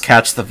always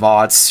catch the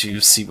VODs to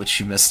see what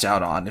you missed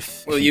out on.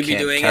 Will you be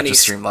doing any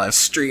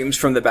streams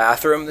from the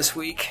bathroom this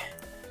week?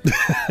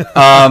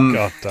 I'm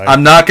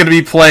not going to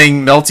be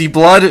playing Melty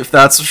Blood, if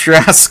that's what you're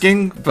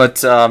asking,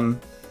 but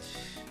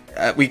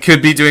we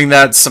could be doing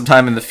that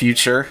sometime in the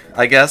future,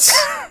 I guess.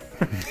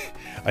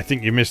 I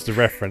think you missed the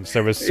reference.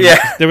 There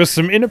was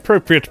some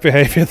inappropriate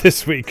behavior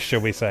this week,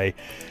 shall we say.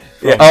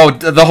 Yeah. Oh,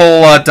 the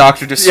whole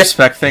Dr.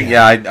 Disrespect thing?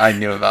 Yeah, I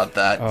knew about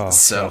that. Oh,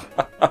 so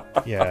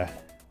Yeah.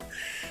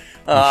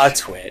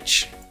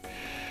 Twitch.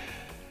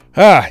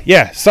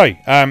 Yeah. So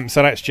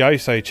that's Joe.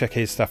 So check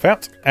his stuff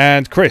out.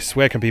 And Chris,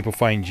 where can people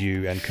find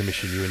you and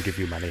commission you and give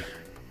you money?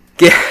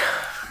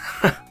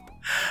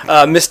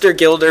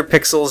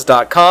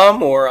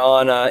 MrGilderPixels.com or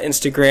on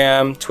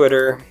Instagram,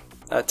 Twitter,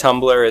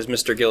 Tumblr as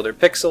Mr. Gilder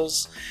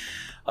Pixels.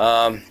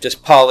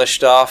 Just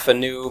polished off a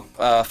new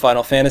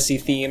Final Fantasy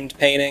themed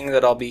painting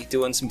that I'll be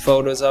doing some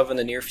photos of in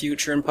the near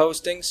future and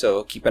posting,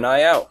 so keep an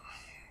eye out.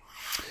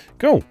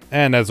 Cool.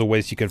 And as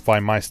always, you can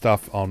find my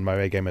stuff on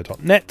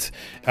moegamer.net.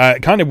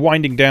 Kind of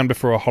winding down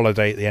before a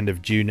holiday at the end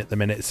of June at the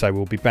minute, so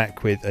we'll be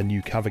back with a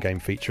new cover game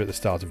feature at the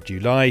start of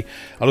July.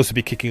 I'll also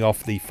be kicking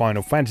off the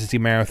Final Fantasy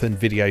Marathon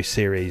video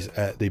series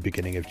at the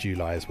beginning of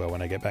July as well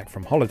when I get back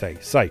from holiday.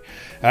 So,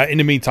 in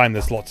the meantime,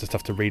 there's lots of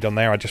stuff to read on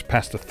there. I just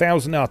passed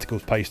 1,000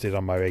 articles posted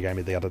on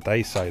moegamer the other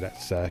day, so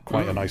that's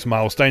quite a nice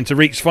milestone to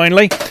reach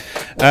finally.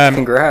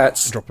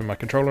 Congrats. Dropping my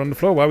controller on the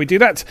floor while we do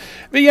that.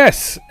 But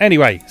yes,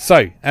 anyway,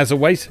 so as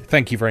always,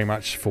 thank you very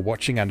much for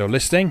watching and or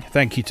listening.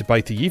 Thank you to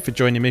both of you for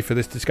joining me for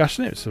this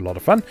discussion. It was a lot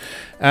of fun.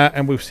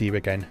 And we'll see you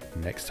again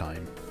next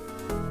time.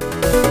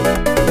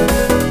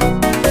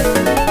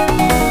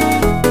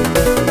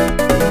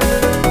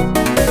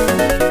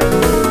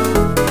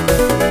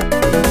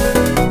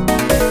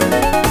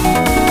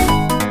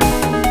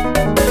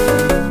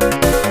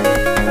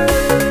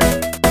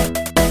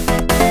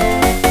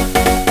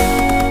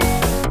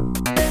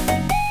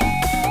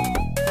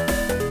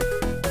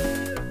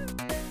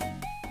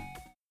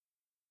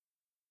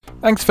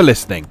 Thanks for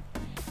listening.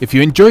 If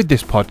you enjoyed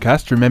this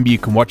podcast, remember you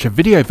can watch a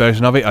video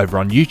version of it over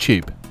on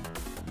YouTube.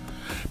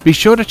 Be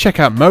sure to check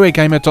out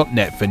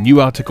moegamer.net for new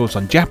articles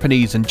on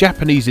Japanese and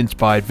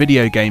Japanese-inspired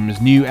video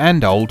games, new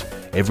and old,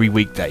 every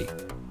weekday.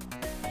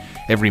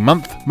 Every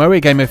month,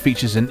 moegamer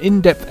features an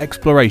in-depth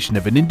exploration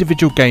of an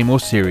individual game or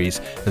series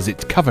as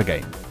its cover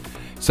game,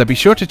 so be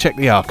sure to check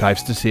the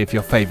archives to see if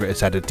your favourite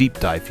has had a deep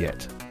dive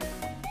yet.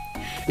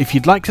 If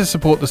you'd like to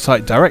support the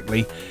site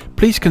directly,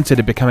 please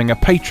consider becoming a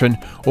patron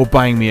or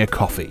buying me a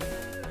coffee.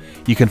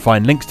 You can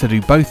find links to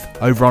do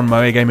both over on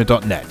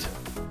moegamer.net.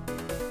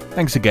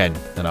 Thanks again,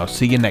 and I'll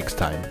see you next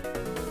time.